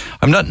there?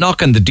 I'm not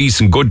knocking the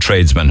decent good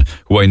tradesmen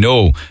who I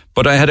know,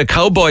 but I had a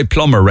cowboy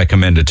plumber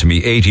recommended to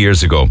me 8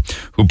 years ago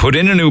who put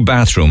in a new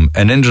bathroom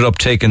and ended up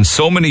taking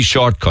so many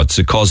shortcuts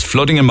it caused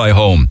flooding in my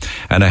home,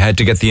 and I had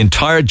to get the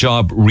entire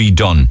job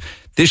redone.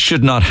 This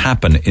should not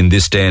happen in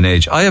this day and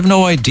age. I have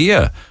no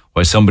idea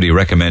why somebody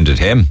recommended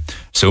him,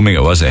 assuming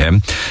it was a him.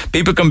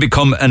 People can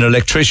become an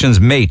electrician's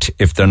mate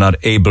if they're not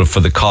able for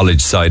the college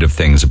side of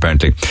things,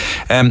 apparently.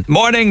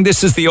 Morning,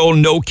 this is the old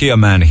Nokia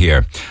man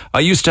here.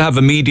 I used to have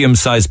a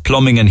medium-sized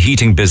plumbing and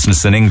heating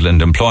business in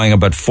England, employing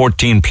about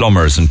 14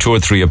 plumbers and 2 or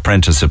 3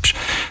 apprenticeships.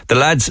 The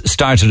lads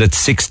started at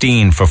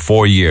 16 for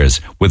 4 years,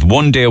 with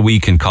 1 day a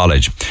week in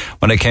college.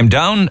 When I came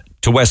down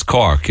to West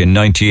Cork in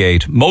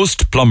 98,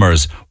 most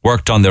plumbers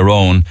worked on their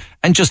own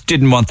and just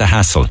didn't want the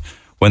hassle.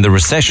 When the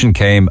recession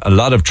came, a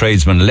lot of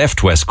tradesmen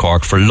left West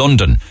Cork for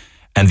London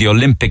and the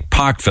Olympic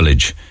Park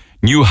Village.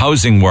 New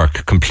housing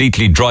work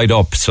completely dried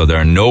up, so there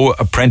are no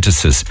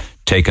apprentices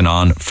taken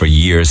on for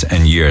years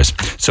and years.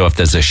 So if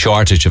there's a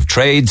shortage of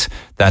trades,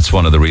 that's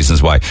one of the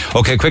reasons why.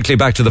 Okay, quickly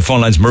back to the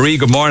phone lines. Marie,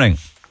 good morning.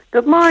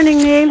 Good morning,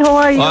 Neil. How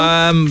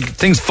are you?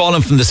 Things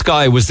falling from the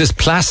sky. Was this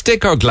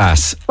plastic or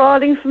glass?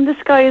 Falling from the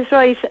sky is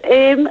right.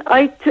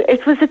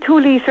 It was a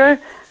 2-litre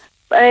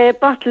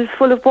bottle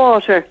full of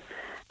water.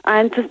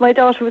 And because my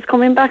daughter was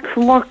coming back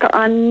from work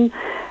on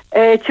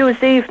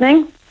Tuesday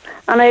evening,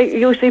 and I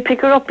usually pick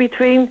her up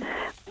between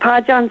Pa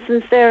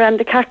Johnson's there and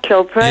the Cat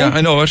Club, right? Yeah,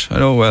 I know it. I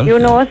know it well. You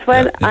know it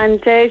well. Yeah,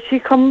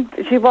 yeah.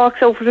 And she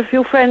walks out with a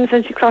few friends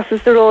and she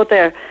crosses the road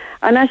there.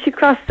 And as she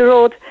crossed the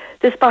road,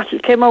 this bottle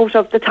came out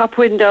of the top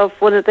window of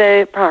one of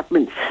the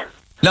apartments.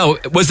 Now,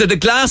 was it a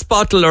glass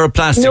bottle or a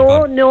plastic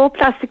bottle? No,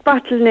 plastic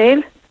bottle,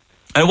 Neil.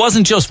 And it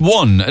wasn't just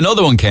one.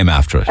 Another one came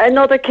after it.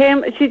 Another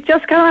came. She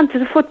just got onto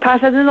the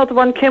footpath and another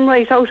one came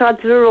right out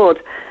onto the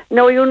road.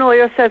 Now, you know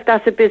yourself,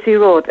 that's a busy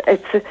road.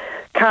 It's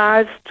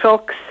cars,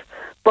 trucks,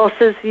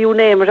 buses, you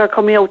name it, are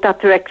coming out that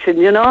direction,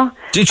 you know.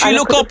 Did she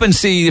look up and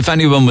see if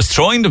anyone was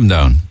throwing them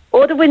down?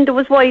 Oh, the window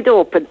was wide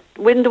open.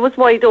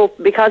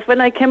 Because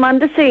when I came on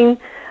the scene,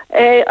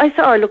 I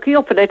saw her looking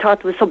up and I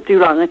thought there was something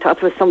wrong. I thought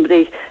it was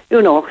somebody,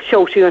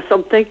 shouting or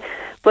something.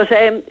 But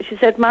she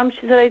said, Ma'am,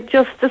 I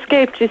just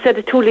escaped. She said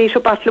a 2-litre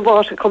bottle of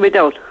water coming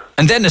down.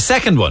 And then a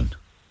second one?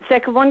 The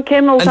second one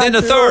came out. And then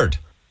a third?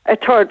 A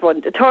third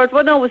one. The third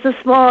one, was a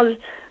small,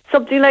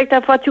 something like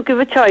that, what you give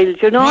a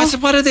child, you know.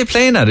 What are they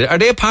playing at? Are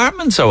they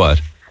apartments or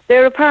what?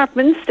 They're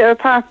apartments.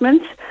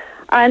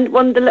 And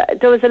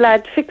there was a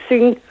lad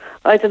fixing,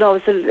 I don't know,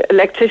 it was an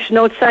electrician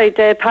outside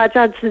Pa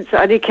Johnson's,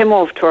 and he came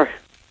over to her.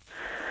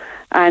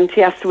 And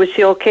he asked her, was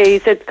she okay? He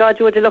said, God,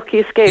 you had a lucky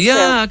escape.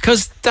 Yeah,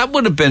 because that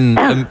would have been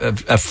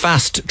a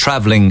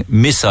fast-travelling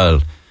missile.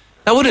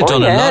 That would have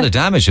done a lot of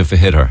damage if it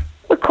hit her.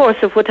 Of course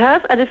it would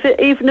have. And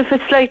even if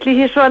it slightly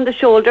hit her on the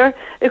shoulder,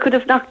 it could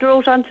have knocked her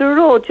out onto the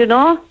road, you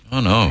know? Oh,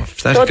 no.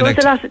 So there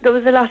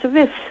was a lot of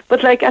ifs.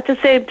 But, at the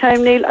same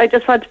time, Neil, I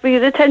just want to bring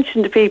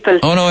attention to people.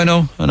 Oh, no,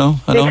 I know.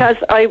 Because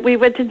we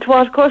went into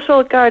Watercourse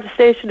Road Guard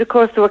Station, of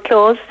course, they were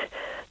closed.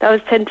 That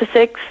was 10 to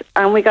 6,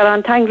 and we got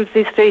on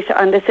Tanglesey Street,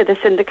 and they said they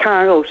sent the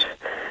car out.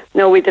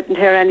 No, we didn't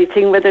hear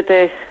anything, whether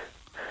they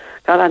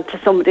got onto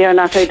somebody or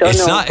not, I don't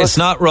know. It's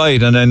not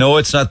right, and I know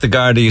it's not the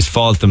Gardaí's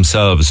fault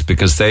themselves,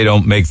 because they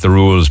don't make the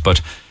rules, but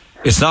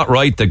it's not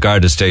right that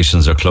Garda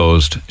stations are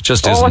closed. It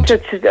just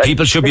isn't.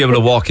 People should be able to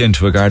walk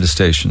into a Garda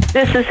station.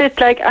 This is it,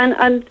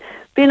 and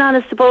being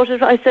honest about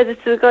it, I said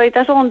it to the guy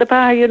that owned the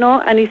bar,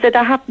 and he said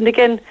that happened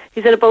again,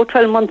 he said about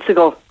 12 months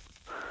ago.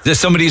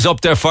 Somebody's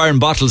up there firing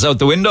bottles out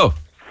the window?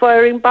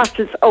 Firing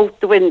bottles out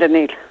the window,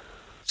 Neil.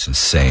 It's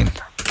insane.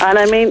 And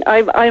I mean,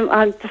 I'm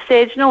at the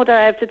stage now that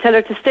I have to tell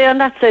her to stay on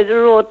that side of the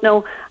road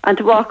now and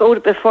to walk out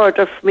a bit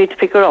further for me to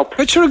pick her up.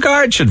 But your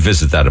guard should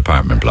visit that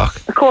apartment block.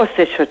 Of course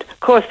they should.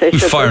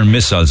 Firing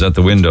missiles out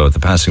the window at the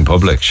passing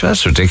public.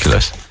 That's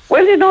ridiculous.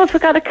 Well, if you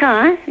got a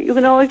car, you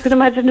can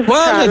imagine if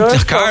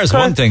a car is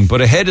one thing,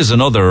 but a head is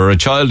another, or a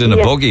child in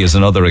a buggy is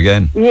another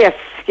again. Yes.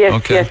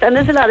 And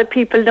there's a lot of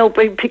people now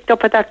being picked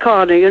up at that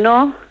corner, you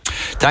know.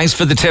 Thanks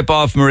for the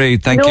tip-off, Marie.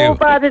 Thank you. No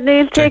bother,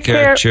 Neil. Take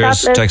care.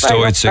 Cheers. Text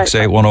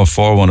 0868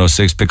 104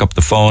 106. Pick up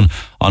the phone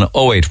on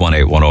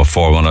 0818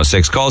 104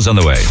 106. Calls on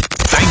the way.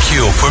 Thank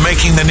you for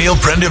making the Neil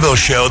Prendeville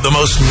Show the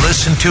most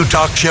listened to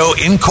talk show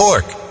in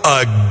Cork.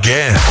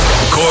 Again.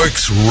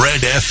 Cork's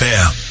Red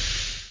FM.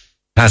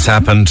 Has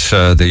happened.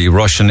 The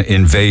Russian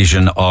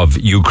invasion of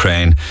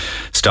Ukraine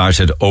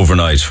started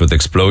overnight with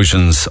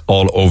explosions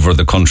all over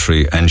the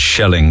country and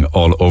shelling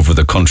all over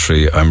the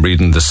country. I'm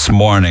reading this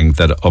morning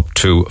that up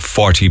to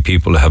 40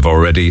 people have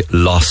already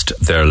lost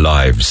their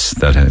lives,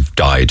 that have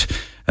died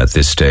at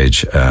this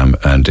stage,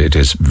 and it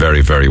is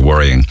very, very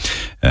worrying.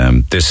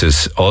 This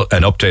is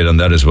an update on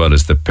that, as well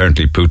as that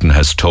apparently Putin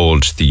has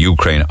told the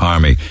Ukraine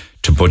army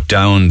to put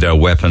down their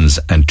weapons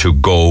and to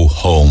go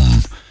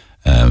home.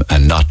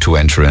 And not to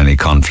enter any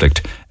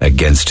conflict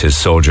against his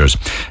soldiers.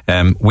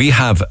 We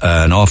have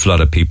an awful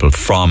lot of people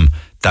from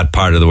that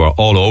part of the world,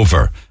 all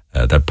over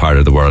that part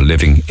of the world,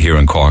 living here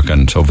in Cork,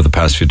 and over the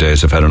past few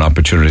days I've had an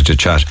opportunity to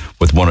chat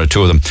with one or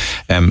two of them.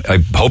 I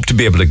hope to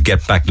be able to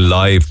get back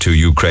live to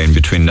Ukraine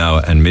between now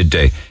and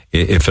midday,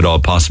 if at all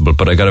possible.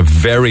 But I got a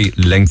very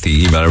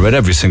lengthy email. I read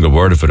every single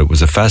word of it. It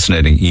was a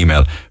fascinating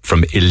email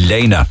from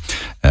Elena,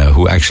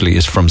 who actually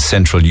is from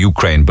central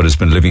Ukraine, but has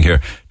been living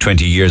here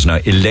 20 years now.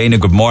 Elena,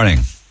 good morning.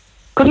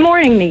 Good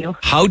morning, Neil.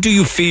 How do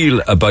you feel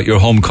about your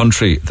home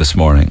country this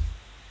morning?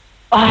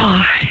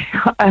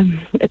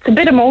 It's a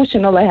bit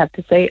emotional, I have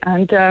to say.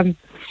 And,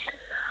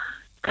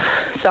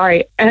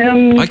 sorry.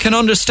 I can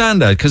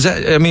understand that, because,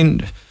 I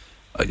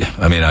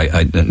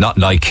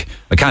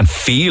can't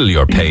feel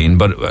your pain,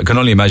 but I can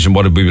only imagine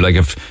what it would be like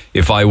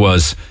if I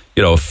was,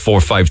 4,000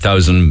 or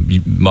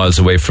 5,000 miles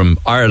away from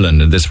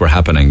Ireland and this were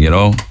happening,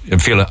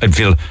 I'd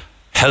feel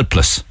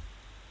helpless.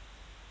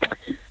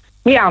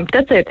 Yeah,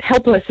 that's it.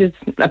 Helpless is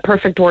a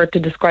perfect word to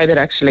describe it,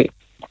 actually.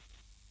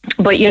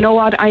 But you know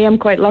what? I am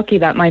quite lucky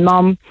that my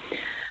mom,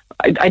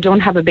 I don't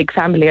have a big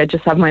family. I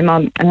just have my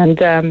mom,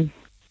 and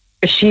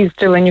she's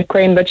still in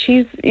Ukraine, but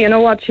she's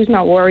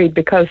not worried,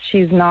 because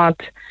she's not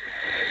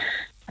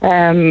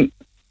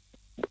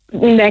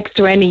next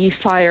to any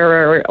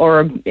fire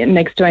or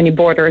next to any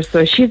border,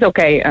 so she's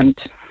okay, and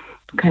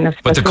kind of.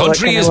 But the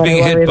country is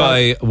being hit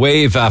by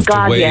wave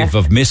after wave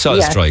of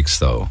missile strikes,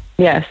 though.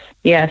 Yes,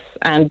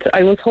 and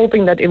I was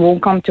hoping that it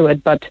won't come to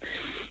it, but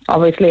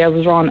obviously I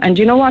was wrong. And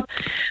you know what?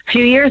 A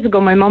few years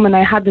ago, my mom and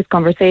I had this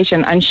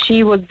conversation, and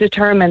she was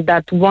determined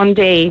that one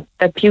day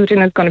that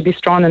Putin is going to be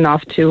strong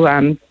enough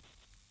to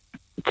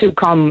to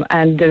come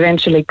and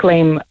eventually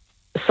claim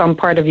some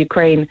part of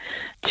Ukraine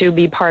to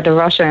be part of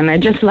Russia. And I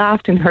just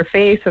laughed in her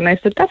face and I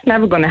said, that's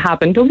never going to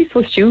happen. Don't be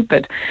so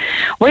stupid.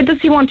 Why does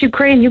he want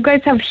Ukraine? You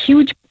guys have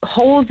huge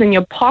holes in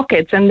your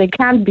pockets and they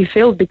can't be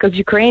filled because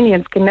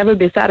Ukrainians can never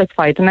be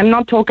satisfied. And I'm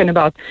not talking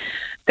about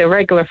the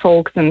regular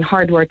folks and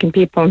hardworking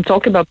people. I'm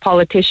talking about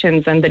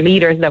politicians and the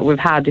leaders that we've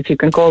had, if you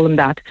can call them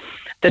that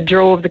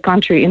drove the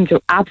country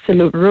into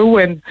absolute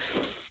ruin.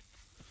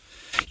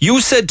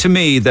 You said to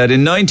me that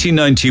in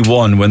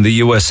 1991, when the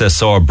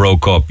USSR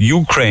broke up,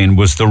 Ukraine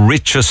was the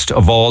richest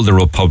of all the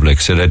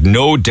republics. It had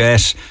no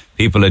debt,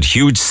 people had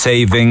huge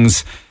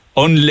savings,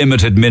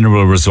 unlimited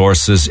mineral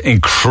resources,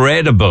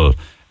 incredible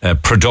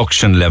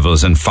production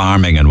levels and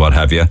farming and what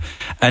have you.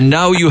 And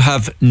now you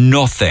have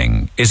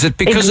nothing. Is it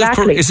because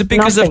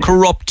of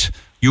corrupt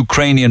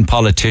Ukrainian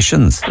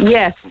politicians?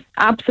 Yes,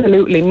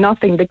 absolutely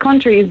nothing. The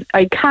country is,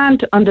 I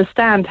can't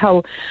understand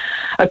how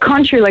a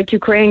country like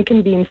Ukraine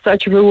can be in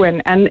such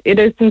ruin, and it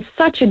is in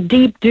such a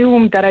deep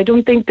doom that I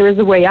don't think there is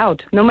a way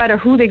out. No matter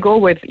who they go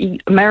with,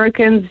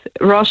 Americans,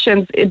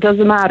 Russians, it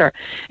doesn't matter.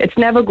 It's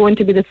never going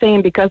to be the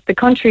same because the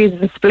country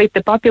is split,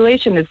 the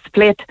population is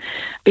split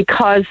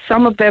because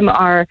some of them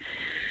are...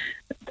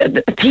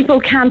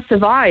 People can't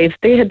survive.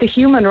 The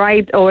human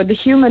right or the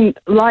human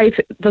life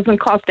doesn't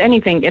cost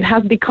anything. It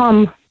has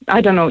become,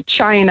 I don't know,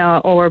 China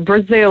or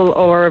Brazil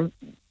or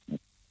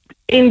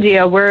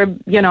India where,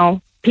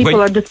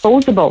 people are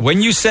disposable.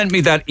 When you sent me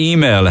that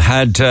email,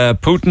 had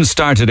Putin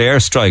started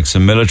airstrikes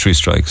and military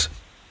strikes?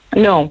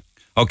 No.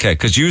 Okay,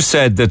 because you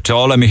said that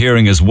all I'm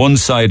hearing is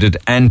one-sided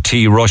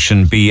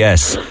anti-Russian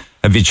BS.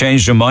 Have you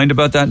changed your mind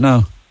about that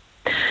now?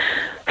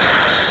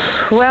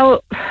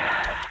 Well...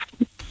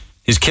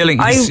 He's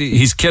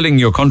killing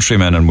your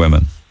countrymen and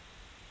women.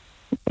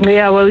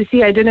 Yeah, well, you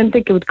see, I didn't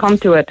think it would come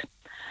to it.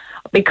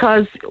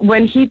 Because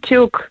when he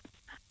took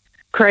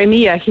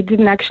Crimea, he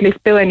didn't actually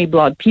spill any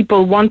blood.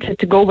 People wanted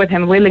to go with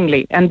him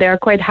willingly, and they're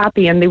quite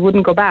happy, and they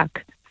wouldn't go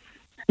back.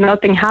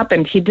 Nothing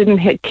happened. He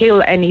didn't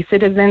kill any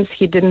citizens.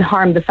 He didn't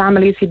harm the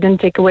families. He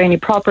didn't take away any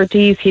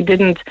properties.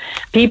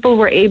 People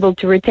were able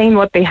to retain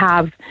what they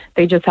have.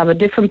 They just have a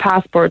different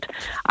passport,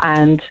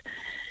 and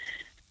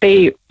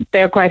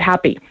they're quite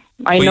happy.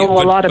 I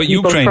know a lot of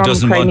people Ukraine from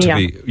doesn't Crimea.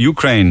 want to be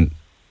Ukraine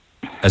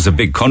as a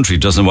big country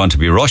doesn't want to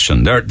be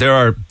Russian. There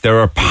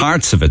are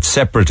parts of it,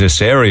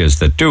 separatist areas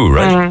that do,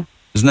 right? Mm-hmm.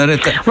 Isn't that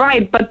it?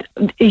 Right, but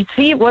you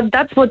see,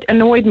 that's what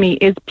annoyed me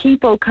is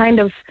people kind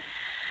of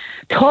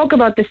talk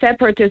about the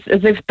separatists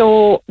as if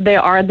though they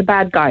are the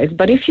bad guys.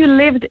 But if you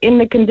lived in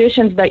the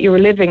conditions that you were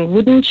living,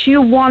 wouldn't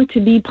you want to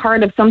be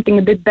part of something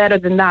a bit better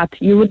than that?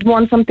 You would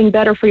want something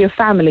better for your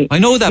family. I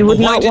know that, you but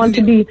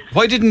would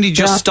why didn't he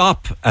just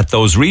stop at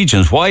those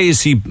regions? Why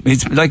is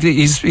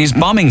he's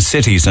bombing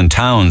cities and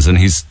towns, and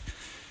he's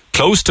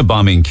close to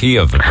bombing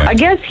Kiev, apparently.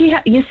 I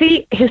guess you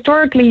see,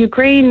 historically,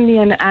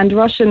 Ukrainian and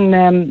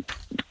Russian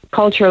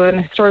cultural and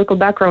historical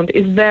background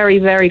is very,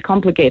 very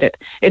complicated.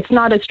 It's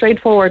not as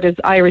straightforward as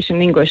Irish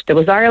and English. There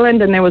was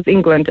Ireland and there was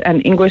England,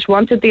 and English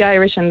wanted the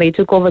Irish and they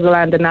took over the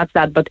land, and that's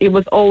that. But it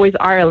was always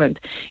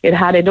Ireland. It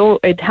had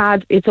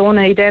its own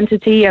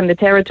identity and the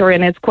territory,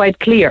 and it's quite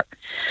clear.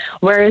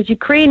 Whereas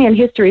Ukrainian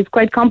history is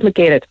quite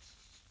complicated.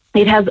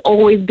 It has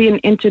always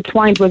been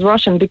intertwined with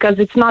Russian because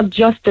it's not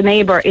just a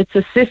neighbor, it's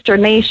a sister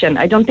nation.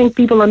 I don't think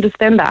people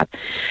understand that.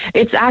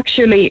 It's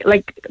actually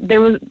like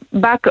there was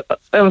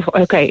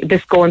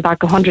this going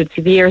back hundreds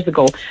of years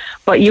ago,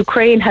 but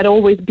Ukraine had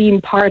always been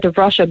part of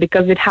Russia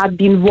because it had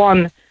been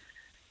one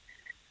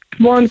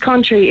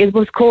country. It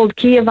was called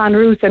Kievan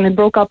Rus, and it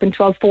broke up in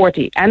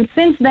 1240. And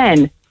since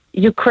then,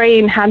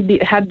 Ukraine had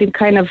been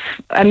kind of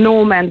a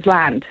no man's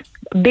land.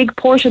 A big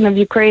portion of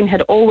Ukraine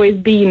had always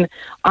been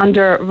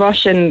under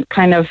Russian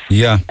kind of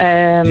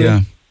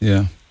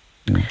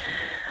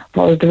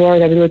what was the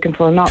word I was looking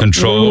for? Not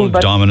control,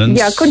 dominance.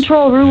 Yeah,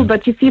 control, rule. Yeah.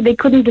 But you see, they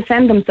couldn't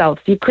defend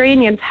themselves.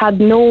 Ukrainians had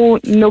no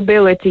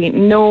nobility,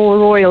 no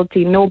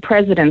royalty, no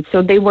president,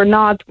 so they were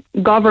not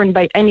governed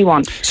by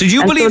anyone. So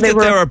you believe that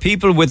there are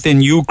people within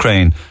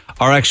Ukraine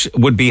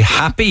would be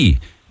happy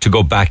to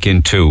go back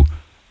into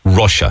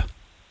Russia?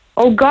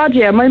 Oh, God,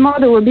 yeah. My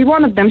mother will be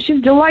one of them.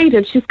 She's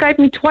delighted. She Skyped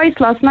me twice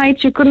last night.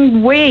 She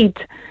couldn't wait.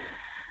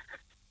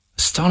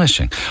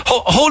 Astonishing.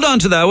 Hold on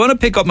to that. I want to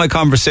pick up my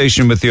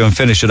conversation with you and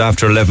finish it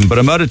after 11, but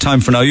I'm out of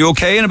time for now. You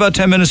okay in about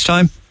 10 minutes'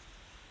 time?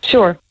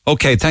 Sure.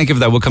 Okay, thank you for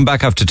that. We'll come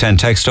back after 10.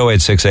 Text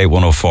 0868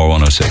 104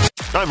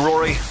 106. I'm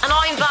Rory. And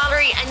I'm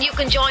Valerie, and you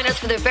can join us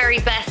for the very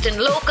best in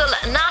local,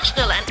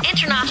 national and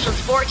international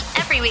sport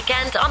every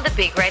weekend on the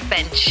Big Red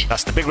Bench.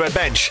 That's the Big Red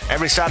Bench,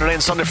 every Saturday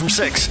and Sunday from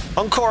 6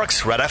 on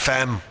Cork's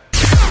RedFM.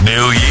 New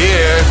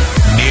year,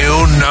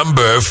 new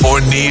number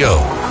for Neil.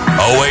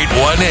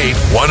 0818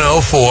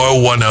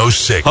 104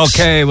 106.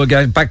 Okay, we'll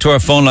get back to our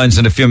phone lines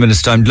in a few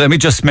minutes' time. Let me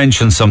just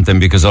mention something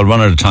because I'll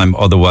run out of time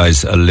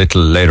otherwise a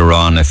little later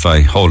on if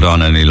I hold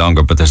on any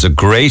longer. But there's a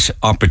great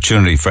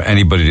opportunity for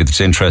anybody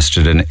that's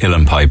interested in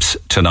uilleann pipes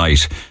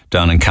tonight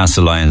down in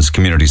Castle Lyons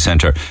Community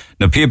Centre.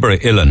 Now, Peterborough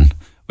Uilleann,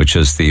 which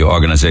is the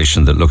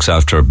organisation that looks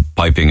after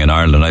piping in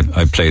Ireland.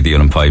 I play the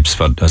uilleann pipes,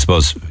 but I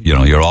suppose,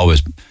 you're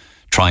always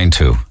trying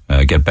to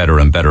get better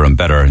and better and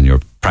better, and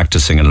you're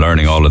practicing and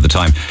learning all of the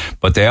time.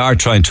 But they are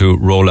trying to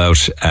roll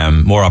out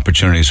more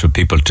opportunities for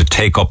people to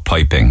take up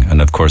piping.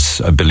 And of course,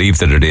 I believe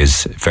that it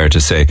is fair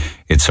to say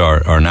it's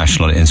our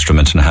national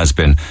instrument and has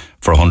been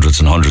for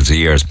hundreds and hundreds of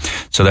years.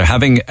 So they're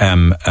having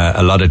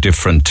a lot of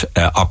different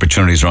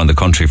opportunities around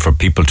the country for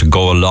people to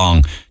go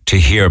along to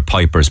hear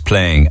pipers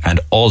playing,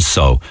 and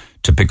also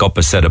to pick up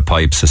a set of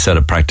pipes, a set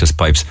of practice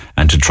pipes,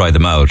 and to try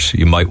them out.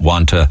 You might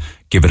want to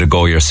give it a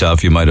go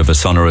yourself. You might have a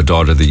son or a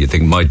daughter that you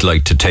think might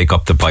like to take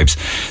up the pipes.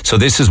 So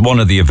this is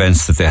one of the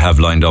events that they have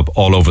lined up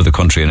all over the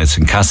country, and it's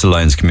in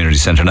Castlelyons Community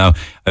Centre. Now,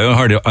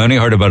 I only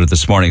heard about it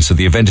this morning, so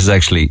the event is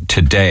actually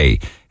today.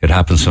 It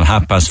happens from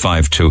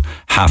 5:30 to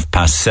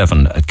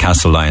 7:30 at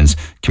Castlelyons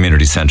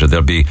Community Centre.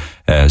 There'll be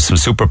some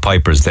super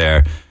pipers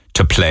there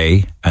to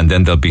play, and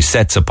then there'll be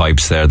sets of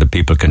pipes there that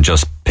people can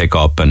just pick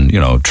up and,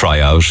 try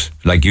out.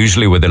 Like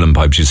usually with uilleann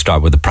pipes, you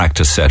start with the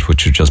practice set,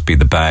 which would just be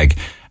the bag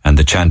and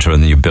the chanter,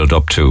 and then you build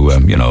up to,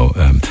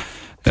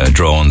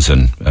 drones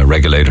and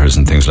regulators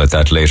and things like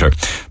that later.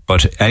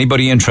 But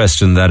anybody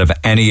interested in that of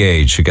any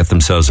age should get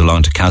themselves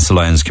along to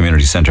Castlelyons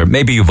Community Centre.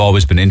 Maybe you've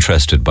always been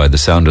interested by the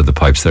sound of the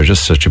pipes. They're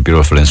just such a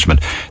beautiful instrument.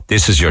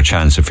 This is your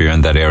chance if you're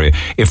in that area.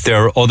 If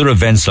there are other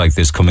events like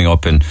this coming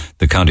up in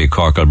the county of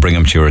Cork, I'll bring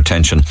them to your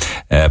attention.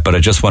 But I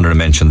just wanted to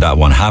mention that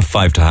one.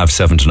 5:30 to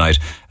 7:30 tonight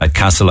at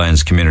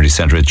Castlelyons Community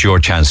Centre. It's your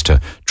chance to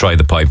try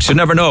the pipes. You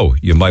never know.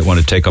 You might want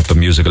to take up a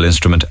musical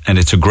instrument, and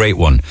it's a great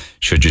one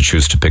should you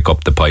choose to pick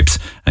up the pipes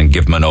and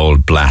give them an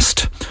old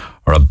blast.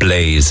 Or a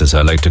blaze, as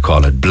I like to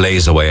call it.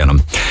 Blaze away on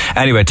them.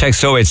 Anyway,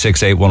 text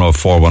 0868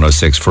 104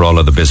 106 for all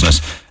of the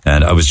business.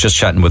 And I was just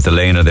chatting with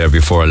Elena there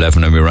before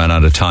 11 and we ran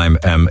out of time.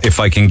 If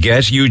I can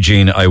get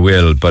Eugene, I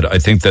will. But I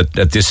think that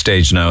at this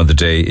stage now of the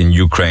day in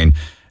Ukraine,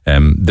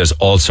 there's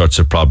all sorts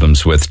of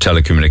problems with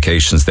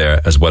telecommunications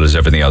there, as well as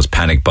everything else.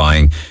 Panic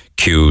buying,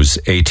 queues,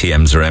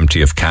 ATMs are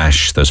empty of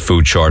cash. There's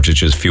food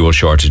shortages, fuel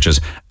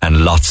shortages,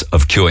 and lots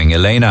of queuing.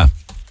 Elena.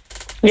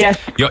 Yes.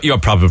 You're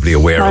probably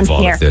aware of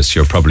all of this.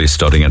 You're probably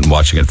studying it and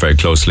watching it very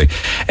closely.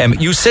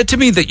 You said to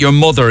me that your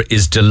mother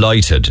is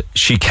delighted.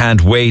 She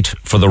can't wait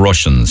for the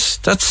Russians.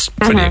 That's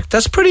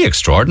pretty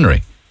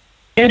extraordinary.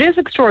 It is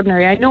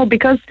extraordinary, I know,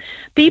 because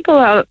people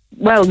are,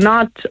 well,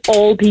 not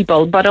all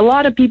people, but a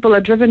lot of people are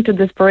driven to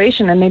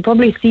desperation, and they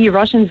probably see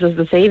Russians as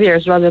the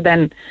saviors rather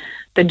than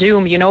the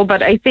doom,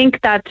 But I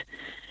think that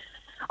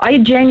I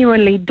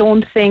genuinely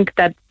don't think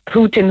that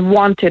Putin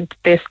wanted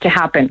this to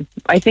happen.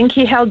 I think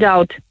he held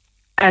out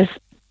as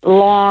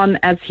long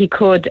as he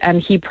could,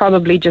 and he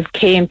probably just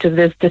came to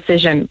this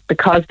decision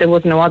because there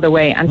was no other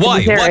way. And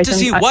why?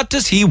 What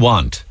does he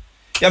want?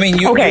 I mean,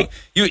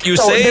 you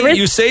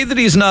say that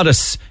he's not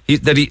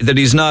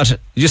he's not.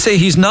 You say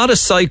he's not a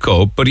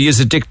psycho, but he is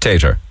a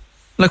dictator.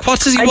 Like,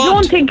 what does he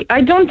want? I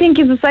don't think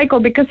he's a psycho,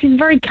 because he's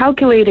very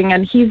calculating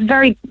and he's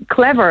very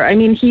clever. I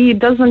mean, he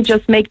doesn't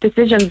just make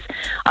decisions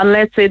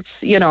unless it's,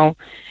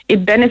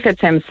 it benefits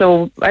him.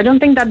 So I don't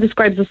think that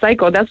describes a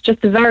psycho. That's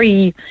just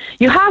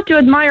you have to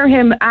admire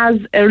him as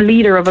a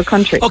leader of a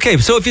country. Okay,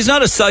 so if he's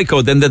not a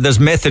psycho, then there's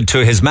method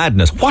to his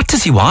madness. What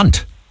does he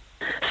want?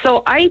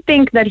 So I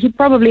think that he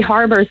probably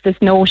harbors this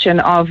notion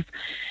of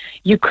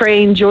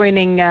Ukraine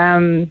joining,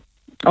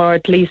 or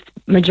at least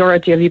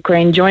majority of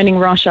Ukraine joining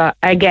Russia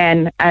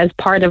again as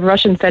part of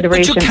Russian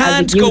Federation. But you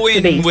can't go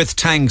in with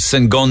tanks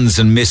and guns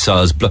and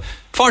missiles.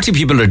 40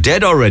 people are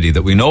dead already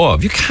that we know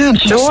of. You can't.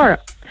 Sure.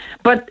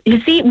 But you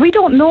see, we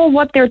don't know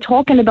what they're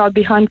talking about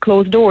behind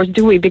closed doors,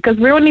 do we? Because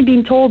we're only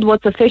being told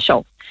what's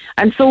official.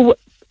 And so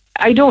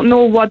I don't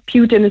know what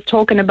Putin is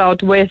talking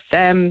about with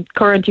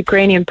current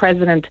Ukrainian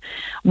president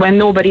when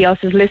nobody else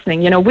is listening.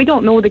 We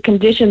don't know the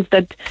conditions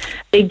that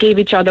they gave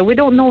each other. We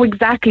don't know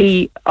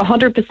exactly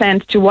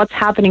 100% to what's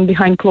happening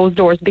behind closed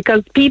doors,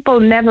 because people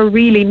never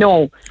really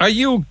know. Are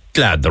you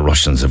glad the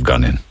Russians have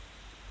gone in?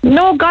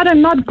 No, God,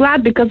 I'm not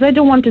glad, because I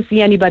don't want to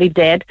see anybody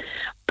dead.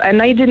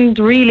 And I didn't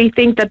really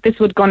think that this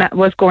was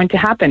going to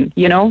happen,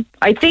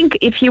 I think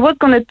if he was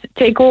going to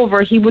take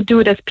over, he would do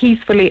it as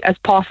peacefully as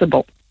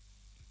possible.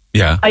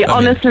 Yeah. I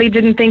honestly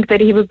didn't think that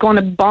he was going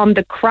to bomb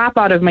the crap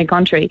out of my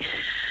country.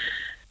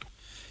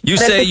 You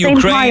say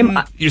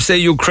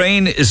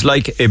Ukraine is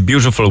like a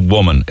beautiful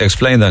woman.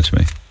 Explain that to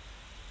me.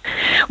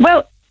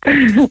 Well,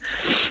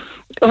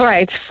 all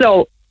right.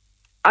 So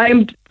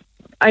I'm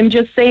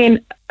just saying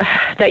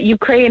that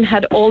Ukraine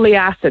had all the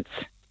assets,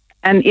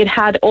 and it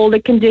had all the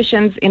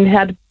conditions. It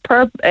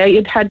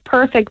had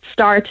perfect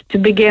start to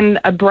begin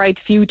a bright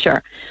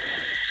future.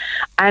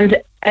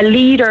 And a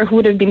leader who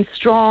would have been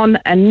strong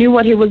and knew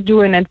what he was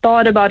doing and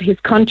thought about his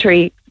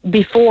country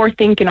before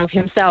thinking of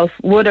himself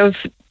would have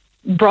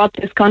brought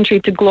this country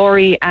to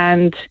glory,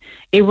 and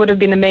it would have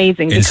been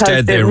amazing.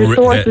 Instead,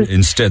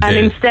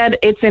 instead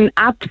it's in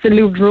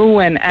absolute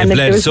ruin, and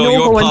there's no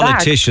your going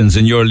politicians back.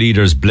 And your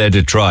leaders bled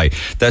it dry.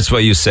 That's why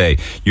you say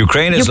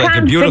Ukraine is like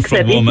a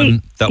beautiful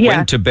woman that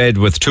went to bed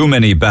with too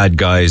many bad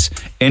guys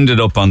ended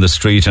up on the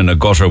street in a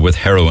gutter with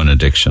heroin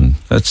addiction.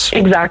 That's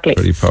exactly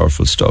pretty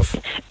powerful stuff.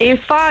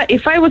 If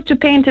I was to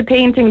paint a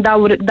painting,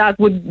 that's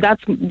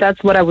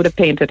what I would have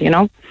painted, you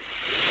know.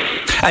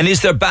 And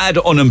is there bad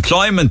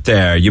unemployment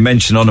there? You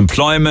mentioned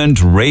unemployment,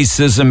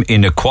 racism,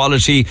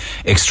 inequality,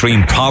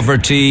 extreme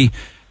poverty,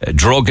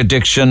 drug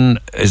addiction.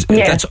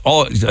 That's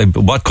all.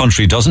 What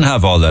country doesn't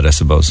have all that, I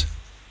suppose?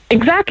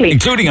 Exactly.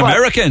 Including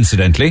America,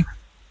 incidentally.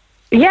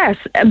 Yes,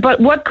 but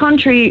what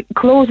country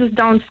closes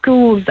down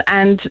schools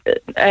and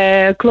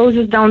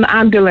closes down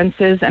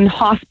ambulances and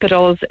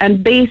hospitals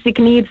and basic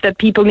needs that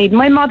people need?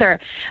 My mother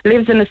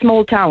lives in a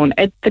small town.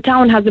 The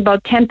town has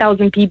about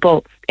 10,000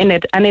 people in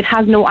it, and it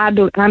has no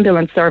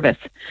ambulance service.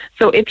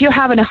 So if you're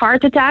having a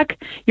heart attack,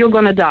 you're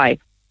going to die.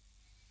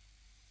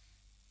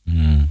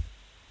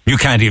 You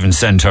can't even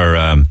send her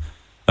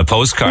a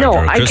postcard. No,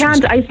 or a I Christmas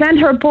can't. I sent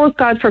her a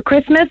postcard for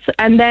Christmas,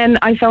 and then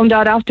I found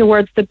out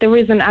afterwards that there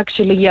isn't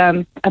actually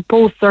a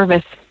post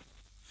service.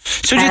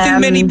 So do you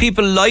think many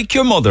people like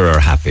your mother are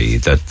happy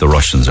that the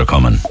Russians are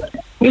coming?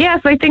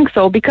 Yes, I think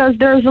so, because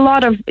there's a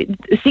lot of...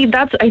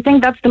 I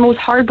think that's the most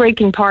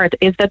heartbreaking part,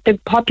 is that the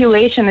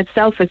population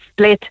itself is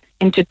split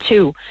into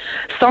two.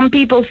 Some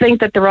people think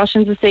that the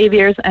Russians are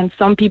saviors, and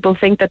some people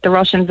think that the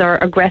Russians are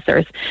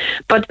aggressors.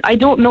 But I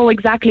don't know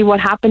exactly what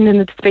happened in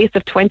the space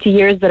of 20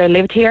 years that I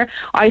lived here.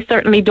 I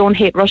certainly don't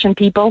hate Russian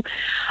people,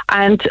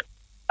 and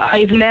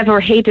I've never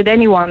hated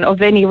anyone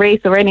of any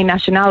race or any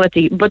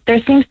nationality. But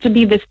there seems to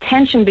be this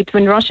tension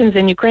between Russians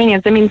and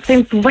Ukrainians. I mean,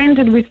 since when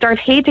did we start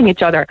hating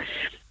each other?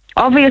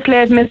 Obviously,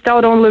 I've missed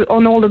out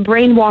on all the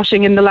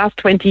brainwashing in the last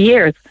 20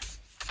 years.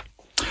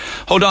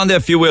 Hold on there,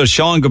 if you will.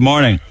 Sean, good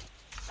morning.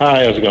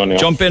 Hi, how's it going, Neil?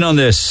 Jump in on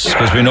this,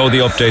 because we know the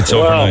updates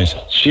overnight.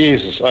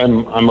 Jesus,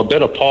 I'm a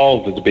bit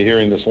appalled to be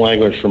hearing this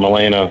language from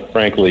Elena,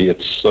 frankly.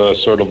 It's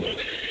sort of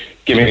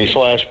giving me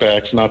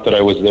flashbacks, not that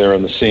I was there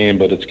on the scene,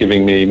 but it's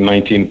giving me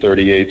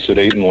 1938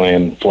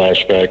 Sudetenland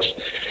flashbacks.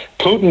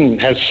 Putin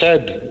has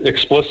said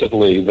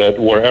explicitly that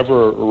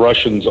wherever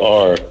Russians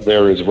are,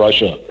 there is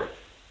Russia.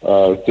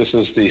 This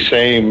is the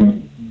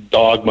same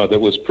dogma that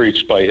was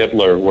preached by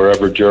Hitler.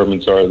 Wherever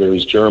Germans are, there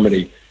is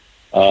Germany.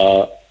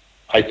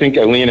 I think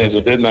Elena is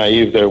a bit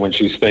naive there when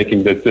she's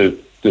thinking that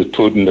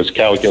Putin is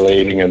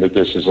calculating and that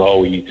this is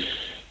all he...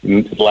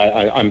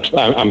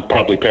 I'm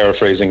probably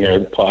paraphrasing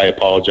here. I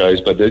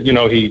apologize, but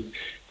he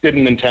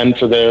didn't intend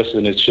for this,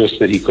 and it's just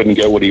that he couldn't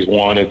get what he's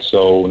wanted,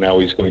 so now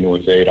he's going to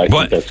invade. I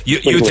think that's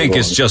you think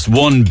it's just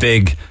one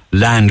big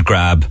land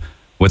grab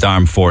with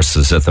armed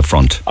forces at the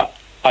front?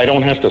 I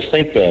don't have to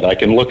think that. I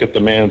can look at the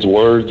man's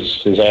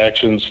words, his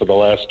actions for the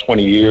last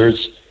 20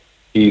 years.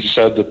 He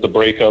said that the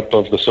breakup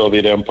of the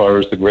Soviet Empire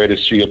is the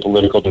greatest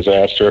geopolitical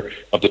disaster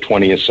of the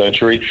 20th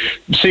century,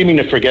 seeming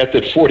to forget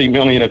that 40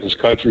 million of his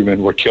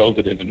countrymen were killed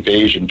in an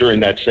invasion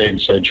during that same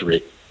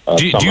century.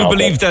 Do you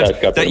believe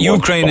that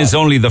Ukraine is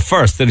only the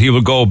first, that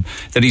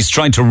he's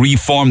trying to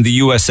reform the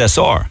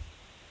USSR?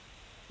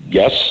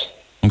 Yes.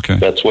 Okay.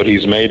 That's what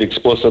he's made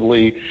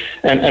explicitly.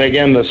 And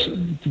again,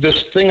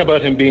 this thing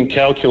about him being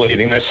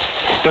calculating, that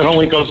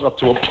only goes up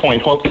to a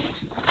point. Hold on.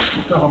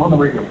 I'm on the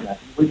radio.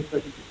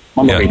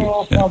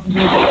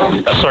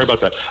 Sorry about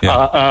that.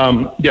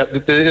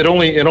 It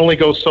only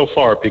goes so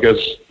far, because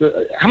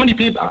how many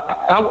people?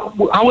 How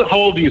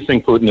old do you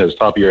think Putin is?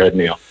 Top of your head,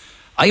 Neil.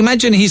 I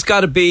imagine he's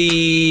got to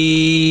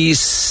be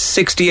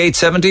 68,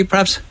 70,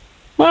 perhaps.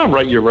 Well,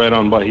 right, you're right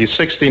on by. He's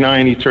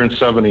 69. He turned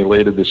 70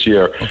 later this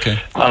year. Okay.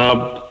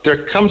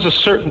 There comes a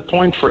certain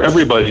point for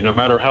everybody, no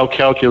matter how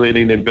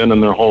calculating they've been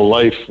in their whole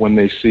life, when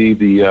they see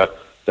the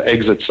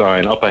exit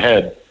sign up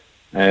ahead,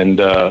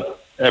 and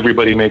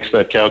everybody makes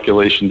that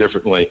calculation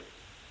differently.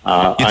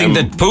 You think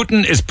that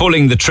Putin is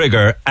pulling the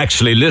trigger,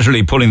 actually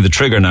literally pulling the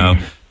trigger now,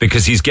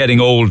 because he's getting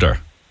older?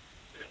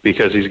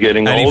 Because he's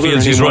getting older. And he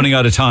feels he's running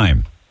out of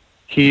time.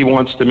 He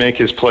wants to make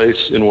his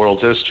place in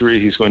world history.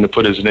 He's going to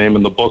put his name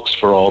in the books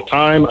for all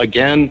time.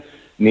 Again,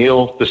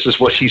 Neil, this is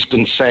what he's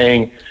been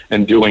saying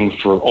and doing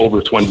for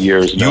over 20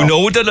 years now.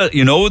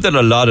 You know that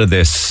a lot of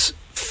this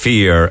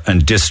fear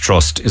and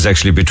distrust is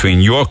actually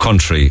between your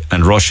country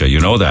and Russia.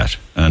 You know that,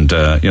 and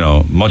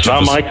much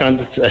of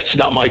it's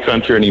not my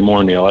country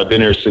anymore, Neil. I've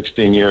been here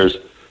 16 years.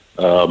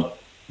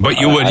 But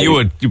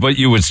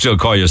you would still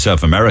call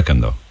yourself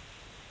American, though.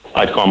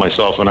 I'd call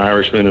myself an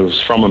Irishman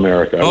who's from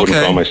America. I wouldn't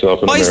call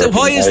myself an American.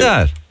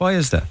 Why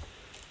is that?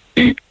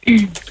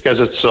 Because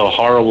it's a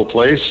horrible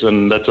place,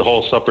 and that's a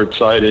whole separate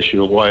side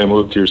issue of why I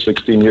moved here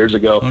 16 years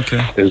ago.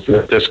 Okay. Is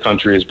that this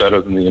country is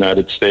better than the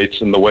United States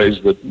in the ways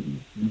that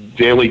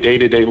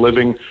day-to-day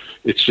living,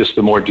 it's just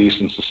a more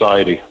decent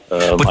society.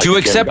 But do you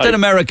accept that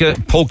America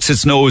pokes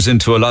its nose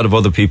into a lot of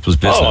other people's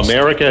business? Oh,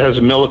 America has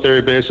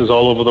military bases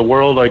all over the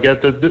world. I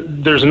get that.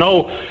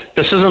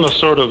 This isn't a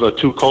sort of a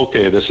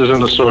tu-coque. This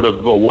isn't a sort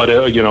of but what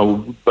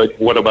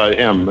about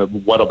him?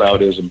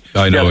 Whataboutism.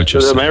 I know what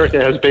you're saying. America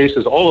has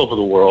bases all over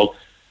the world.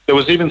 There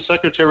was even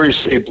Secretary of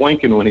State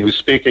Blinken, when he was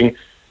speaking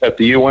at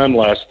the UN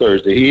last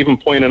Thursday, he even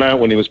pointed out,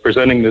 when he was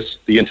presenting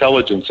the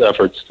intelligence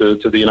efforts to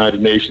the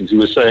United Nations, he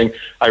was saying,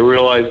 I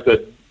realize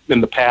that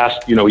in the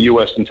past,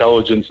 U.S.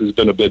 intelligence has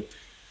been a bit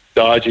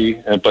dodgy.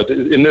 But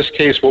in this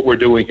case, what we're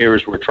doing here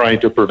is we're trying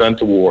to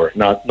prevent a war,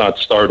 not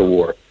start a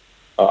war.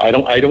 I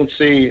don't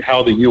see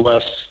how the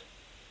U.S.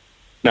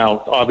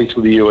 Now,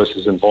 obviously, the U.S.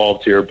 is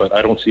involved here, but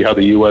I don't see how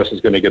the U.S. is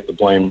going to get the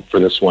blame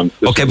for this one.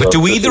 But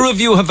do either of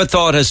you have a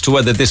thought as to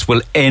whether this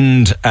will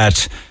end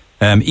at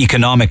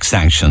economic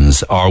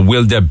sanctions, or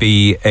will there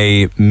be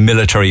a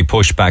military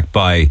pushback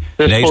by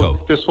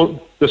NATO?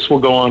 This will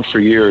go on for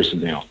years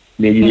now.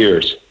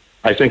 Years.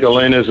 I think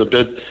Elena is a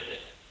bit.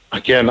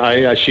 Again,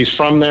 she's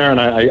from there, and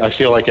I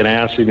feel like an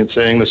ass even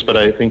saying this, but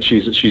I think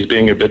she's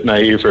being a bit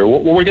naive here.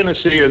 What we're going to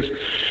see is.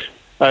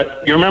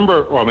 You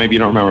remember, or maybe you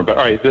don't remember, but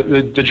all right,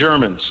 the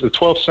Germans, the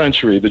 12th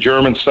century, the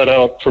Germans set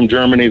out from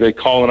Germany, they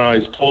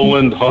colonized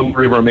Poland,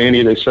 Hungary,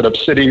 Romania, they set up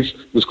cities,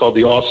 it was called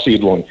the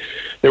Aussiedlung.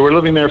 They were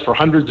living there for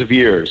hundreds of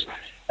years.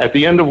 At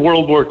the end of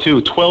World War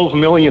II, 12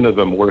 million of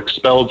them were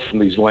expelled from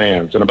these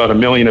lands, and about 1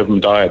 million of them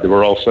died. They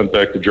were all sent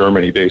back to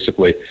Germany,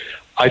 basically.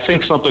 I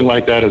think something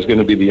like that is going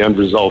to be the end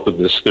result of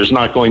this. There's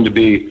not going to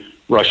be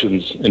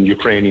Russians and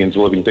Ukrainians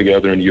living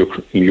together in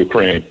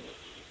Ukraine.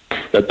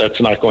 That's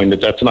not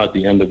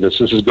the end of this.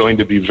 This is going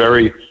to be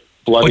very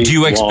bloody. But do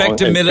you expect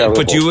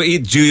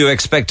do you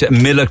expect a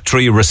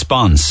military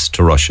response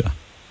to Russia?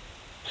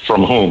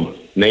 From whom?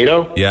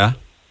 NATO? Yeah.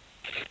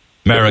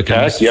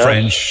 Americans,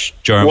 French,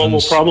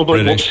 Germans,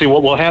 British. See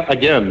what will happen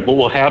again. What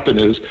will happen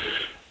is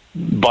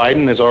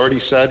Biden has already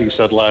said. He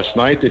said last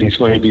night that he's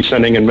going to be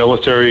sending in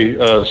military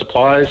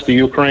supplies to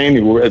Ukraine.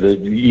 The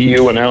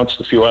EU announced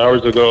a few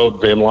hours ago,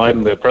 Van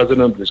Leyen, the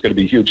president, there's going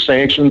to be huge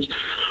sanctions.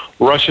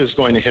 Russia is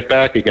going to hit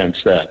back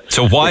against that.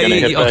 So why?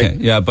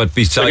 But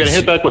besides, they're going to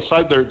hit back with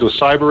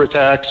cyber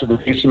attacks, with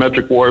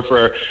asymmetric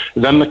warfare.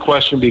 Then the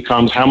question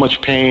becomes: how much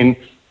pain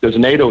does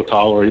NATO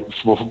tolerate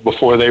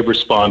before they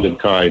respond in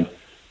kind?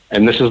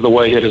 And this is the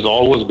way it has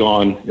always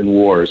gone in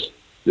wars.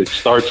 It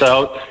starts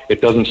out,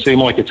 it doesn't seem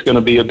like it's going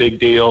to be a big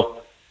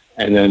deal,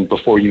 and then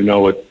before you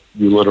know it,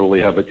 you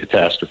literally have a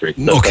catastrophe.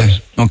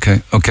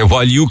 Okay.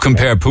 While you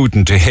compare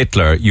Putin to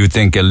Hitler, you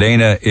think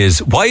Elena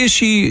is. Why is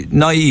she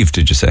naive?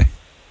 Did you say?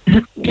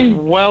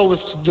 Well,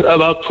 it's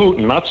about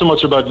Putin, not so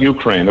much about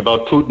Ukraine.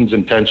 About Putin's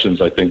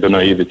intentions, I think the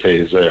naivete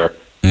is there.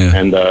 Yeah.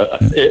 And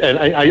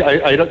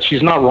I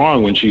she's not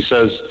wrong when she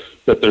says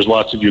that there's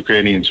lots of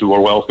Ukrainians who are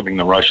welcoming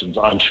the Russians.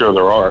 I'm sure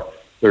there are.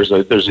 There's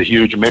a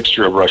huge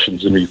mixture of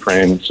Russians in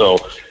Ukraine, so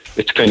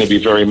it's going to be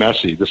very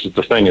messy. This is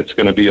the thing. It's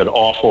going to be an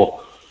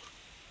awful.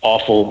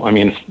 I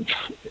mean,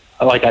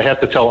 like I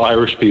have to tell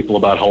Irish people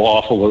about how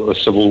awful a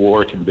civil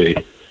war can be.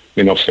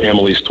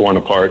 Families torn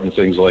apart and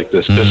things like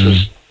this.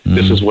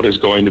 This is what is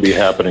going to be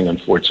happening,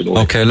 unfortunately.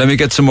 Okay, let me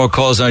get some more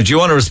calls now. Do you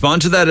want to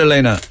respond to that,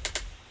 Elena?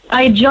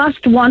 I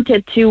just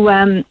wanted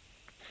to,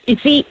 you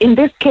see, in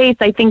this case,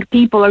 I think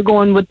people are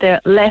going with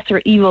the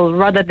lesser evil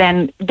rather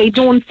than, they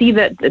don't see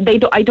that,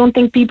 I don't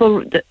think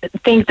people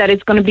think that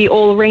it's going to be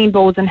all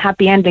rainbows and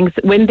happy endings.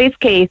 In this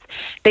case,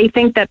 they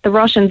think that the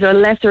Russians are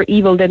lesser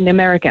evil than the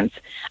Americans.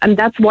 And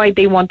that's why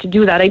they want to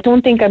do that. I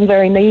don't think I'm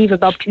very naive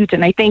about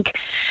Putin.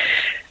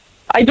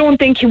 I don't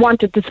think he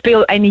wanted to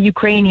spill any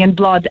Ukrainian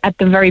blood at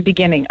the very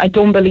beginning. I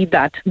don't believe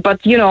that. But,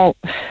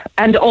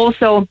 and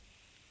also,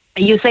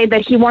 you say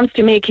that he wants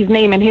to make his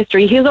name in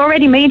history. He's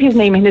already made his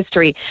name in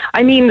history.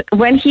 I mean,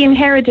 when he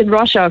inherited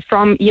Russia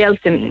from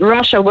Yeltsin,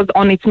 Russia was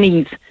on its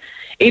knees.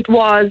 It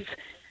was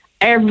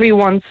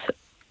everyone's,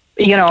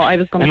 I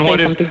was going to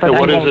say something, but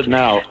what is it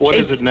now? What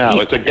is it now?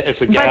 It's a gas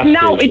station. But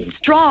now it's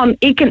strong.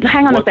 It can,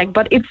 hang on a sec,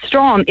 but it's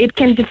strong. It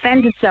can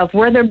defend itself.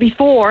 Where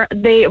before,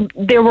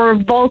 there were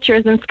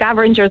vultures and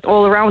scavengers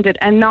all around it,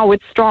 and now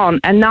it's strong.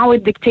 And now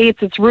it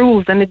dictates its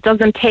rules, and it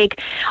doesn't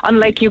take,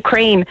 unlike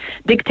Ukraine,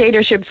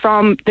 dictatorship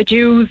from the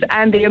Jews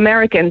and the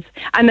Americans.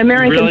 And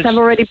Americans have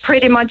already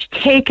pretty much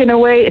taken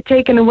away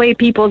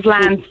people's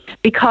lands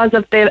because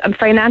of the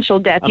financial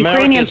debt.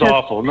 America's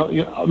awful.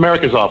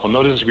 America's awful.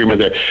 No disagreement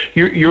there.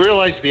 You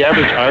realize the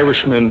average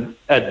Irishman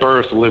at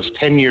birth lives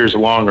 10 years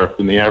longer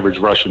than the average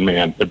Russian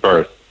man at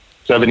birth,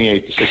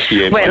 78 to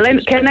 68.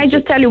 Wait, can I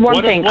just tell you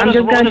one thing? I'm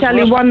just going to tell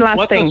you one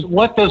last thing.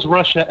 What does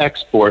Russia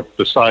export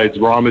besides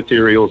raw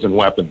materials and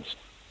weapons?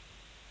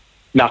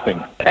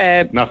 Nothing.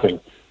 Nothing.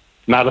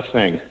 Not a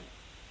thing.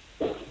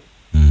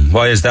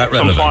 Why is that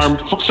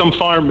relevant? Some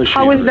farm machinery.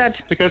 How is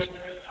that? Because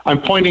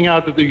I'm pointing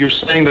out that you're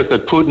saying that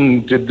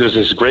Putin there's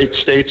this great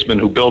statesman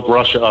who built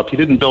Russia up. He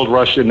didn't build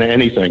Russia into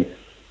anything.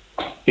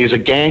 He's a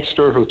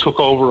gangster who took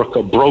over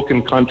a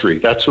broken country.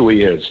 That's who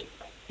he is.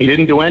 He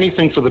didn't do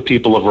anything for the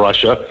people of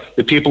Russia.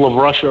 The people of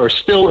Russia are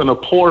still in a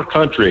poor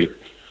country.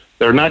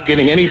 They're not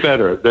getting any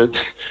better. The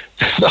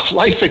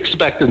life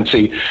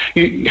expectancy,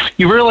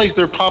 you realize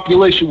their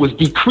population was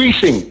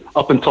decreasing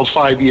up until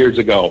 5 years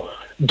ago.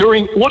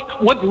 During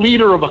what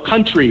leader of a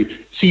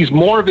country sees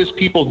more of his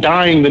people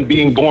dying than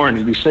being born,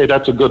 and you say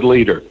that's a good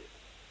leader?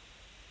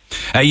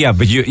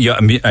 But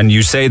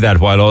you say that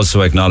while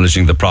also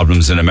acknowledging the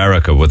problems in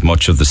America with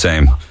much of the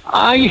same.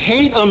 I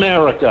hate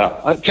America.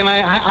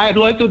 I'd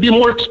like to be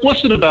more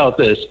explicit about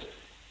this.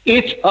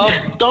 It's a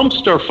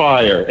dumpster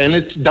fire, and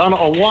it's done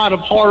a lot of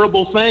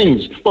horrible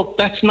things. But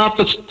that's not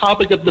the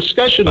topic of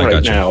discussion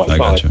right now. I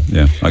got you.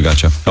 Yeah, I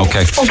got you.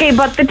 Okay. Okay,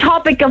 but the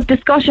topic of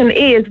discussion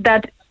is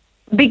that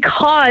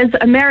because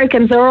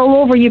Americans are all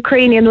over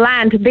Ukrainian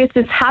land, this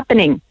is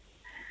happening.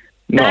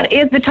 That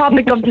is the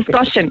topic of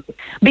discussion.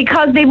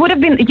 Because they would have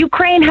been...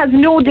 Ukraine has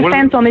no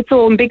defense on its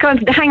own. Because...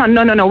 Hang on.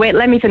 No. Wait,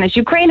 let me finish.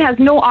 Ukraine has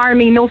no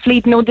army, no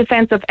fleet, no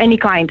defense of any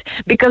kind.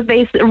 Because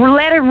they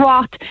let it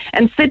rot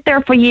and sit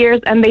there for years,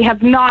 and they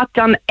have not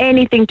done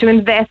anything to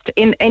invest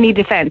in any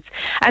defense.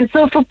 And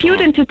so for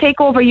Putin to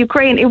take over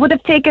Ukraine, it would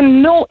have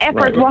taken no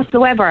effort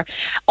whatsoever.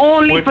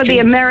 Only for the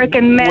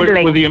American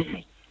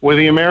meddling. Were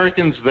the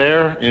Americans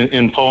there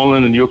in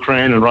Poland and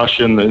Ukraine and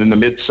Russia in the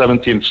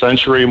mid-17th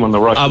century when the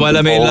Russians... well,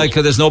 I mean,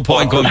 there's no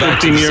point going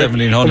back to the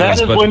 1700s. That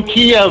is when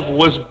Kiev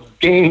was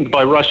gained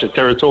by Russia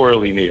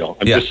territorially, Neil.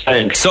 I'm just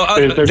saying. So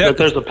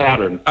there's a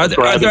pattern. Are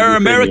there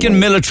American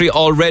military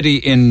already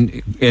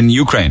in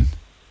Ukraine?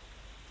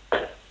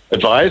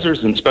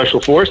 Advisors and special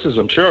forces,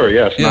 I'm sure,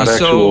 yes. Yeah, not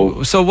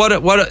actual... So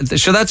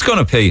that's going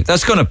to pee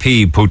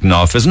Putin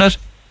off, isn't it?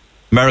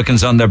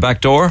 Americans on their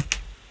back door?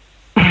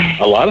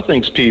 A lot of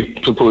things pee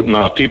Putin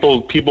off.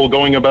 People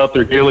going about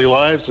their daily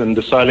lives and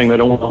deciding they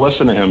don't want to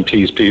listen to him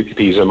pees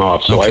him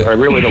off. So I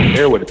really don't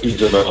care what it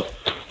pees him off.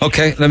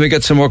 Okay, let me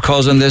get some more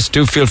calls on this.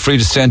 Do feel free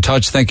to stay in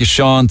touch. Thank you,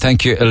 Sean.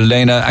 Thank you,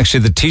 Elena.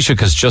 Actually, the Taoiseach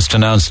has just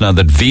announced now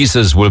that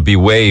visas will be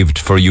waived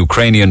for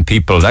Ukrainian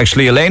people.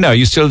 Actually, Elena, are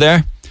you still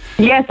there?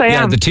 Yes, I am.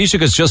 Yeah, the Taoiseach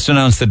has just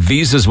announced that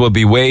visas will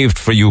be waived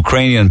for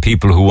Ukrainian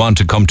people who want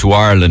to come to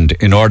Ireland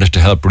in order to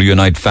help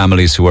reunite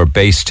families who are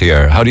based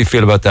here. How do you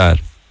feel about that?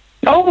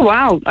 Oh,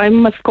 wow. I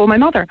must call my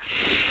mother.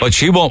 But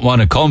she won't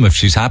want to come if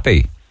she's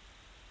happy.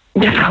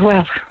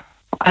 Well,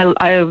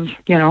 I'll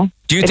Do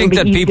you think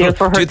that people...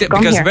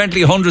 because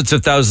apparently hundreds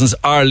of thousands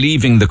are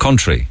leaving the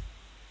country.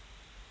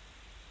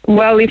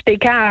 Well, if they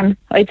can,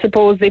 I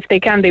suppose if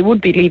they can, they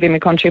would be leaving the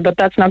country, but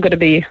that's not going to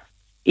be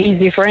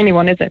easy for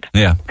anyone, is it?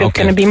 Yeah, There's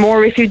going to be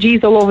more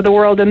refugees all over the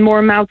world and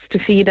more mouths to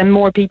feed and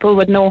more people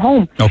with no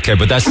home. Okay,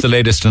 but that's the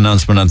latest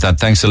announcement on that.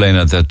 Thanks,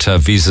 Elena, that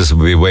visas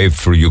will be waived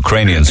for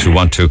Ukrainians who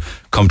want to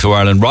come to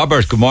Ireland.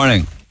 Robert, good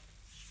morning.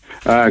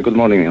 Good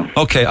morning, Neil.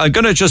 Okay, I'm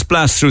going to just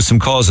blast through some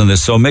calls on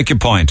this, so make your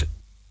point.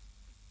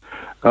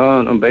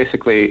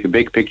 Basically, the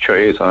big picture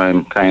is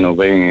I'm kind of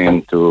weighing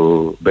in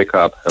to back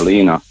up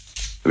Elena,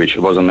 which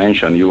wasn't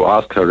mentioned. You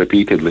asked her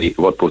repeatedly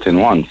what Putin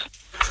wants.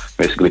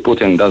 Basically,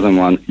 Putin doesn't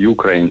want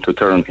Ukraine to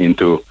turn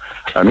into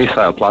a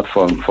missile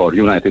platform for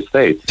United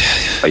States.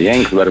 The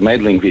Yanks were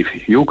meddling with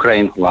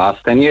Ukraine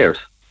last 10 years.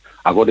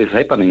 And what is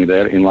happening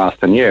there in last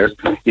 10 years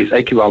is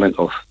equivalent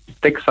of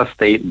Texas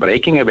state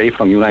breaking away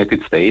from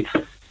United States,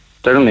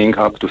 turning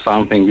up to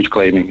something which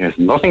claiming has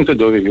nothing to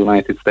do with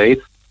United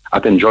States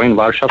and then join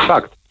Warsaw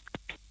Pact.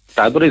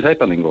 That's what is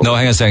happening. No,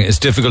 hang on a second. It's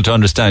difficult to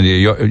understand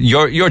you.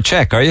 You're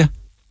Czech, are you?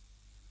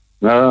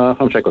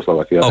 From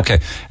Czechoslovakia. Okay.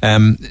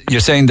 You're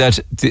saying that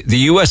the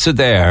US are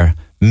there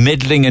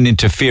meddling and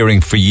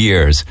interfering for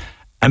years,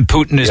 and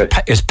Putin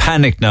is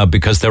panicked now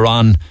because they're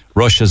on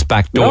Russia's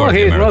back door. No,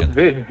 he's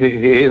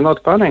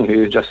not panicking.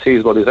 He just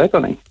sees what is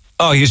happening.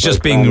 Oh, he's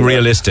just being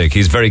realistic.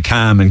 He's very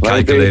calm and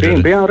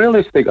calculated. Being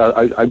realistic,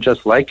 I'm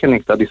just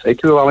likening that is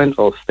equivalent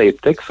of state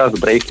Texas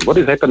breaking. What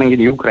is happening in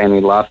Ukraine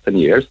in the last 10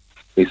 years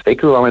is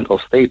equivalent of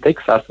state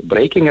Texas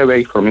breaking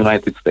away from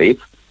United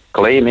States,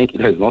 claiming it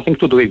has nothing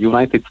to do with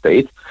United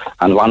States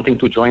and wanting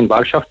to join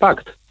Warsaw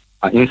Pact,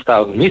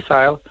 install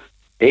missile,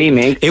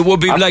 aiming... It would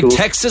be like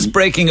Texas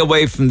breaking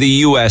away from the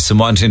US and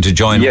wanting to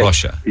join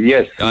Russia.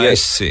 Yes. I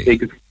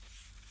see.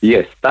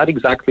 Yes, that's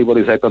exactly what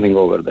is happening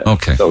over there.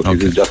 Okay. So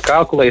this is just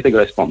calculated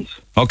response.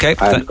 Okay.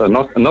 And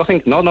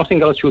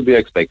nothing else should be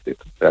expected.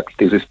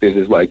 This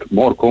is like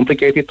more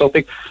complicated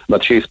topic,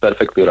 but she is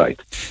perfectly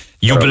right.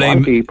 You blame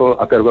one people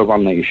after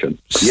one nation.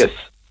 Yes.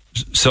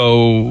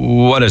 So,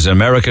 what is it?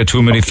 America,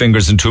 too many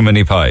fingers and too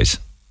many pies?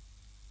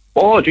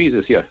 Oh,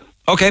 Jesus, yeah.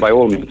 Okay. By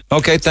all means.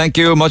 Okay, thank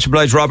you. Much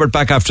obliged, Robert.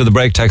 Back after the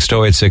break. Text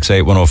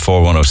 0868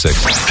 104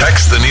 106.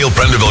 Text the Neil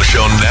Prendeville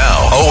Show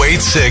now.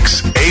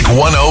 086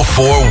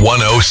 8104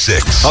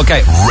 106.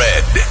 Okay.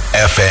 Red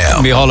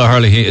FM. Micheál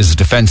O'Herlihy is a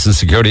defence and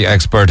security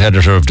expert,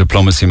 editor of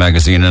Diplomacy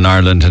magazine in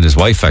Ireland, and his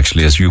wife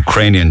actually is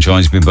Ukrainian,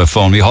 joins me by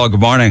phone. Micheál, good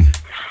morning.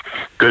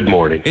 Good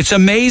morning. It's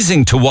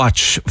amazing to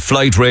watch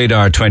Flight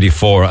Radar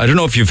 24. I don't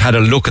know if you've had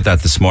a look at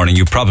that this morning.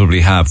 You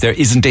probably have. There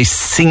isn't a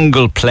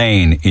single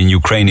plane in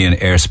Ukrainian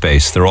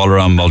airspace. They're all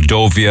around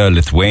Moldova,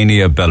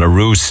 Lithuania,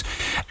 Belarus,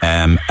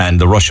 and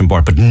the Russian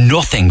border, but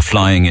nothing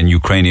flying in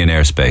Ukrainian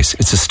airspace.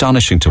 It's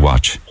astonishing to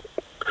watch.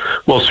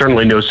 Well,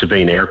 certainly no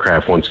civilian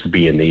aircraft wants to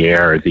be in the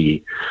air.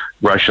 The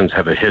Russians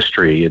have a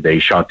history. They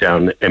shot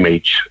down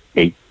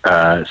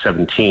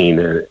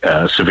MH17,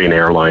 a civilian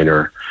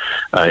airliner,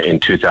 in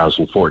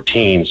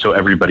 2014. So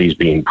everybody's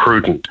being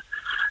prudent.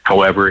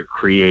 However, it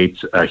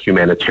creates a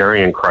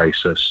humanitarian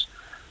crisis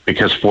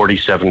because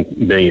 47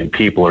 million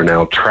people are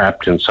now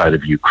trapped inside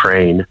of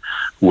Ukraine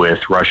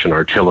with Russian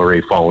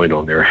artillery falling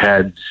on their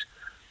heads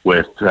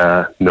with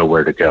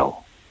nowhere to go.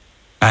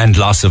 And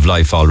loss of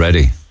life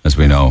already. as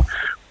we know.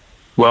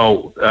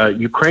 Well,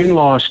 Ukraine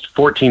lost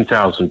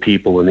 14,000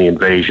 people in the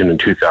invasion in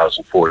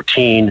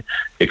 2014,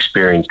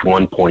 experienced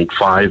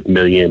 1.5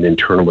 million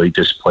internally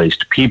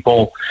displaced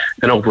people,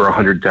 and over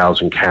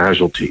 100,000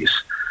 casualties.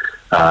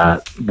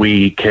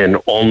 We can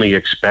only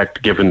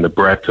expect, given the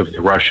breadth of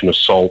the Russian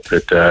assault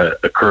that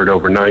occurred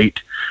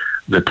overnight,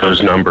 that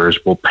those numbers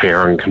will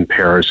pair in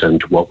comparison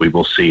to what we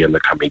will see in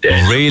the coming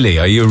days. Really?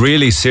 Are you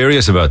really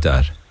serious about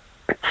that?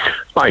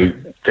 I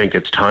think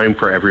it's time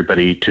for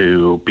everybody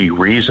to be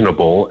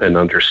reasonable and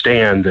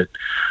understand that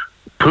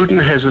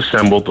Putin has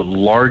assembled the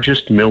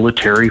largest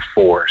military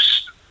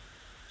force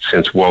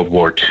since World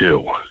War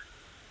II.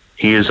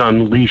 He has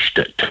unleashed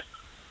it.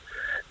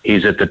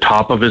 He's at the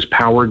top of his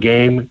power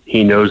game.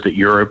 He knows that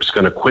Europe's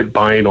going to quit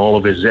buying all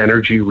of his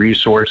energy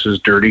resources,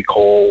 dirty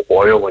coal,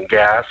 oil, and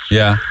gas,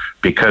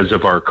 because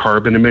of our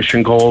carbon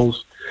emission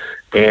goals.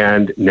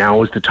 And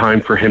now is the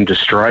time for him to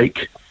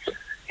strike.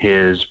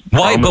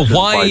 Why?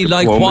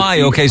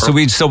 Okay, so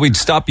we'd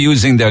stop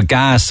using their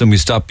gas and we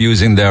stop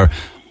using their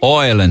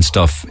oil and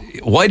stuff.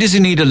 Why does he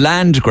need a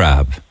land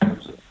grab?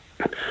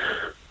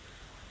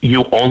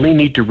 You only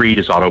need to read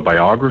his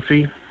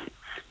autobiography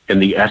and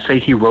the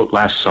essay he wrote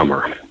last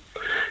summer,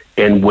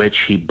 in which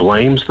he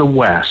blames the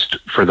West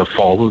for the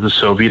fall of the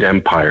Soviet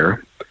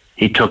Empire.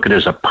 He took it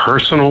as a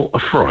personal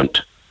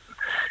affront,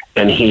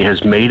 and he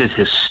has made it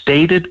his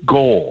stated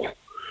goal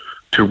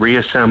to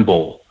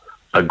reassemble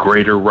a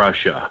greater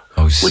Russia,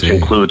 which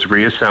includes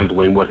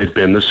reassembling what had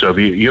been the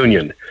Soviet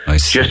Union.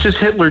 Just as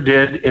Hitler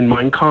did in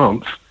Mein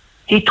Kampf,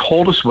 he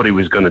told us what he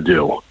was going to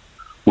do.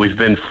 We've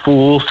been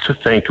fools to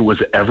think it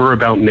was ever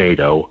about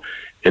NATO.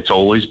 It's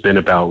always been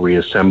about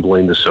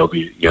reassembling the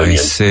Soviet Union.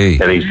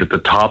 And he's at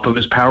the top of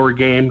his power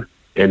game,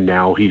 and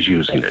now he's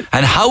using it.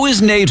 And how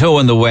is NATO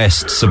and the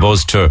West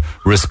supposed to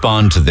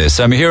respond to this?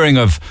 I'm hearing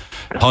of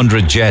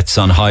 100 jets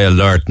on high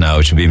alert now.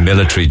 It should be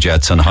military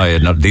jets on high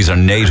alert. These are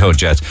NATO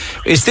jets.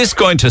 Is this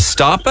going to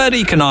stop at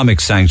economic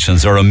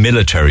sanctions or a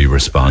military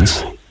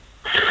response?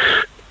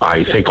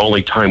 I think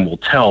only time will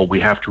tell.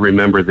 We have to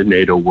remember that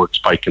NATO works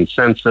by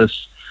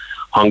consensus.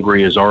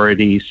 Hungary has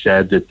already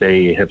said that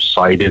they have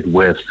sided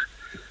with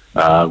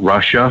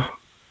Russia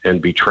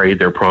and betrayed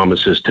their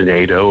promises to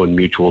NATO and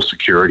mutual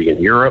security in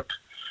Europe.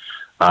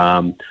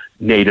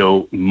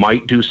 NATO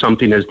might do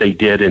something as they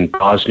did in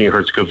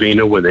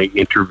Bosnia-Herzegovina when they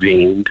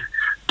intervened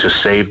to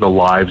save the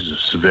lives of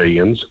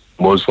civilians,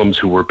 Muslims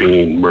who were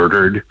being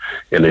murdered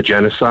in a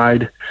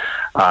genocide.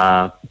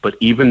 But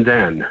even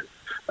then,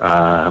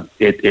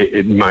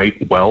 it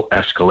might well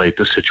escalate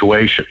the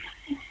situation.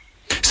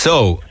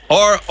 So,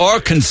 our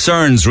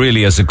concerns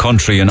really as a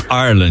country in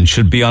Ireland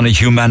should be on a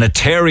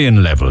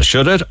humanitarian level,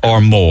 should it,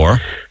 or more?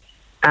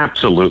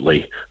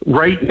 Absolutely.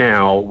 Right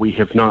now, we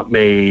have not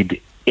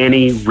made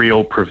any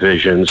real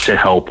provisions to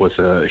help with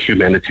a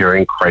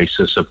humanitarian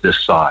crisis of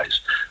this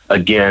size.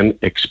 Again,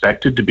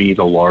 expected to be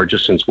the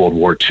largest since World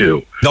War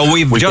II. No,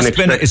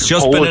 it's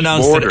just been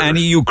announced that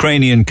any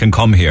Ukrainian can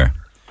come here.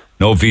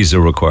 No visa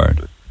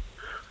required.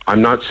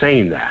 I'm not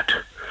saying that,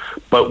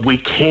 but we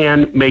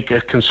can make a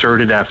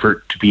concerted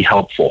effort to be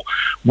helpful.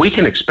 We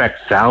can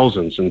expect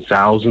thousands and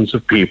thousands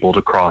of people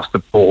to cross the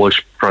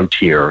Polish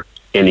frontier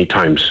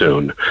anytime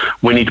soon.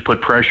 We need to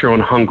put pressure on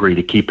Hungary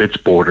to keep its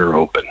border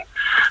open.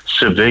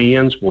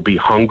 Civilians will be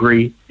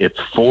hungry. It's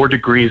 4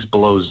 degrees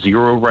below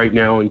zero right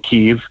now in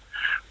Kyiv.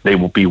 They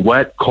will be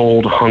wet,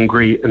 cold,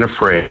 hungry, and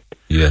afraid.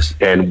 Yes.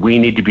 And we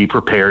need to be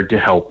prepared to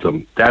help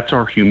them. That's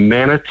our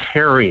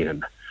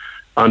humanitarian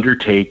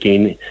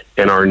undertaking,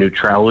 and our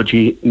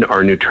neutrality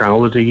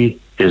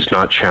is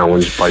not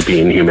challenged by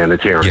being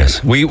humanitarian.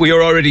 Yes, we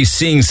are already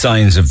seeing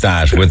signs of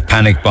that with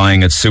panic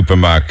buying at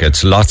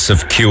supermarkets, lots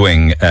of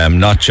queuing,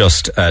 not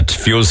just at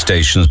fuel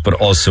stations, but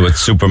also at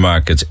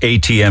supermarkets.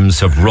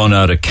 ATMs have run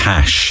out of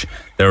cash.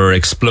 There are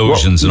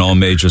explosions in all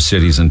major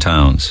cities and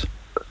towns.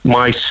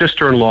 My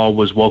sister-in-law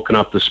was woken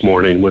up this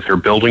morning with her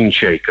building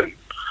shaken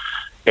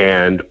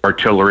and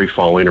artillery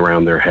falling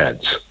around their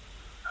heads.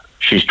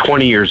 She's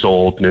 20 years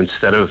old, and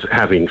instead of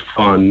having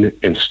fun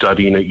and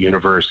studying at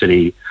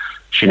university,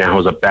 she now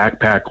has a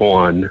backpack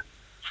on,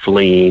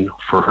 fleeing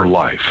for her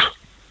life.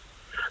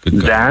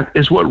 That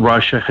is what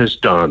Russia has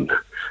done,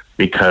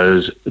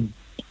 because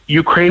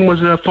Ukraine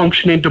was a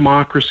functioning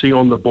democracy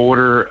on the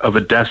border of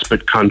a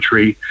despot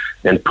country,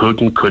 and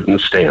Putin couldn't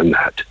stand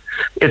that.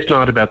 It's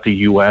not about the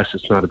U.S.,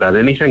 it's not about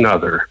anything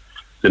other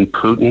than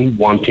Putin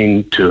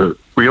wanting to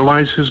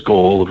realize his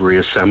goal of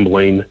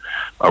reassembling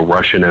a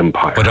Russian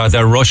empire. But are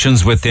there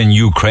Russians within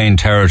Ukraine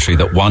territory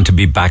that want to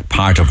be back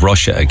part of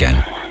Russia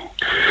again?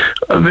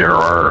 There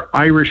are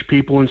Irish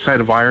people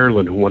inside of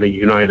Ireland who want a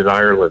united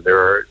Ireland. There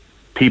are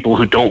people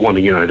who don't want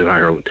a united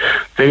Ireland.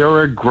 They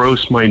are a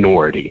gross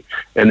minority,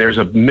 and there's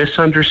a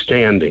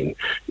misunderstanding.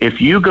 If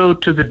you go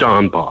to the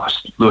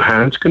Donbass,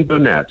 Luhansk and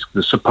Donetsk,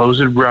 the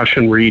supposed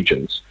Russian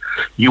regions,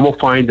 you will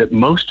find that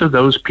most of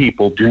those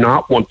people do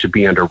not want to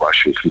be under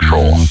Russian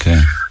control. Okay.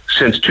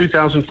 Since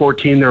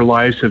 2014, their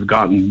lives have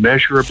gotten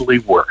measurably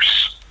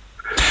worse.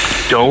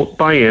 Don't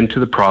buy into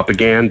the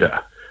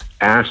propaganda.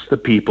 Ask the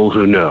people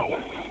who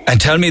know.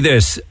 And tell me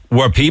this,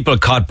 were people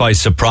caught by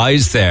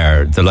surprise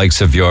there? The likes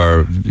of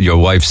your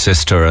wife's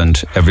sister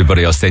and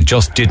everybody else, they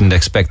just didn't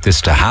expect this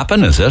to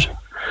happen, is it?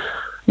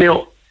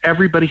 Neil,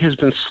 everybody has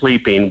been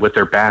sleeping with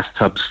their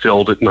bathtubs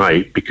filled at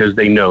night because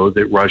they know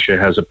that Russia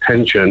has a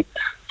penchant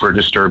for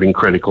disturbing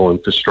critical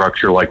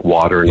infrastructure like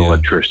water and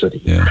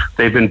electricity. Yeah.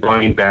 They've been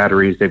buying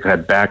batteries. They've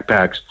had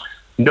backpacks.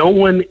 No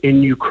one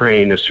in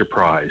Ukraine is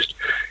surprised.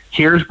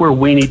 Here's where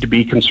we need to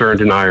be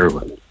concerned in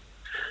Ireland.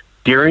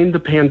 During the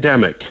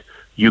pandemic,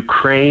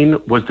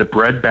 Ukraine was the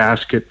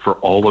breadbasket for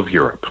all of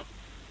Europe.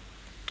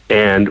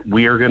 And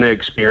we are going to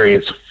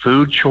experience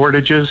food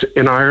shortages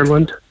in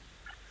Ireland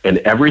and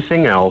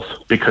everything else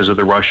because of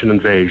the Russian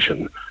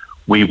invasion.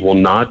 We will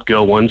not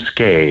go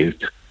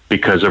unscathed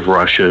because of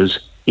Russia's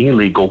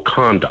illegal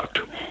conduct.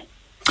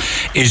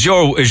 Is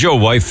your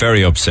wife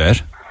very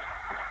upset?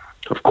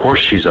 Of course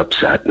she's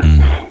upset.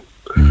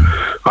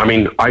 I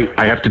mean,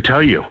 I have to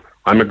tell you,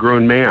 I'm a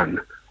grown man.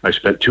 I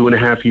spent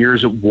 2.5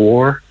 years at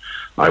war.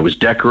 I was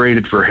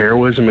decorated for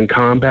heroism in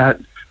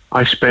combat.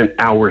 I spent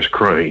hours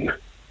crying.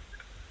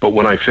 But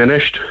when I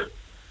finished,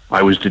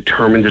 I was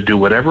determined to do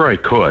whatever I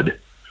could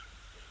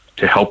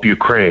to help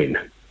Ukraine.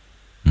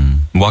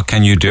 What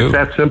can you do? It's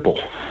that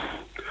simple.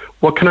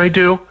 What can I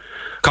do?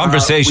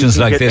 Conversations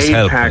like this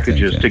help.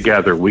 Packages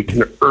together. We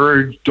can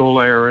urge Dáil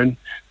Éireann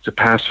to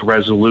pass a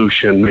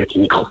resolution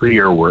making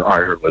clear where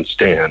Ireland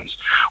stands.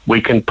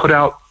 We can put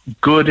out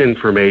good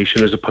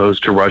information as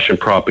opposed to Russian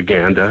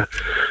propaganda,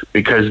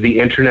 because the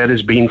internet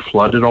is being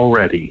flooded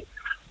already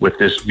with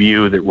this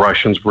view that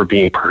Russians were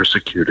being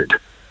persecuted.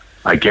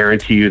 I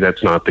guarantee you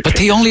that's not the case. But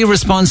the only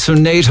response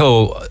from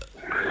NATO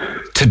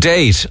to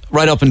date,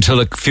 right up until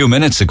a few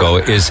minutes ago,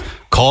 is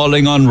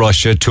calling on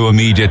Russia to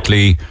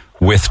immediately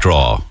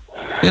withdraw.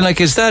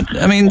 Like, is that,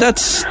 I mean,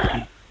 that's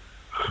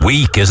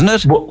weak, isn't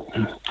it?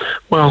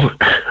 Well,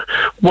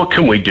 what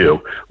can we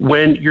do?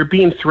 When you're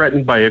being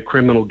threatened by a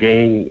criminal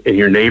gang in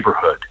your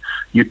neighborhood,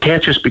 you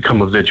can't just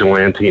become a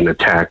vigilante and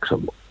attack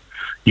them.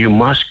 You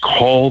must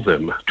call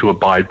them to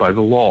abide by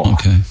the law.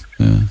 Okay.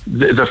 Yeah.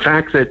 The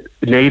fact that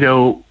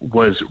NATO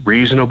was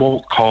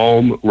reasonable,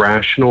 calm,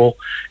 rational,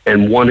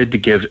 and wanted to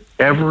give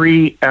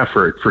every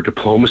effort for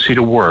diplomacy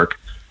to work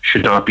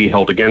should not be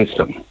held against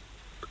them.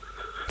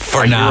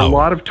 For now. I hear a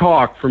lot of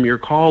talk from your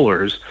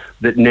callers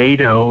that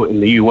NATO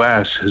and the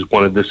U.S. has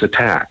wanted this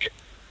attack.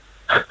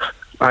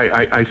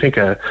 I think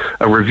a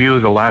review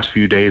of the last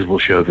few days will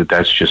show that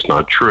that's just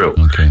not true.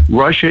 Okay.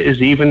 Russia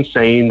is even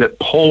saying that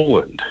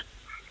Poland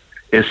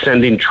is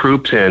sending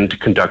troops in to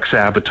conduct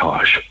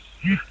sabotage.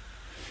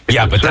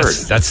 Yeah, but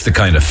that's the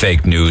kind of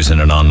fake news in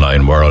an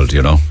online world,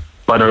 you know.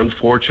 But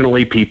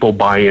unfortunately, people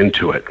buy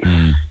into it.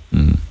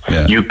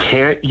 Yeah. You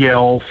can't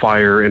yell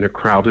fire in a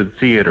crowded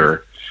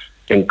theater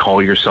and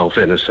call yourself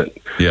innocent.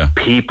 Yeah.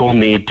 People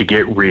need to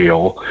get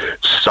real.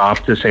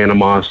 Stop this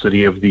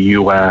animosity of the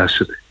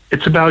U.S.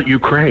 It's about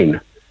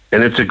Ukraine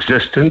and its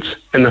existence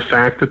and the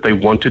fact that they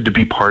wanted to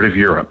be part of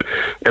Europe.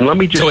 And let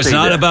me just say, so it's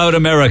not about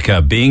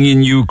America being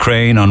in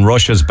Ukraine on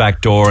Russia's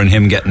back door and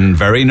him getting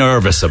very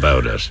nervous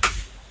about it.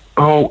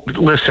 Oh,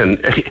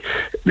 listen,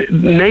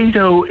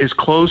 NATO is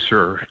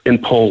closer in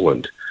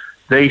Poland.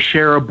 They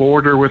share a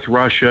border with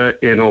Russia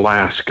in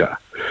Alaska.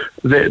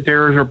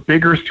 There are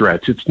bigger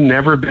threats. It's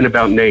never been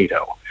about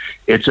NATO.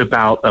 It's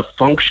about a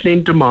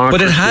functioning democracy.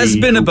 But it has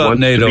been about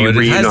NATO.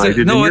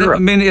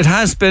 It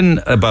has been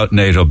about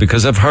NATO,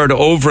 because I've heard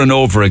over and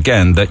over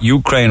again that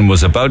Ukraine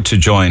was about to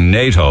join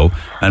NATO,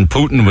 and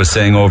Putin was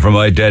saying, over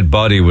my dead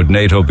body, would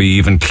NATO be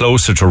even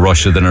closer to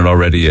Russia than it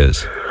already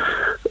is?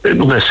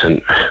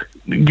 Listen,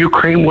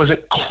 Ukraine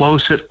wasn't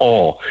close at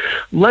all.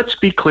 Let's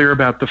be clear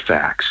about the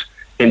facts.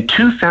 In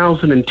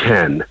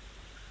 2010,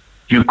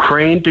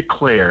 Ukraine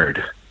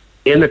declared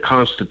in the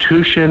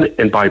Constitution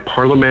and by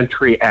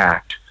parliamentary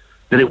act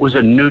that it was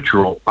a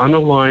neutral,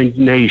 unaligned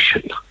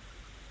nation.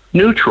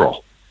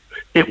 Neutral.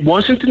 It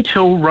wasn't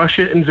until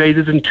Russia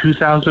invaded in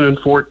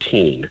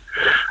 2014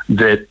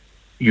 that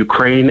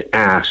Ukraine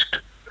asked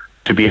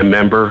to be a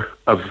member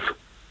of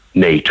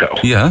NATO.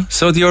 Yeah,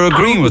 so you're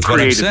agreeing with what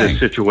I'm saying.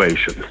 Created this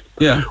situation.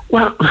 Yeah.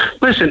 Well,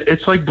 listen,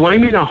 it's like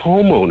blaming a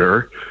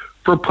homeowner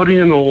for putting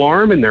an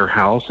alarm in their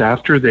house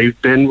after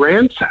they've been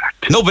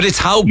ransacked. No, but it's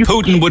how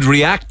Putin would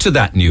react to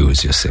that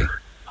news, you see.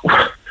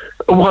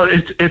 Well,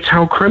 it's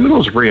how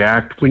criminals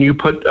react when you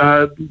put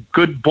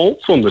good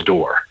bolts on the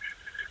door.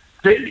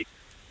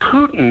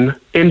 Putin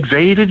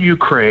invaded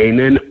Ukraine,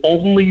 and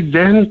only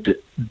then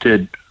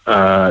did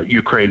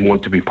Ukraine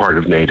want to be part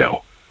of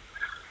NATO.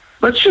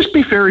 Let's just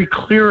be very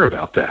clear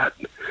about that.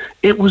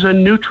 It was a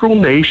neutral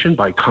nation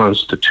by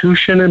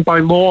constitution and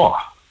by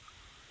law.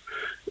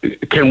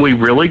 Can we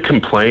really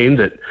complain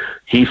that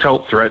he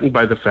felt threatened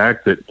by the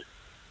fact that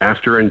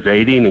after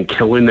invading and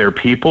killing their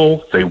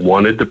people, they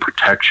wanted the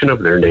protection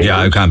of their nation?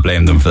 Yeah, I can't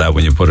blame them for that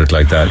when you put it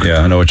like that.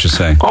 Yeah, I know what you're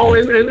saying. Oh,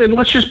 and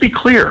let's just be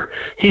clear.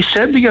 He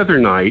said the other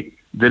night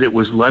that it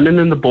was Lenin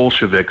and the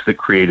Bolsheviks that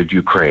created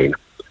Ukraine.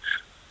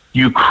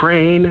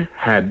 Ukraine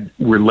had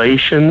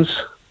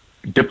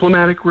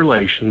diplomatic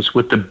relations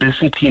with the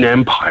Byzantine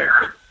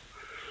Empire.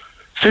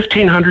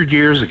 1,500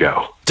 years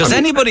ago. Does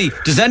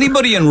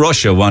anybody in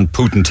Russia want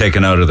Putin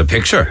taken out of the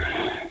picture?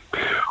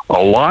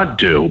 A lot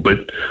do,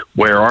 but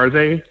where are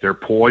they? They're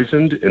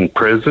poisoned,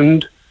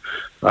 imprisoned.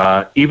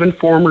 Even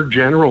former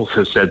generals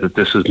have said that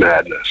this is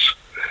madness.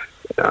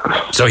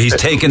 So he's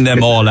taken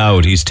them all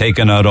out. He's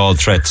taken out all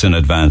threats in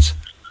advance.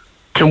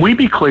 Can we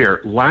be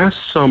clear? Last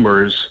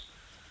summer's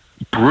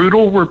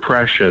brutal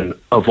repression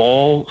of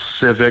all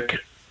civic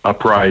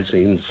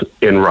uprisings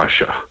in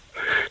Russia,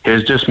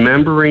 his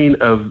dismembering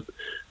of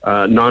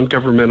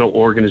non-governmental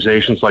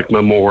organizations like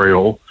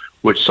Memorial,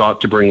 which sought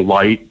to bring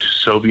light to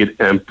Soviet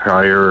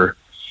Empire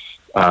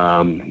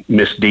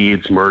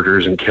misdeeds,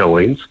 murders, and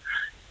killings.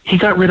 He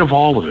got rid of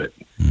all of it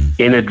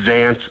in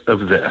advance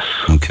of this.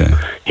 Okay.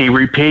 He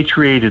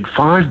repatriated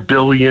 $5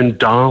 billion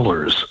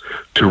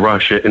to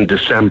Russia in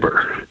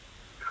December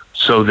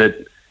so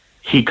that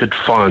he could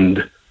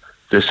fund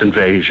this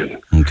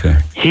invasion. Okay.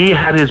 He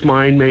had his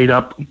mind made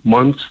up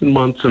months and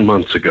months and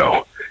months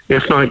ago,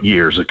 if not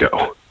years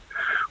ago.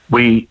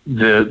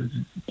 The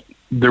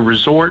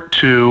resort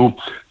to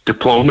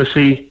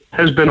diplomacy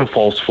has been a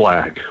false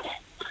flag,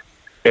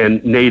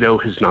 and NATO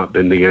has not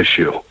been the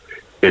issue.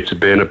 It's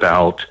been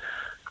about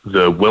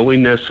the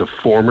willingness of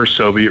former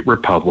Soviet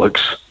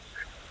republics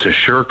to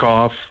shirk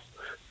off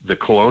the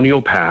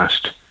colonial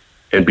past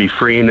and be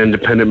free and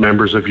independent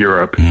members of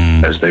Europe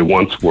as they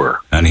once were.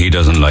 And he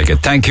doesn't like it.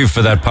 Thank you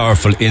for that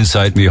powerful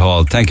insight,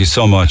 Micheál. Thank you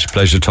so much.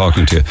 Pleasure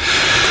talking to you.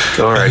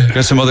 All right.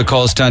 Got some other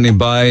calls standing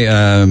by.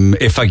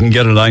 If I can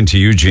get a line to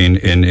Eugene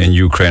in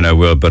Ukraine, I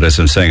will. But as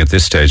I'm saying at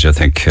this stage, I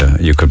think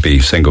you could be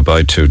saying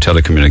goodbye to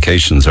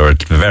telecommunications, or at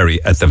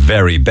the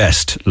very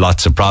best,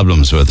 lots of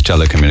problems with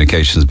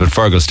telecommunications. But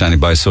Fergal standing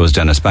by, so is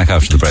Dennis. Back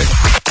after the break.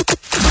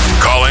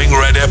 Calling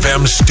Red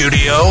FM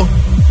studio?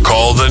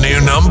 Call the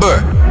new number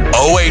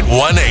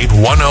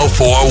 0818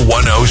 104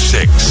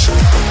 106.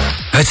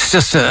 It's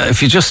just,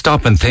 if you just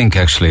stop and think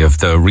actually of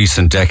the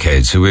recent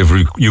decades, we have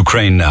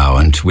Ukraine now,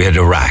 and we had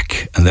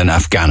Iraq, and then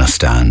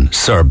Afghanistan,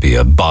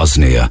 Serbia,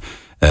 Bosnia,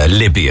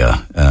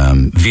 Libya,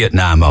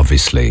 Vietnam,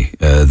 obviously,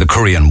 the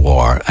Korean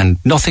War, and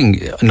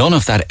none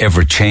of that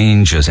ever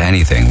changes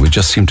anything. We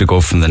just seem to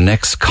go from the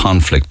next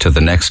conflict to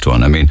the next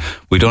one. I mean,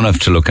 we don't have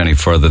to look any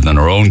further than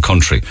our own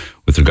country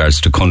with regards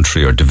to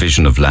country or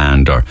division of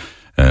land or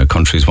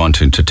countries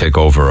wanting to take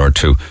over or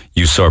to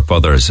usurp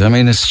others. I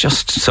mean, it's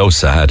just so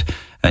sad.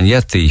 And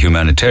yet the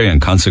humanitarian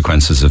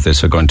consequences of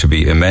this are going to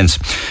be immense.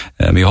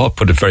 Micheál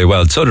put it very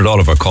well. So did all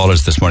of our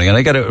callers this morning. And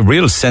I get a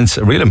real sense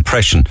of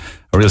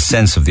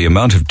the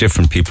amount of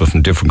different people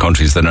from different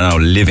countries that are now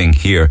living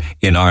here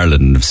in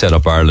Ireland and have set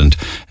up Ireland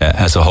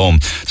as a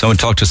home. So I'm going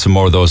to talk to some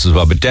more of those as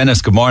well. But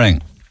Dennis, good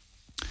morning.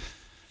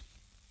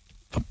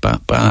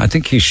 I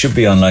think he should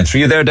be on line 3.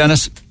 Are you there,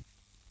 Dennis?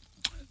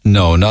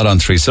 No, not on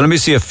 3. So let me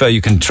see if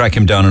you can track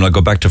him down, and I'll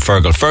go back to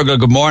Fergal. Fergal,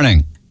 good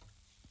morning.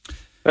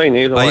 Hi,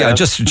 Neil.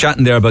 Just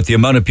chatting there about the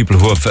amount of people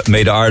who have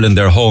made Ireland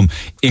their home,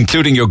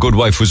 including your good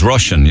wife who's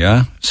Russian,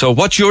 yeah? So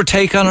what's your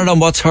take on it,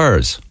 and what's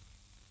hers?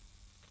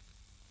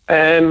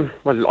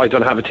 Well, I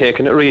don't have a take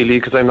on it really,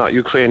 because I'm not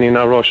Ukrainian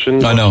or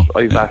Russian. I know.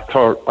 I've asked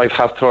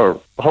her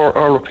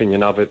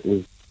opinion of it,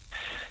 and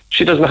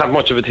she doesn't have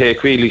much of a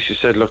take really. She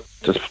said, look,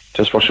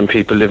 there's Russian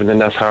people living in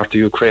that part of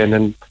Ukraine,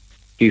 and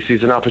he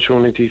sees an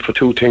opportunity for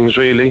two things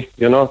really,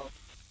 to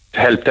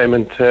help them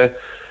and to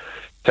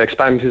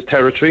expand his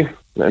territory.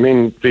 I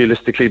mean,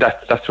 realistically,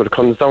 that's what it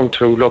comes down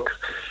to. Look,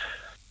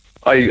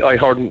 I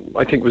heard,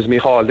 I think it was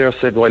Micheál there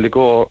said a while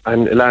ago,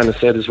 and Ilana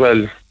said as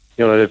well,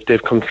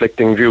 they've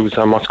conflicting views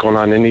on what's going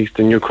on in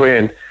eastern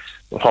Ukraine.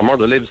 Her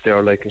mother lives there,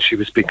 and she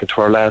was speaking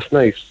to her last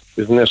night,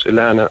 isn't it,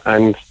 Ilana?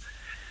 And I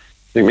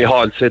think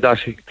Micheál said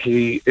that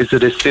is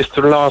it his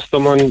sister-in-law,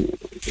 someone,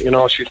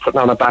 she's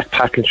putting on a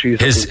backpack and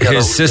she's...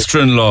 His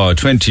sister-in-law,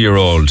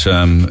 20-year-old,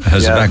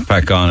 has a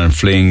backpack on and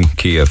fleeing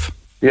Kiev.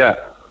 Yeah.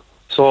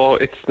 So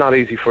it's not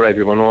easy for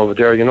everyone over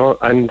there,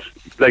 and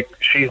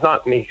she's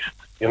not in East,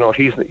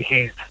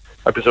 he's,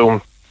 I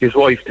presume, his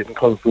wife didn't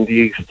come from the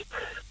East,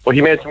 but he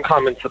made some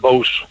comments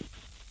about,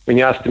 when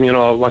you asked him,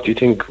 what do you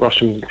think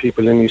Russian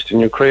people in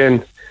Eastern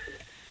Ukraine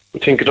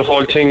would think of the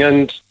whole thing,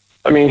 and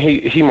I mean,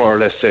 he more or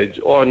less said,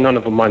 none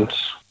of them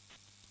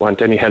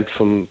want any help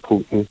from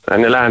Putin,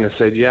 and Ilana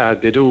said, yeah,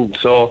 they do.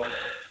 So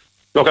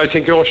look, I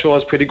think your show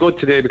is pretty good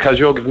today, because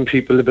you're giving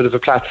people a bit of a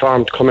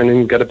platform to come in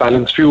and get a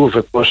balanced view of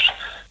it, but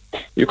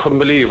you couldn't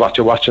believe what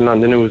you're watching on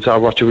the news or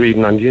what you're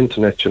reading on the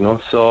internet,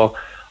 So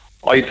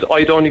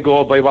I'd only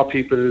go by what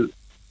people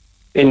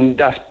in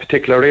that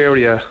particular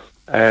area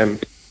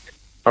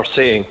are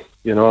saying,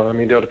 I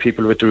mean, they're the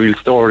people with the real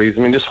stories.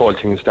 I mean, this whole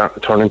thing is starting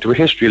to turn into a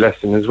history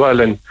lesson as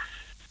well, and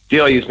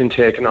the eye's been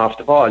taken off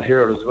the ball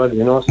here as well,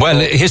 So well,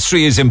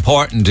 history is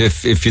important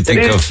if you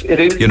think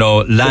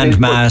land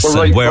mass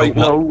and where... Right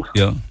now,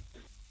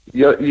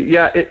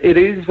 it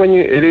is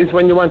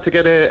when you want to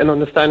get an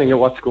understanding of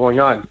what's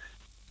going on.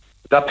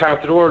 That part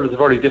of the world is a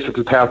very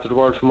difficult part of the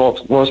world for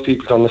most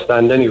people to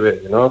understand anyway,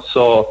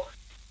 So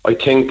I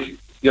think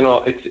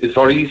it's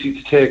very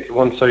easy to take a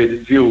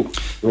one-sided view.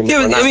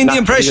 The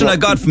impression I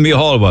got from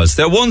Micheál was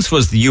there once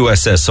was the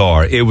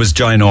USSR. It was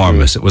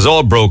ginormous. It was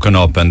all broken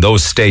up, and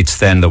those states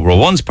then that were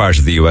once part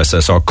of the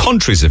USSR,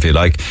 countries if you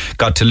like,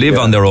 got to live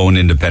on their own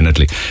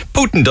independently.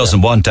 Putin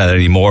doesn't want that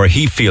anymore.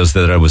 He feels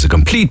that it was a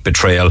complete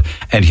betrayal,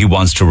 and he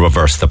wants to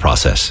reverse the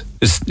process.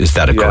 Is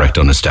that a correct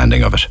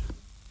understanding of it?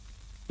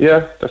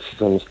 Yeah, that's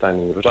his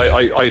understanding of it.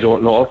 I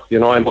don't know.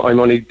 I'm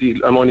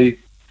only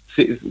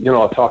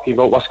talking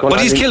about what's going on.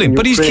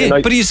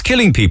 But he's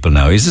killing people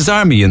now. He's his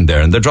army in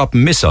there, and they're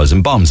dropping missiles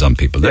and bombs on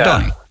people. They're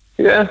dying.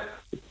 Yeah,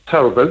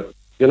 terrible.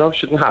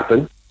 Shouldn't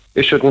happen.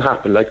 It shouldn't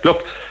happen. Like,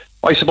 look,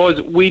 I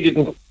suppose we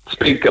didn't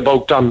speak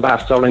about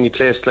Donbass or any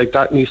place like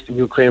that in eastern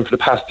Ukraine for the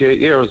past 8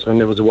 years when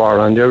there was a war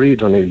on there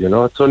either.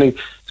 It's only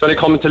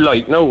coming to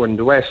light now in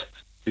the West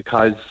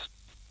because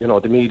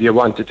the media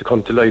wanted to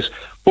come to light.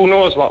 Who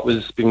knows what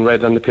was being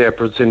read on the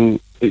papers in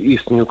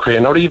eastern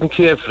Ukraine, or even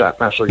Kiev for that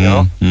matter,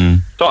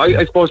 So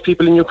I suppose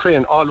people in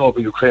Ukraine, all over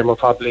Ukraine, were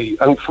probably,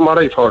 and from what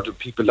I've heard of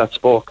people that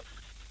spoke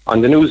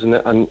on the news and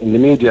in the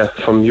media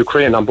from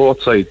Ukraine on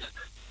both sides,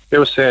 they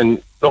were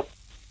saying, look,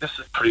 this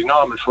is pretty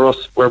normal for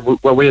us. We're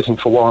waiting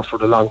for war for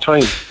a long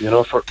time,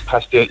 for the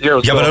past 8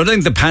 years. Yeah, but I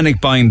think the panic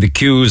buying, the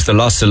queues, the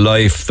loss of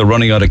life, the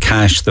running out of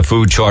cash, the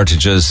food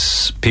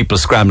shortages, people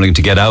scrambling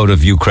to get out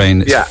of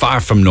Ukraine is far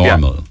from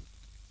normal. Yeah.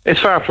 It's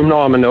far from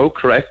normal now,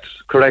 correct,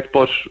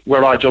 but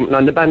we're all jumping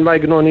on the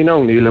bandwagon only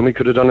now, Neil, and we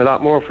could have done a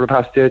lot more for the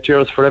past 8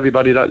 years for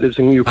everybody that lives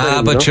in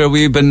Ukraine. But sure,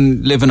 we've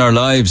been living our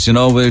lives,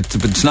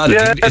 it's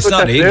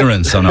not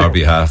ignorance on our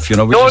behalf,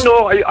 I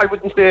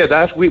wouldn't say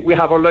that. We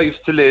have our lives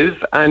to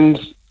live, and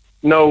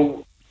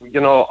no,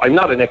 I'm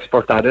not an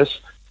expert at it,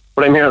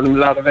 but I'm hearing a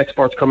lot of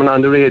experts coming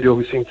on the radio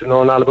who seem to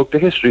know all about the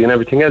history and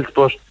everything else,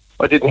 but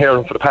I didn't hear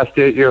them for the past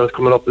 8 years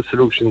coming up with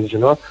solutions,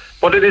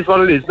 But it is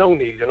what it is, no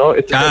need,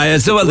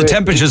 the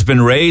temperature's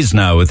been raised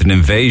now with an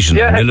invasion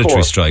and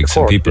military strikes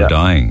and people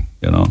dying,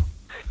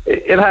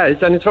 It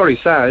has, and it's very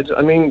sad.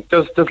 I mean,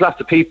 there's lots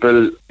of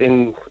people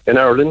in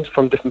Ireland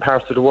from different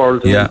parts of the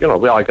world.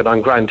 And, we all get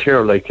on grand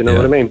here, what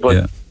I mean?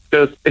 But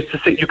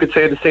you could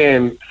say the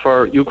same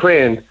for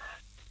Ukraine.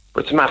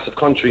 But it's a massive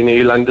country,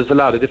 Neil, and there's a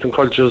lot of different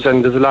cultures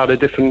and there's a lot of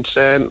different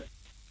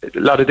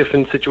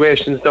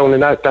situations down in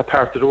that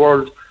part of the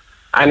world.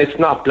 And it's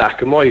not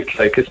black and white.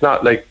 It's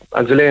not like,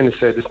 as Elena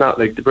said, it's not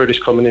like the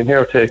British coming in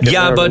here taking.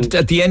 Yeah, but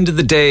at the end of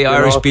the day,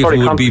 Irish people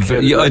would be.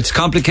 It's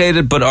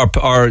complicated, but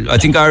I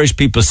think Irish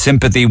people's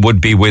sympathy would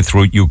be with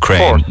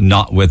Ukraine,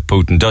 not with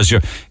Putin.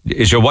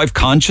 Is your wife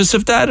conscious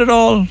of that at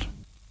all?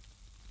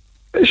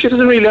 She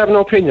doesn't really have an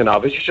opinion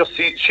of it. She just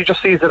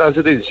sees it as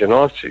it is.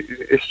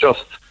 It's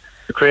just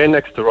Ukraine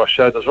next to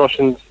Russia. There's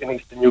Russians in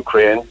eastern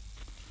Ukraine.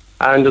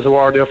 And there's a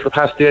war there for the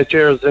past 8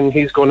 years, and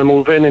he's going to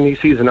move in, and he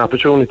sees an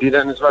opportunity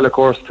then as well, of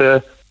course,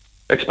 to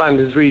expand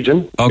his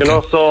region. Okay.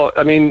 So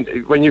I mean,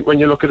 when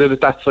you look at it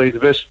at that side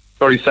of it,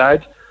 very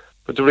sad.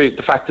 But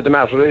the fact of the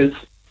matter is,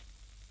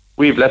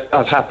 we've let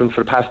that happen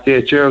for the past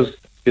 8 years.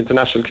 The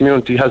international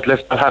community has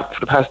left that happen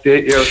for the past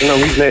 8 years, and now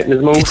he's making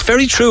his move. It's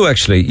very true,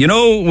 actually.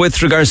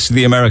 With regards to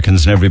the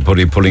Americans and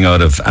everybody pulling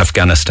out of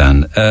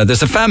Afghanistan,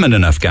 there's a famine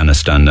in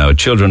Afghanistan now.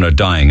 Children are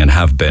dying and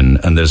have been,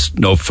 and there's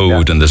no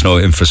food and there's no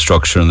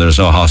infrastructure and there's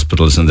no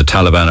hospitals, and the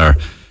Taliban are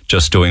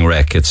just doing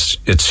wreck. It's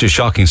a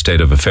shocking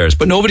state of affairs,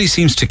 but nobody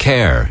seems to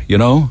care,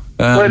 Well,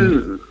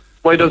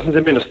 why doesn't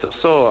the minister?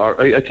 So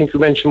I think you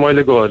mentioned a while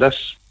ago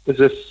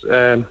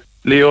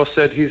Leo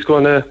said he's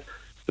going to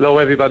allow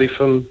everybody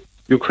from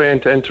Ukraine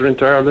to enter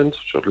into Ireland.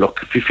 Sure,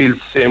 look, if he feels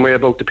the same way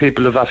about the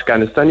people of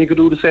Afghanistan, you could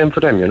do the same for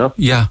them,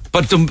 Yeah,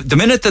 but the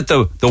minute that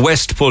the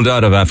West pulled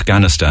out of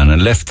Afghanistan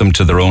and left them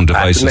to their own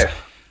devices,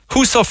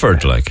 who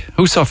suffered?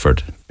 Who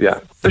suffered? Yeah,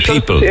 the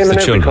people, the children.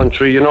 Every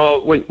country,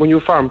 when you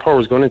foreign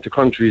powers going into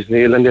countries,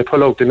 Neil, and they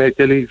pull out, they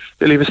leave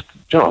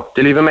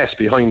a mess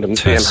behind them.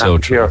 That's so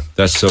true. Here.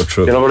 That's so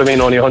true. You know what I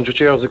mean? Only 100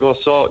 years ago.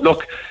 So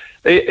look,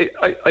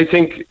 I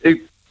think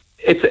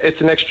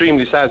it's an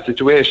extremely sad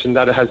situation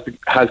that it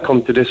has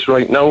come to this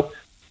right now.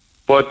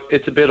 But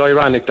it's a bit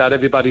ironic that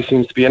everybody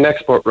seems to be an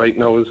expert right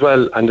now as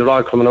well, and they're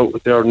all coming out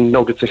with their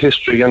nuggets of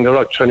history, and they're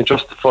all trying to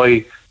justify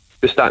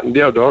this, that, and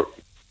the other.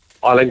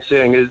 All I'm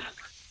saying is,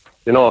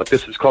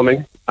 this is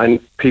coming, and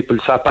people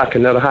sat back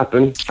and let it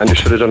happen, and they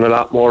should have done a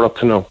lot more up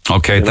to now.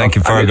 Okay, thank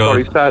you, Fergal.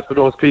 It's very sad for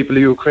those people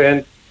in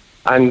Ukraine,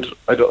 and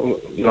I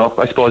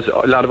suppose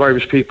a lot of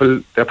Irish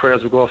people, their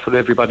prayers will go for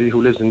everybody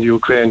who lives in the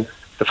Ukraine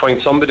to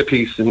find some bit of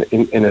peace in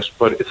it.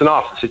 But it's an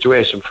awful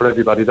situation for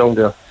everybody down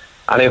there,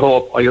 and I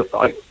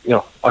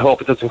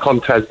hope it doesn't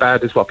come to as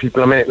bad as what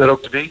people are making it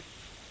out to be.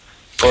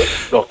 But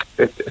look,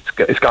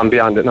 it's gone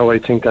beyond it now, I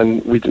think,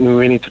 and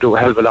we need to do a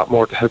hell of a lot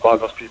more to help all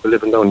those people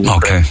living down in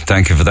Ukraine. Okay,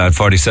 thank you for that.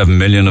 47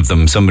 million of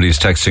them. Somebody's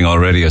texting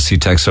already. I see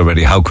texts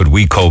already. How could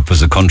we cope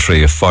as a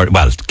country if...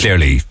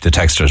 clearly the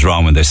texter is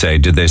wrong when they say...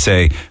 Did they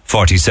say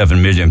 47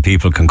 million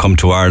people can come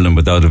to Ireland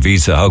without a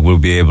visa, how will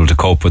we be able to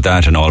cope with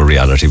that in all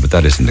reality? But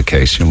that isn't the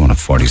case. You don't want to have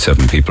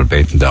 47 people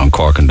baiting down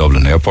Cork and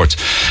Dublin airports.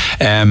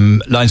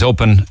 Lines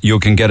open. You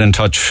can get in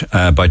touch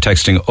by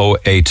texting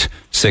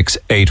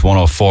 0868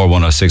 104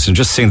 106, and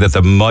just seeing that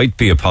there might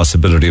be a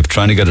possibility of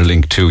trying to get a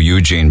link to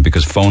Eugene,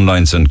 because phone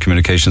lines and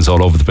communications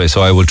all over the place.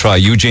 So I will try.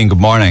 Eugene, good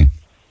morning.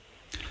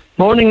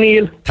 Morning,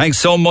 Neil. Thanks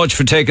so much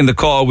for taking the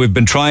call. We've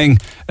been trying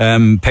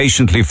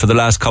patiently for the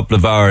last couple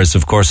of hours.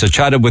 Of course, I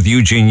chatted with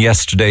Eugene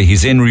yesterday.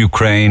 He's in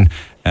Ukraine,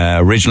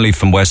 originally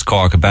from West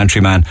Cork, a Bantry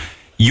man.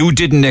 You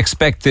didn't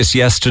expect this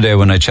yesterday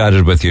when I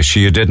chatted with you.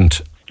 You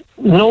didn't?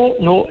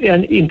 No,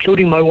 and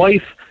including my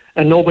wife,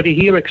 and nobody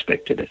here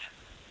expected it.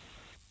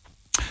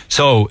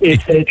 So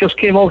it just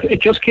came out.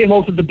 It just came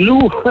out of the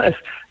blue.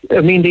 I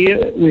mean,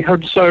 we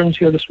heard sirens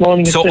here this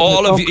morning. So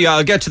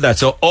I'll get to that.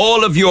 So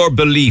all of your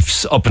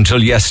beliefs up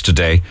until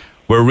yesterday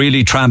were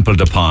really trampled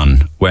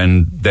upon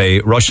when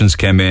the Russians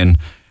came in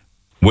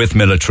with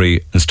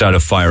military and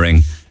started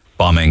firing,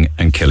 bombing,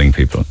 and killing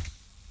people.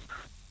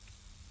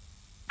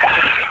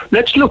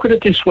 Let's look at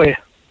it this way.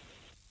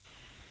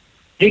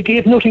 They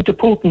gave nothing to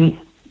Putin,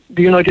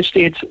 the United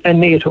States,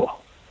 and NATO.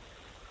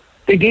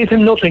 They gave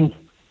him nothing.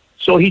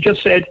 So he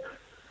just said,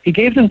 he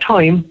gave them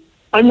time.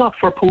 I'm not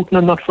for Putin,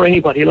 I'm not for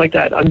anybody like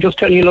that. I'm just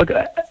telling you, look,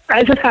 as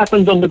it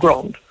happens on the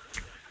ground,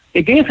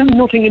 they gave him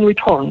nothing in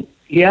return.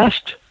 He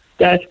asked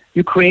that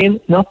Ukraine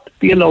not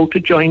be allowed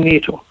to join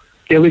NATO.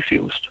 They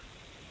refused.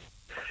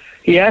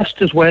 He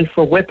asked as well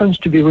for weapons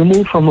to be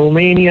removed from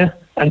Romania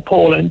and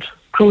Poland,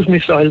 cruise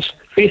missiles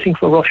facing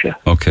for Russia.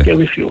 Okay. They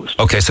refused.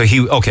 Okay, so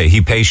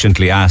he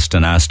patiently asked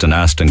and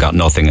got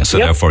nothing, so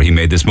therefore he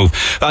made this move.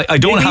 I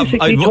don't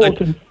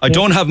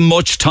have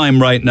much time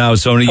right now,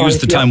 so I'm going to use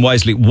the time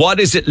wisely. What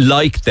is it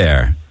like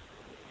there?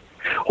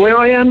 Where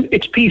I am,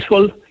 it's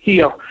peaceful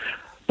here.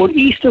 But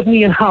east of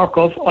me in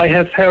Kharkov, I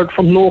have heard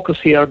from locals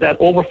here that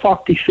over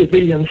 40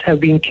 civilians have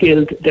been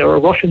killed. There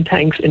are Russian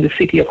tanks in the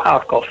city of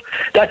Kharkov.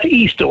 That's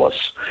east of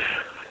us.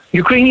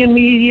 Ukrainian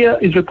media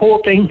is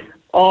reporting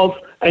of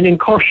an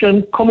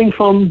incursion coming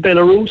from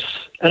Belarus,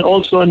 and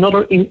also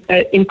another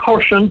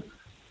incursion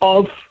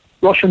of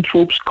Russian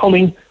troops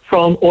coming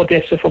from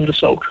Odessa from the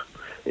south.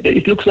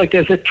 It looks like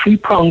there's a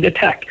three-pronged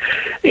attack.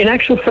 In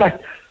actual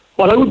fact,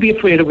 what I would be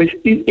afraid of is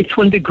it's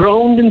when the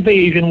ground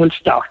invasion will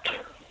start.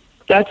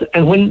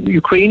 And when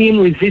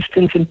Ukrainian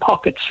resistance in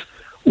pockets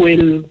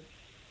will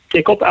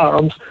take up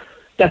arms,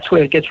 that's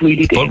where it gets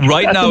really dangerous. But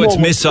right now it's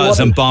missiles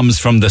and bombs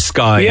from the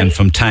sky and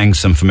from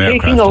tanks and from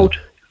aircraft.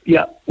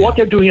 What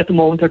they're doing at the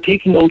moment, they're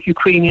taking out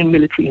Ukrainian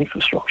military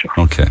infrastructure.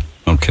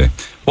 Okay.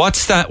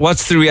 What's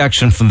the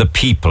reaction from the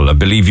people? I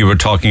believe you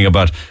were talking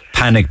about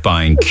panic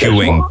buying,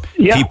 queuing,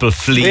 people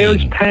fleeing.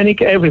 There's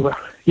panic everywhere.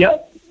 Yeah,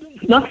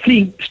 not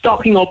fleeing,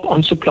 stocking up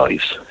on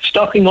supplies,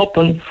 stocking up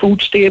on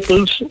food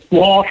staples,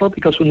 water,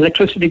 because when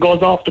electricity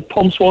goes off, the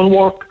pumps won't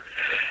work.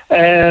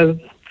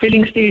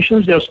 Filling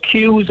stations, there's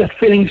queues at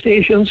filling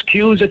stations,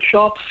 queues at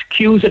shops,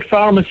 queues at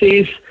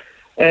pharmacies.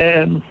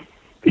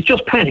 It's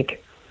just panic.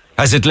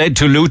 Has it led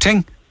to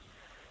looting?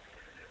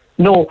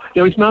 No,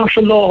 there is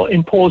martial law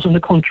imposed on the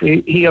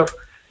country here,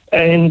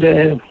 and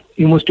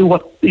you must do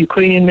what the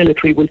Ukrainian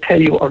military will tell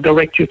you or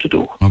direct you to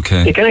do.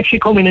 Okay. They can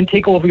actually come in and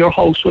take over your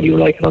house whether you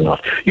like it or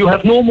not. You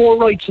have no more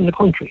rights in the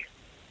country.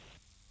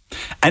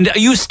 And are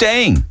you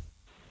staying?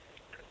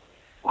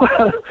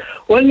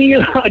 Well,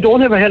 Neil, I don't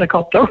have a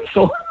helicopter,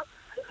 so...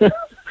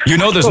 You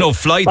know there's no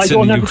flights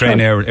in Ukraine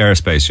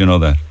airspace, you know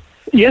that?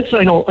 Yes,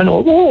 I know.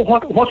 Oh,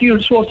 what are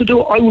you supposed to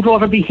do? I would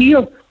rather be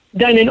here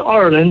than in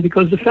Ireland,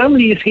 because the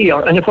family is here,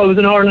 and if I was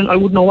in Ireland, I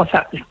would know what's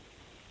happening.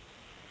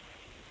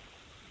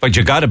 But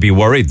you got to be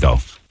worried, though.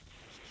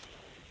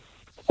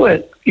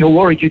 Well, you're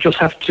worried. You just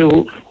have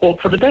to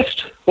hope for the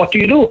best. What do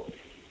you do?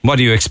 What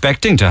are you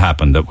expecting to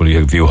happen that will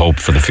give you hope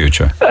for the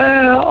future?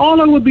 All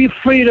I would be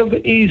afraid of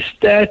is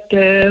that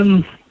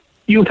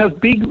you have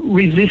big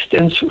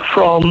resistance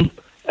from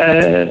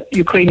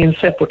Ukrainian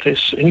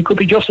separatists, and you could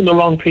be just in the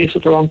wrong place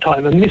at the wrong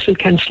time. A missile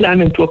can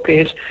slam into a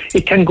place,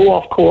 it can go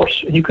off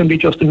course, and you can be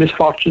just a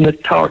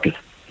misfortunate target.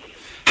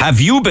 Have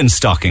you been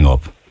stocking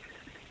up?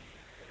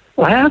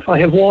 I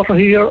have water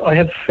here, I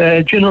have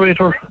a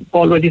generator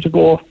all ready to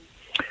go,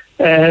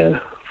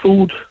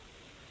 food,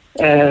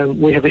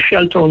 we have a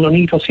shelter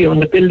underneath us here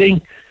in the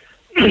building.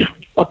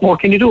 What more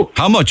can you do?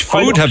 How much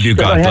food have you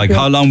got? Like,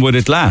 how long would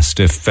it last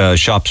if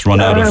shops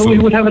run out of food? We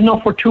would have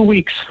enough for 2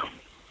 weeks.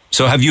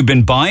 So have you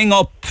been buying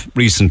up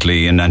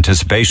recently in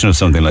anticipation of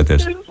something like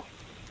this?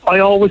 I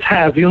always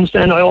have, you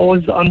understand?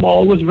 I'm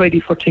always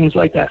ready for things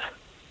like that.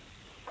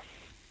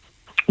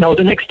 Now,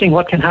 the next thing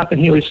what can happen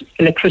here is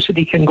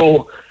electricity can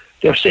go.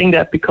 They're saying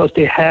that because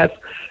they have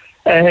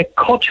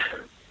cut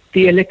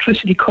the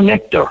electricity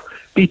connector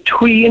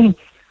between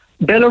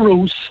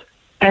Belarus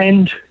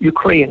and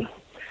Ukraine.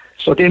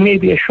 So there may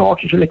be a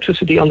shortage of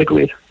electricity on the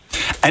grid.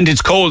 And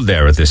it's cold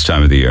there at this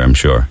time of the year, I'm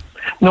sure.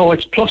 No,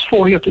 it's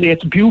 +4 here today.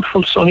 It's a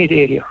beautiful sunny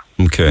day here.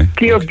 Okay.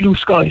 Clear blue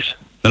skies.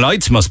 The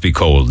nights must be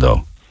cold,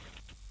 though.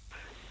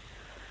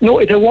 No,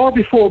 it was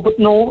before, but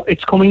no,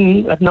 it's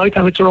coming at night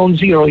time. It's around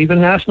 0.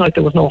 Even last night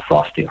there was no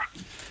frost here.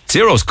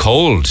 0's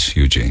cold,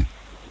 Eugene.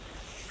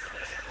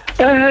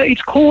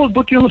 It's cold,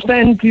 but you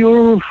understand,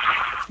 you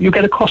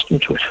get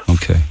accustomed to it.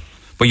 Okay.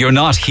 But you're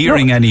not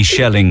hearing any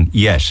shelling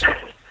yet?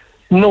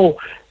 No.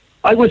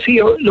 I was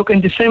here, look, in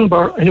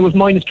December, and it was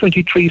minus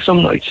 23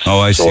 some nights. Oh,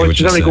 I see what you're saying.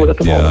 So it's very good at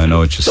the moment. Yeah, I know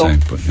what you're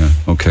saying, but yeah,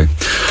 okay.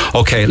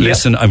 Okay,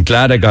 listen, I'm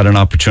glad I got an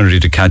opportunity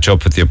to catch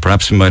up with you.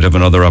 Perhaps we might have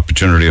another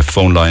opportunity if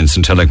phone lines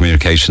and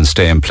telecommunications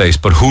stay in place,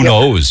 but who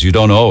knows? You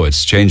don't know.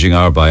 It's changing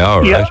hour by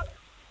hour, right?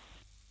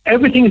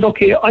 Everything's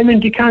okay. I'm in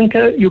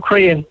Dikanka,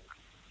 Ukraine,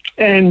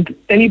 and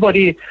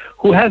anybody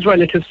who has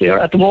relatives there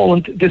at the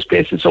moment, this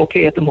place is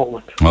okay at the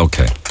moment.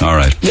 Okay, all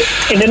right.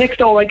 In the next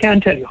hour, I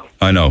can't tell you.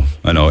 I know,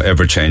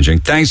 ever changing.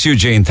 Thanks,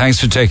 Eugene. Thanks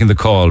for taking the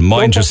call.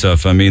 Mind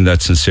yourself. I mean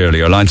that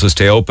sincerely. Our lines will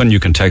stay open. You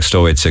can text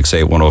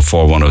 0868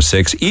 104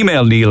 106.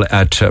 Email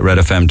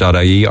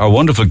neil@redfm.ie. Our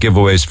wonderful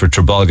giveaways for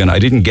Trabolgan. I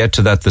didn't get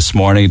to that this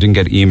morning. I didn't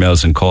get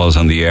emails and calls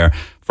on the air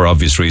for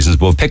obvious reasons.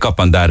 We'll pick up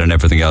on that and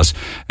everything else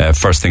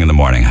first thing in the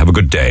morning. Have a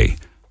good day.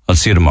 I'll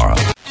see you tomorrow.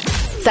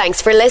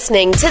 Thanks for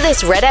listening to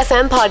this Red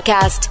FM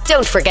podcast.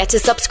 Don't forget to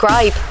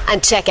subscribe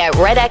and check out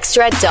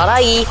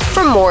redextra.ie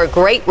for more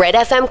great Red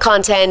FM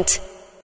content.